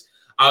nervous.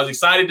 I was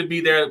excited to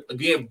be there,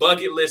 again,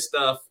 bucket list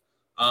stuff,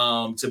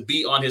 to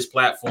be on his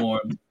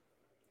platform.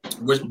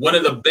 Was one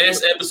of the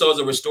best episodes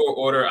of Restore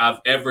Order I've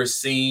ever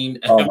seen.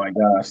 Oh my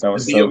gosh, that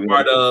was to be so a good.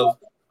 part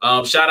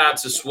of. Shout out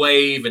to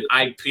Swave and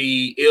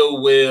IP,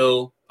 Ill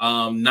Will.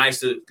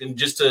 Nice to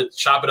just to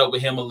chop it up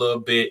with him a little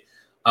bit.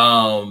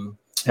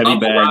 Heavy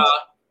bags.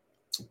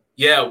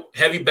 Yeah,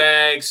 heavy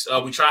bags.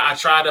 I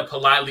tried to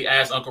politely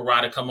ask Uncle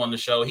Rod to come on the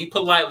show. He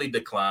politely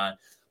declined.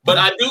 But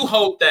I do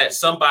hope that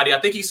somebody, I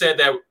think he said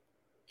that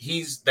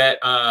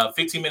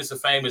 15 Minutes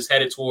of Fame is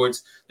headed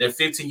towards their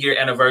 15-year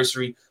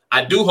anniversary.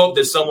 I do hope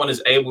that someone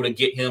is able to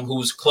get him,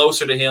 who's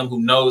closer to him,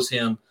 who knows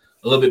him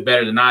a little bit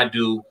better than I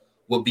do,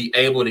 will be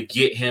able to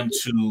get him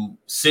to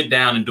sit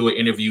down and do an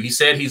interview. He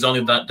said he's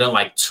only done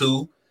like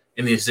 2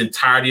 in his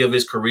entirety of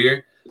his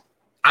career.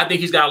 I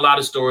think he's got a lot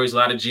of stories, a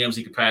lot of gems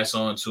he could pass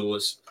on to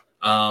us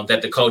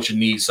that the culture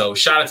needs. So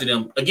shout out to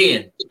them.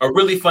 Again, a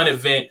really fun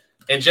event.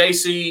 And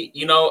JC,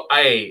 you know,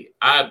 I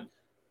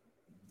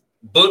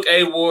book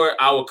a war.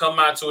 I will come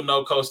out to a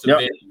No Coast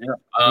event.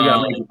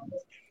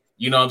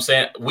 You know what I'm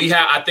saying?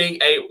 I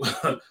think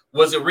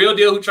was it Real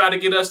Deal who tried to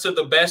get us to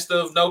the best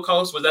of No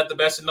Coast? Was that the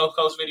best of No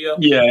Coast video?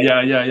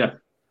 Yeah.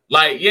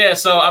 Like, yeah.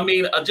 So, I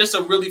mean, just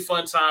a really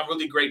fun time,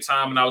 really great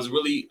time. And I was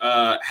really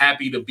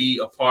happy to be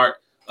a part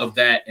of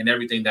that and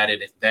everything that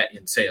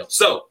entails.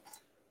 So,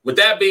 with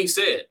that being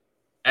said,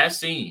 as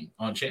seen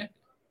on Champion,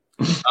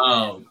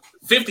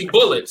 50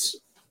 Bullets.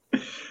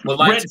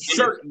 Red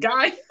shirt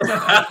guy.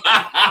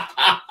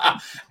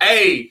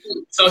 Hey,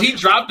 so he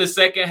dropped the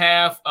second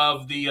half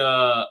of the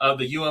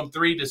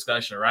UM3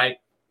 discussion, right?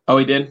 Oh,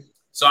 he did?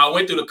 So I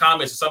went through the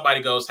comments and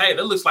somebody goes, "Hey,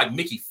 that looks like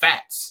Mickey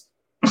Fats."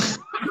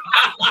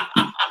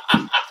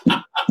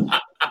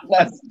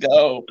 Let's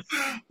go.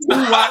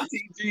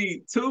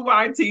 Two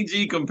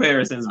YTG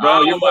comparisons,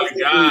 bro. Oh my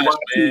gosh,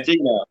 man.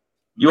 Now.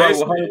 You are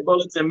 100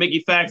 Bullets and Mickey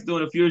Fax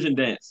doing a fusion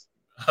dance.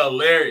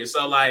 Hilarious.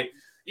 So, like,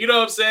 you know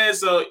what I'm saying?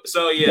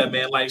 So yeah,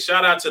 man. Like,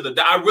 shout out to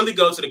I really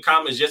go to the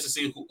comments just to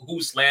see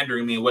who's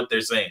slandering me and what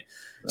they're saying.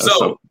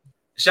 So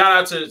shout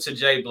out to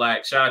Jay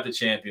Black. Shout out to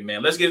Champion,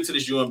 man. Let's get into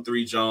this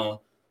UM3, John.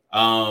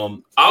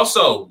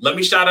 Also, let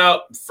me shout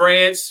out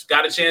France.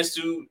 Got a chance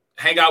to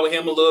hang out with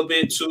him a little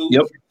bit too.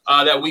 Yep.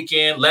 That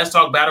weekend. Let's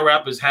Talk Battle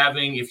Rap is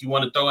having, if you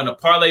want to throw in a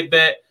parlay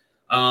bet,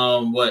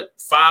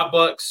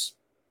 $5?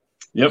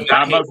 Yep,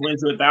 $5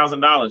 wins you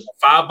 $1,000.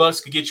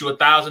 $5 could get you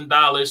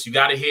 $1,000. You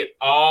got to hit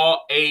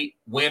all 8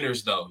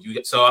 winners, though.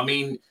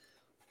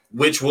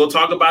 Which we'll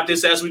talk about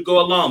this as we go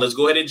along. Let's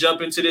go ahead and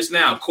jump into this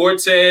now.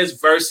 Cortez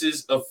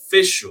versus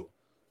Official.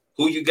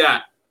 Who you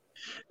got?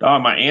 Oh,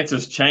 my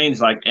answers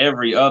change like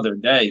every other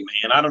day,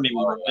 man. I don't even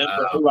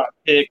remember who I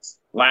picked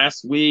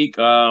last week.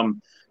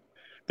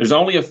 There's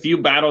only a few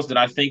battles that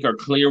I think are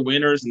clear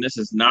winners, and this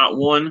is not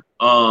one.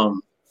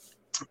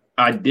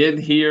 I did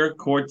hear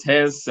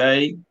Cortez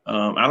say,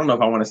 I don't know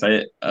if I want to say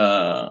it.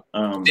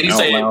 Did he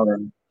say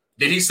it?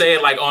 Did he say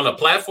it like on a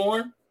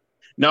platform?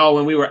 No,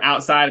 when we were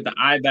outside at the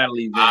iBattle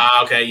event.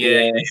 Okay,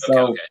 yeah.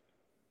 So,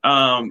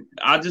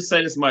 I'll just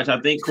say this much. I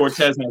think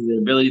Cortez has the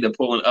ability to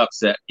pull an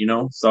upset, you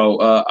know? So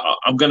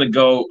I'm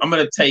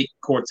gonna take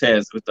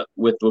Cortez with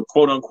the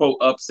quote unquote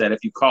upset,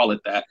 if you call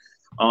it that,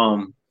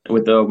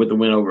 with the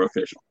win over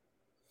Official.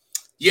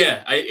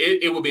 Yeah,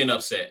 it will be an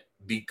upset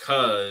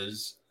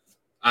because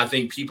I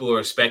think people are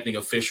expecting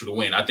Official to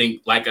win. I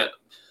think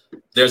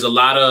there's a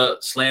lot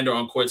of slander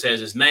on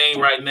Cortez's name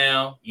right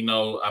now. You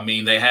know, I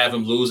mean, they have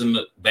him losing.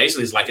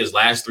 Basically, it's like his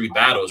last 3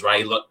 battles,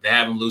 right? They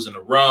have him losing the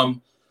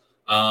Rum.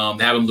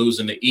 They have him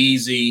losing the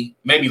Easy.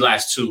 Maybe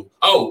last 2.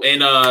 Oh,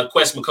 and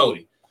Quest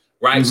McCody,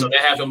 right? Mm-hmm. So they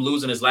have him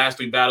losing his last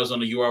 3 battles on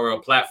the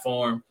URL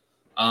platform.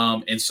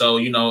 And so,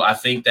 you know, I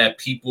think that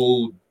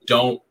people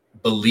don't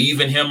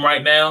believe in him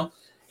right now.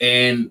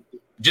 And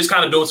just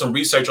kind of doing some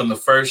research on the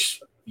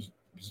first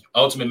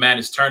Ultimate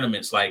Madness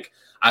tournaments, like,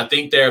 I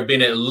think there have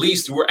been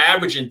we're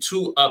averaging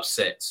 2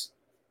 upsets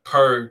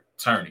per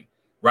tourney,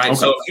 right? Okay.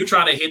 So if you're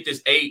trying to hit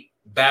this 8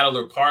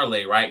 battler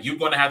parlay, right, you're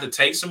going to have to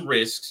take some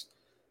risks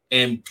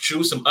and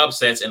choose some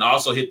upsets and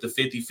also hit the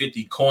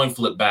 50-50 coin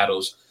flip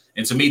battles.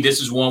 And to me,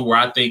 this is one where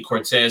I think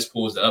Cortez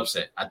pulls the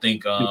upset. I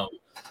think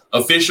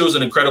Official is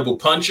an incredible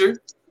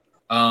puncher.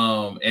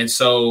 And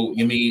so,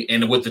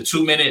 and with the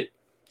 2-minute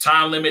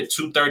time limit,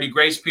 2:30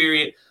 grace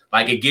period.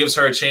 Like it gives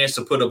her a chance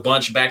to put a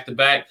bunch back to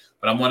back.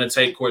 But I'm going to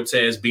take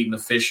Cortez beating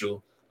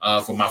Official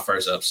for my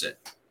first upset.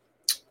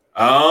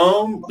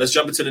 Let's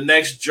jump into the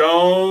next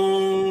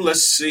Joan.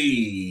 Let's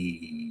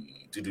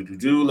see.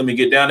 Let me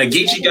get down to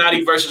Geechee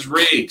Gotti versus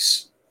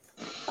Riggs.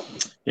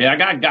 Yeah, I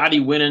got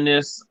Gotti winning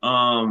this.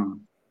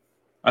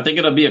 I think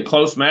it'll be a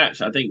close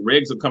match. I think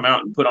Riggs will come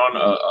out and put on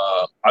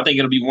I think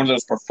it'll be one of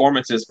those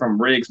performances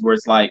from Riggs where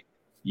it's like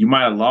you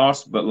might have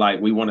lost, but like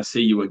we want to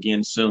see you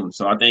again soon.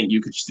 So I think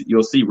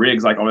you'll see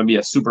Riggs like on maybe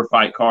a super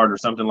fight card or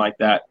something like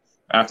that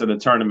after the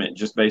tournament,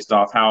 just based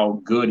off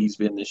how good he's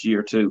been this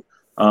year too.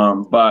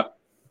 But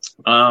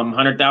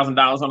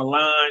 $100,000 on the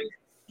line.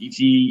 He's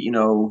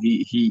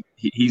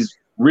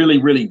really,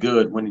 really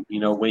good when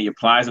he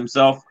applies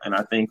himself, and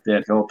I think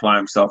that he'll apply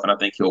himself, and I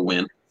think he'll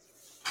win.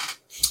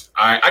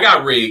 All right, I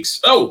got Riggs.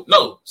 Oh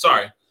no,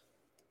 sorry,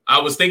 I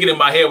was thinking in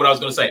my head what I was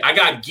going to say. I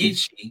got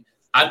Geechee.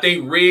 I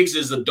think Riggs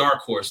is a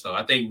dark horse, though.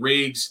 I think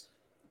Riggs.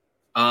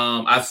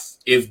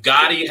 If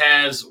Gotti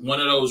has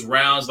one of those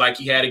rounds like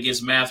he had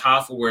against Math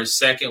Hoffa, where his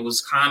second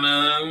was kind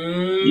of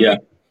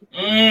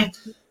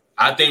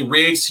I think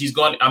Riggs, he's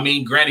going. I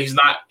mean, granted,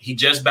 he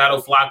just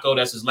battled Flacco.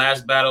 That's his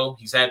last battle.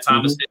 He's had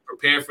time to sit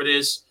prepare for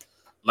this.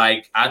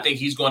 Like, I think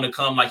he's going to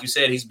come. Like you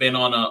said, he's been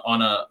on a.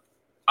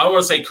 I don't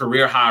want to say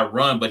career high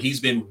run, but he's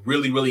been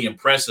really, really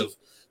impressive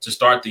to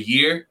start the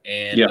year.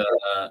 And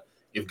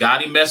if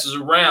Gotti messes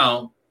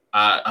around,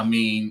 I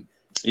mean,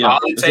 all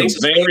it takes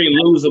is very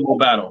losable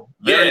battle.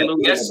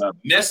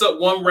 Mess up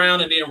one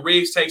round and then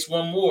Riggs takes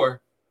one more.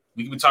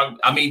 We can be talking.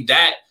 I mean,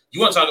 that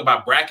you want to talk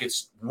about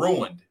brackets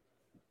ruined.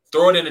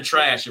 Throw it in the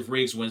trash if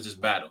Riggs wins this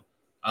battle.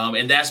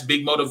 And that's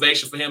big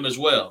motivation for him as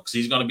well because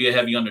he's going to be a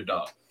heavy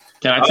underdog.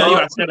 Can I tell you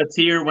I shed a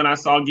tear when I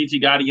saw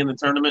Geechee Gotti in the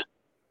tournament?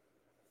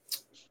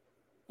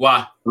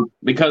 Why?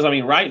 Because, I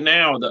mean, right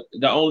now,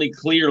 the only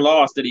clear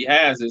loss that he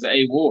has is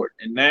A. Ward.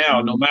 And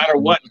now, no matter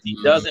what, if he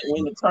doesn't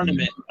win the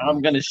tournament,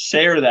 I'm going to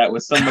share that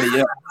with somebody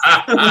else.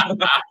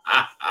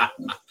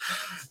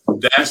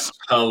 That's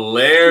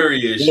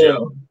hilarious,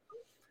 yo.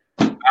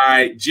 All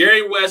right,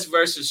 Jerry West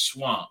versus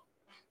Swamp.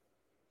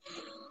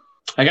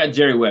 I got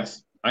Jerry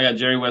West.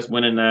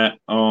 Winning that.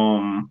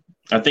 I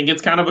think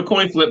it's kind of a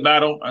coin flip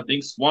battle. I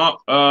think Swamp,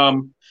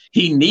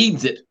 he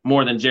needs it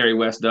more than Jerry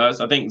West does.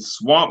 I think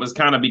Swamp has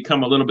kind of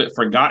become a little bit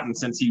forgotten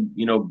since he,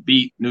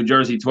 beat New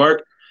Jersey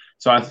Twerk.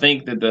 So I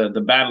think that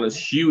the battle is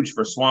huge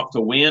for Swamp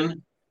to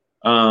win.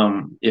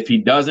 If he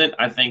doesn't,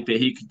 I think that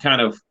he could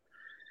kind of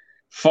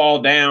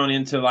fall down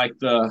into like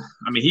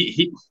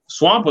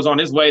Swamp was on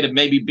his way to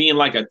maybe being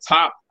like a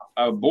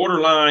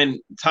borderline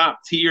top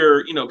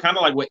tier, kind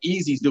of like what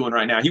Easy's doing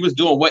right now. He was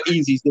doing what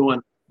Easy's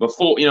doing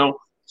before,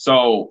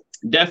 so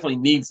definitely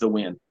needs the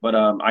win. But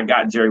I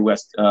got Jerry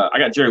West. I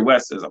got Jerry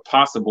West as a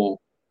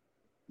possible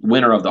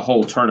winner of the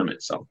whole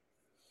tournament. So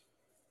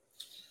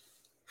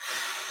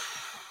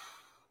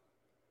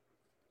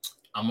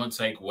I'm gonna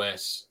take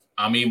West.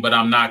 I mean, but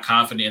I'm not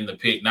confident in the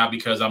pick, not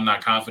because I'm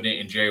not confident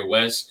in Jerry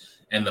West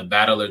and the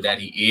battler that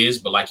he is,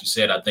 but like you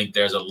said, I think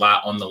there's a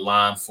lot on the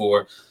line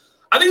for.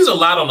 I think there's a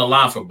lot on the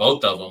line for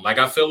both of them. Like,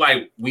 I feel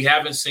like we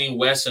haven't seen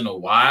Wes in a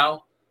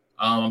while.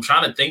 I'm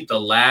trying to think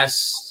the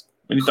last.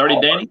 Did he 30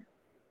 Danny?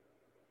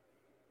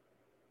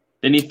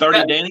 Didn't he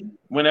 30 Danny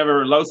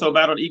whenever Loso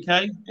battled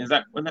EK? Is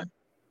that when that?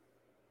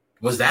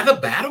 Was that a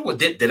battle?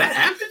 Did that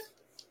happen?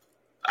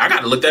 I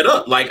got to look that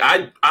up. Like,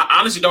 I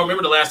honestly don't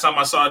remember the last time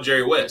I saw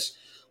Jerry West.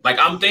 Like,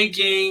 I'm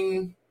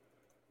thinking.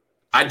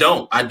 I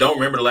don't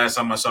remember the last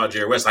time I saw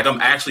Jerry West. Like,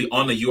 I'm actually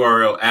on the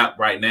URL app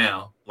right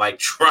now, like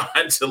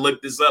trying to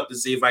look this up to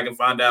see if I can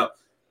find out.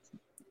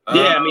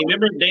 Yeah, I mean,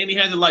 remember Danny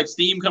had the like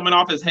steam coming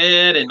off his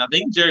head, and I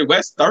think Jerry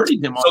West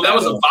 30'd him. So that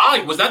was a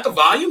volume. Was that the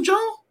volume,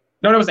 Joe?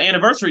 No, that was the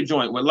anniversary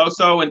joint with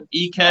Loso and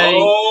EK.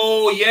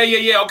 Oh,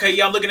 yeah. Okay,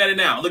 yeah, I'm looking at it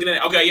now.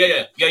 Okay,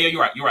 yeah. You're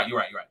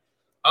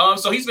right.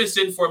 So he's been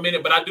sitting for a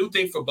minute, but I do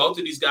think for both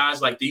of these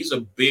guys, like these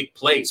are big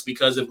plates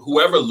because if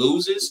whoever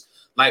loses.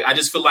 Like, I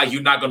just feel like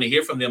you're not going to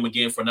hear from them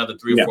again for another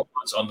 3 or 4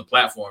 months on the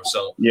platform.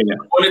 So I'm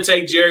going to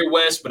take Jerry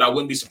West, but I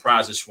wouldn't be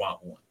surprised if Swamp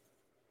won.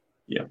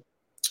 Yeah.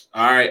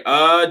 All right.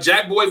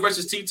 Jack Boy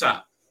versus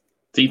T-Top.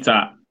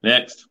 T-Top.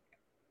 Next.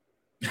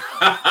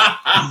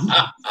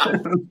 I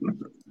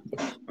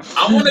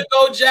want to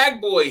go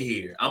Jack Boy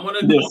here. I'm going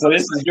to go. So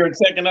this is your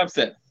second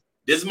upset.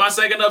 This is my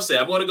second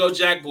upset. I'm going to go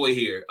Jack Boy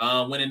here,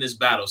 winning this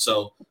battle.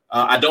 So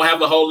I don't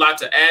have a whole lot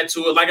to add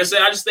to it. Like I said,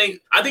 I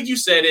think you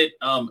said it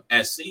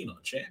as seen on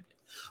Champion.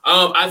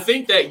 I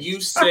think that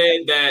you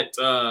said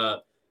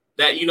that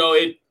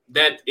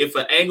if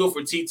an angle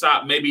for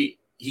T-Top, maybe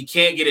he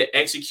can't get it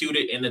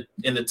executed in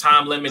the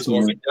time limits,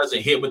 or if it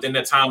doesn't hit within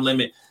the time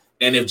limit.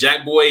 And if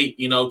Jack Boy,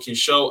 can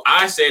show,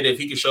 I said if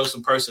he can show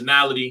some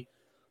personality,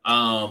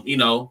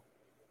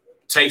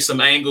 take some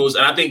angles,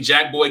 and I think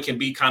Jack Boy can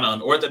be kind of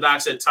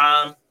unorthodox at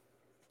time.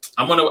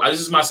 This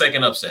is my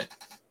second upset.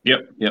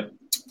 Yep.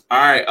 All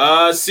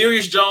right.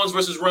 Serious Jones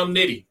versus Rum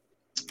Nitty.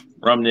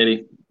 Rum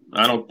Nitty.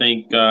 I don't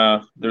think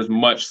there's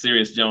much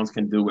Serious Jones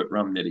can do with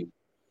Rum Nitty.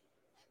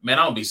 Man,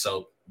 I don't be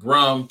so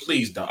Rum,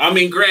 please don't. I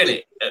mean,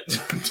 granted,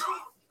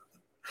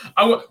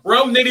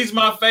 Rum Nitty's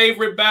my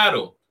favorite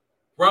battle.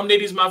 Rum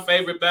Nitty's my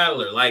favorite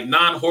battler, like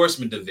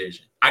non-horseman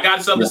division. I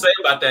got something to say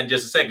about that in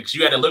just a second because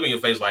you had a look in your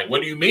face like,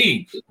 what do you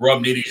mean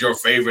Rum Nitty's your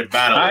favorite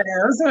battler?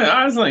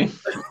 Honestly.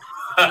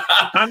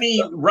 I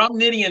mean, Rum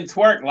Nitty and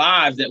Twerk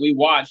live that we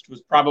watched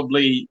was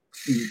probably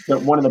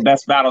one of the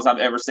best battles I've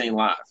ever seen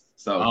live.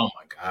 So, oh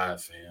my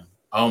God, fam.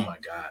 Oh my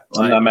God.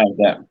 I'm not mad at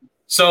that.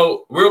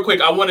 So real quick,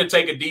 I want to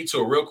take a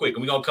detour real quick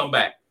and we're going to come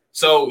back.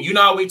 So, you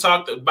know how we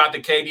talked about the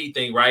KD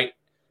thing, right?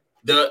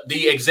 The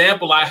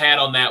example I had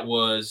on that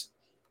was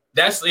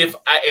that's if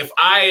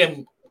I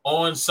am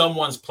on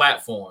someone's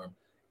platform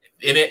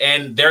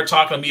and they're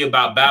talking to me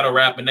about battle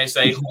rap and they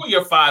say, who are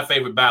your 5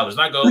 favorite battlers?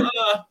 And I go, Rum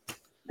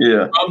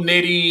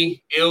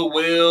Nitty, Ill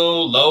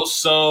Will,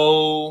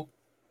 Loso,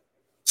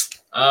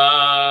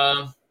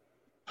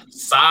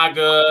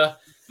 Saga.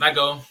 And I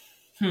go,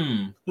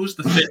 who's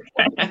the 5th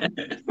one?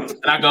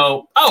 And I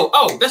go,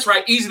 oh, that's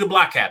right, Easy the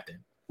Block Captain.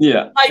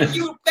 Yeah. Like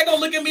they're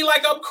gonna look at me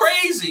like I'm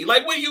crazy.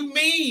 Like, what do you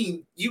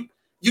mean? You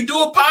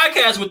do a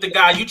podcast with the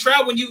guy, you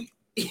travel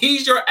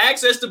he's your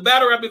access to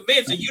battle rap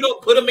events and you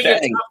don't put him in your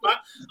top 5.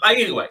 Like,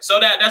 anyway, so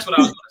that's what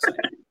I was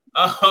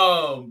gonna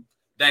say.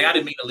 Dang, I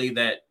didn't mean to leave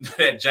that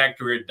Jack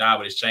Career died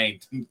with his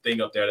chain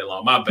thing up there that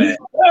long. My bad.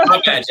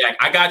 My bad, Jack.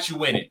 I got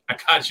you in it.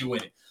 But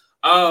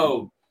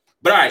all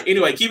right,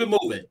 anyway, keep it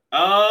moving.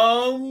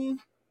 I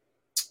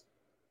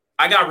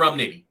got Rum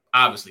Nitty,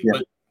 obviously. Yeah.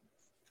 But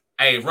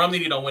hey, if Rum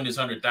Nitty don't win this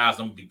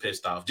 100,000, I'm gonna be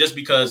pissed off. Just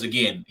because,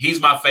 again, he's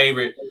my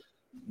favorite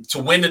to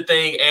win the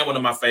thing and one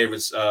of my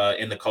favorites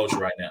in the culture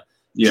right now.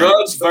 Yeah.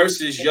 Drugs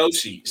versus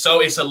Yoshi.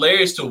 So it's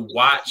hilarious to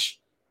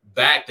watch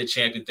back the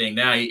champion thing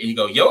now, and you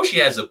go, Yoshi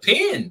has a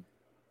pin.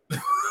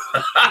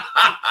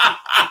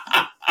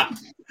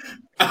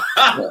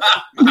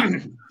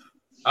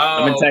 I'm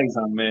gonna tell you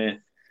something,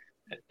 man.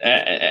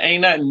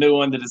 Ain't nothing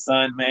new under the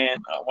sun, man.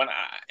 When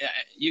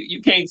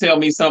you can't tell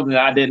me something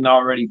that I didn't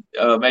already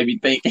maybe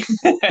think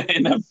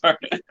in the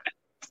first.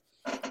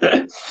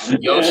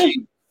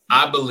 Yoshi,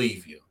 I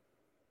believe you.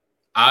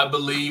 I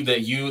believe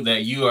that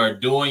you are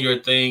doing your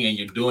thing and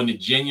you're doing it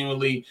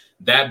genuinely.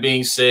 That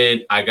being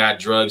said, I got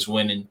Drugs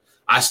winning.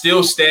 I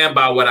still stand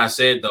by what I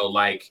said though.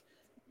 Like,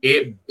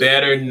 it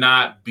better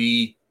not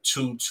be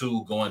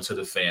 2-2 going to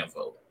the fan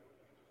vote.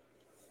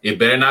 It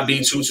better not be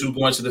 2-2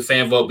 going to the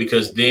fan vote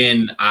because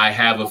then I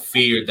have a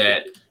fear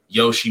that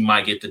Yoshi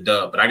might get the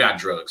dub. But I got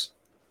Drugs.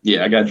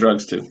 Yeah, I got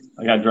Drugs too.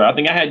 I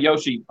think I had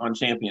Yoshi on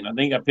champion. I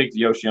think I picked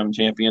Yoshi on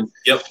champion.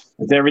 Yep.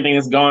 With everything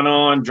that's going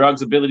on,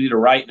 Drugs' ability to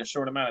write in a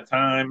short amount of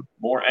time,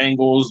 more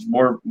angles,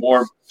 more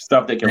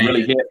stuff that can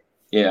really hit.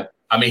 Yeah.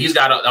 I mean,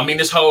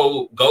 this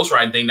whole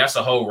ghostwriting thing, that's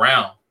a whole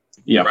round.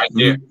 Yeah. Right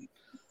there.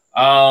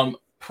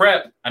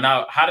 Prep, and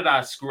how did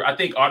I screw? I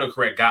think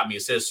autocorrect got me.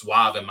 It says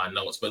Suave in my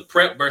notes, but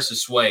Prep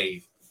versus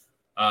Swave.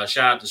 Shout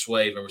out to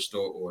Swave and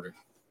Restore Order.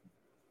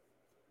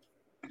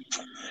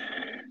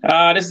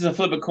 This is a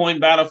flip a coin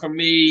battle for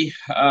me.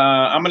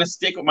 I'm gonna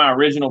stick with my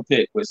original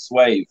pick with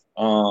Swave.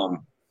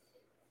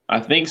 I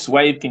think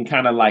Swave can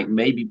kind of like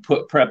maybe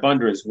put Prep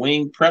under his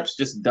wing. Prep's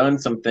just done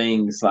some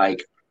things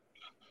like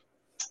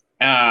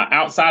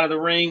outside of the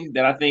ring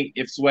that I think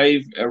if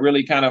Swave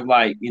really kind of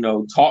like,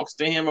 talks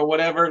to him or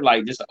whatever,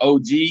 like just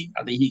OG,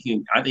 I think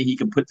he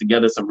can put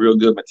together some real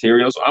good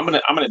material. So I'm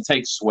gonna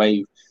take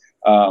Swave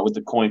with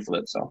the coin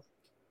flip. So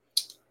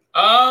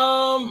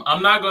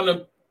I'm not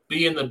gonna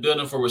be in the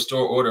building for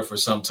Restore Order for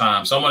some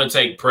time, so I'm gonna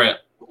take Prep.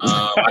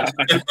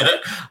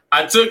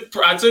 I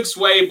took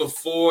Swave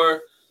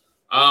before.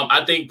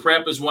 I think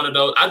Prep is one of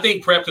those. I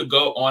think Prep could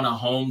go on a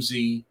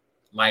Holmesy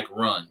like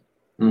run.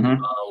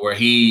 Mm-hmm. Where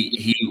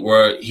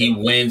he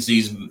wins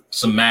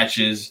some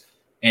matches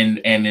and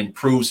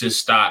improves his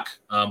stock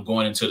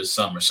going into the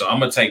summer. So I'm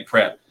gonna take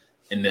Prep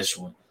in this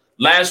one.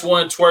 Last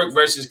one, Twerk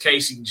versus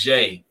Casey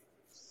J.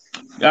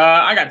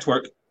 I got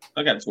Twerk.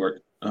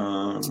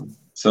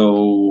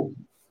 So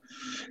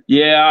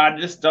yeah, I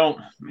just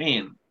don't.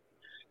 Man,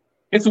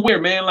 it's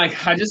weird, man.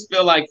 Like I just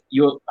feel like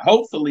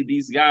hopefully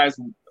these guys,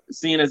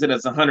 seeing as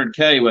it's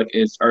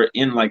 100K, are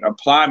in like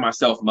apply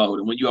myself mode.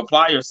 And when you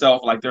apply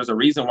yourself, like there's a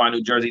reason why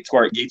New Jersey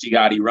Twerk, Geechee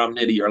Gotti, Rum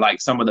Nitty are like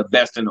some of the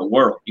best in the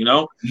world,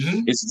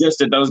 Mm-hmm. It's just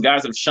that those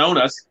guys have shown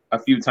us a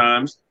few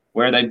times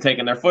where they've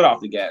taken their foot off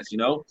the gas,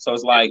 So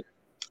it's like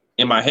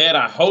in my head,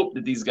 I hope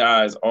that these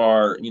guys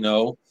are,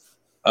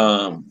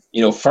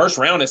 first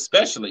round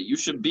especially.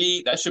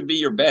 That should be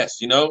your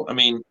best, I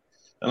mean,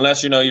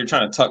 unless, you're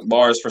trying to tuck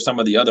bars for some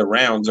of the other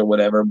rounds or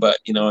whatever, but,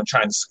 and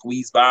trying to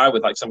squeeze by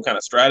with like some kind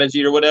of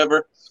strategy or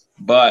whatever.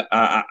 But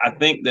I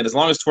think that as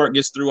long as Twerk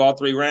gets through all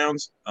 3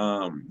 rounds,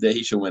 that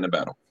he should win a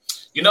battle.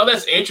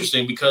 That's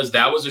interesting because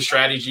that was a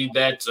strategy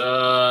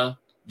that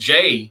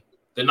Jay,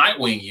 the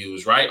Nightwing,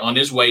 used, right, on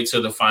his way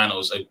to the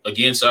finals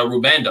against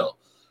Rubando.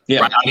 Yeah.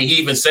 Right? I mean, he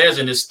even says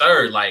in his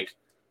third, like,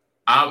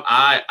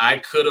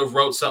 I could have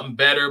wrote something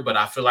better, but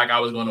I feel like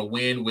I was going to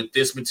win with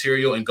this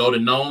material and go to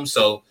Gnome.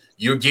 So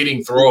you're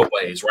getting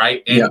throwaways,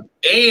 right? And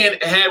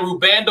had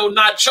Rubando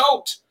not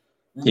choked,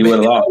 he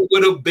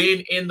would have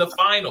been in the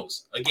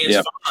finals against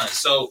Vaughn.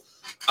 So,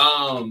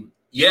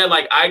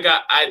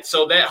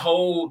 so that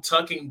whole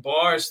tucking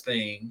bars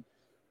thing,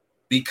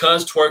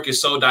 because Twerk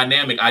is so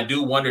dynamic, I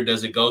do wonder,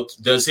 does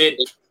it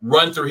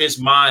run through his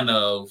mind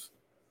of,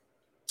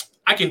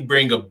 I can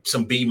bring up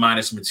some B-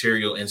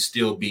 material and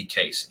still be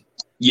Casey?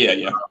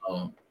 Yeah.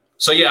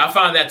 I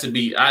find that to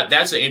be,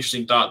 that's an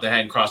interesting thought that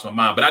hadn't crossed my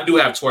mind, but I do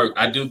have Twerk.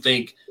 I do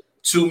think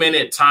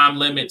 2-minute time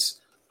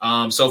limits.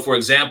 So for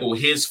example,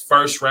 his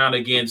first round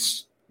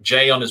against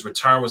Jay on his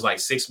return was like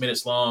 6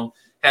 minutes long,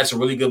 had some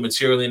really good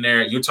material in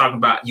there. You're talking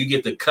about, you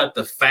get to cut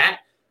the fat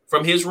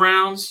from his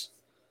rounds.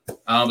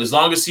 As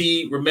long as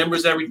he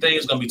remembers everything,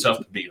 it's going to be tough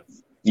to beat him.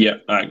 Yeah,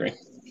 I agree.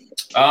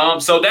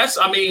 So that's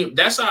our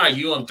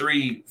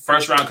UM3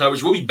 first round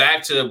coverage. We'll be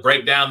back to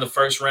break down the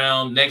first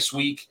round next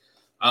week.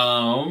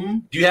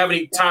 Do you have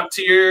any top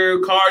tier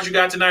cards you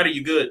got tonight? Or are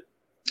you good?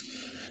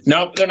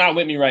 No, they're not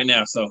with me right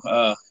now. So,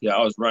 I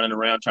was running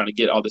around trying to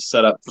get all this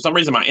set up. For some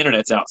reason, my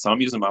internet's out, so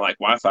I'm using my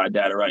Wi-Fi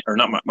data, right? Or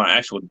not my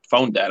actual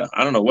phone data.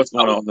 I don't know what's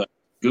going on with the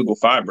Google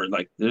Fiber.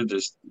 Like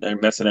they're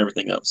messing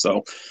everything up.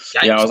 So,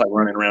 I was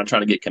running around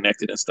trying to get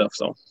connected and stuff.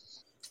 So,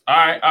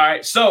 all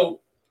right.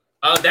 So,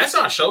 that's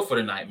our show for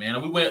tonight,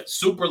 man. We went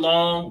super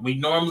long. We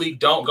normally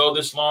don't go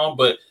this long,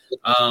 but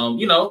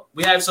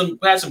we had some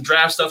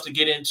draft stuff to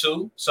get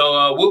into.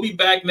 So, we'll be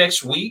back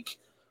next week.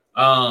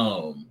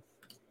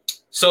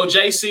 So,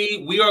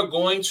 JC, we are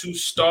going to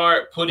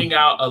start putting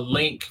out a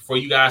link for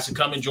you guys to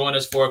come and join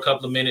us for a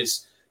couple of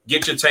minutes,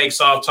 get your takes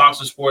off, talk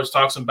some sports,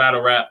 talk some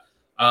battle rap.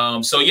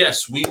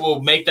 Yes, we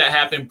will make that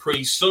happen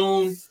pretty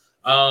soon.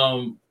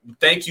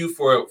 Thank you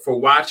for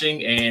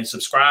watching and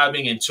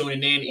subscribing and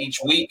tuning in each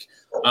week.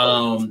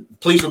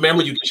 Please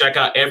remember, you can check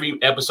out every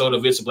episode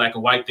of It's a Black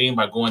and White Theme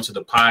by going to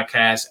the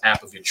podcast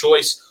app of your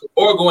choice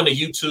or going to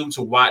YouTube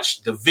to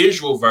watch the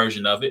visual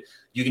version of it.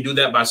 You can do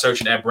that by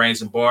searching at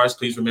Brains and Bars.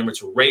 Please remember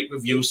to rate,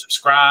 review,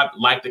 subscribe,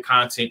 like the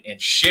content,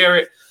 and share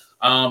it.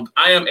 I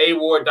am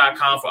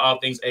award.com for all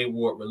things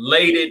award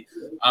related.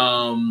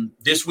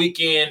 This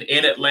weekend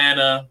in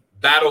Atlanta,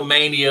 Battle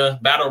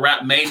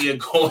Rap Mania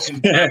going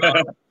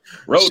down.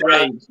 Road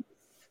Rage.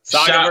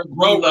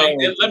 Road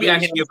Rage. Let me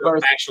actually give them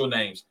actual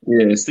names.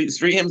 Yeah,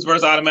 Street Hymns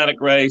versus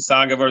Automatic Ray,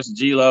 Saga versus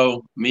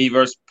G-Lo, me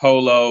versus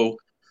Polo,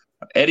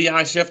 Eddie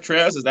I Chef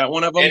Trez. Is that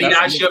one of them? Eddie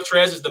I Chef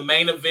Trez is the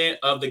main event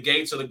of the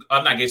Gates of the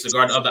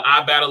Garden, of the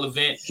iBattle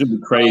event. Should be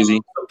crazy.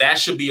 That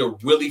should be a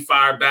really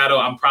fire battle.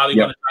 I'm probably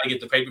going to try to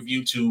get the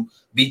pay-per-view to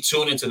be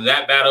tuned into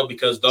that battle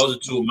because those are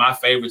two of my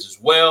favorites as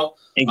well.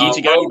 And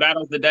Geechee Gotti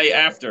battles the day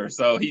after.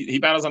 So he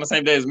battles on the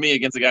same day as me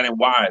against a guy named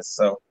Wise.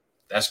 So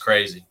that's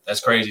crazy.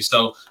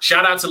 So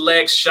shout out to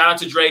Lex. Shout out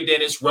to Dre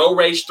Dennis. Road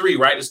Rage 3,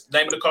 right? That's the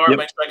name of the card. Yep.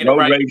 Make sure I get it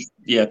right. Rage,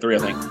 3, I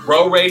think.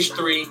 Road Rage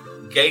 3,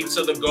 Gates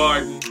of the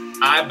Garden,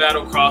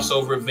 iBattle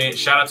crossover event.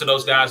 Shout out to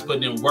those guys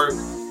putting in work.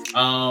 We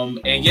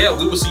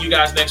will see you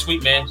guys next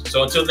week, man.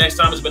 So until next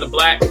time, it's been a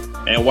black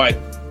and white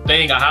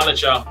thing. I'll holler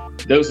at y'all.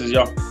 Deuces,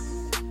 y'all.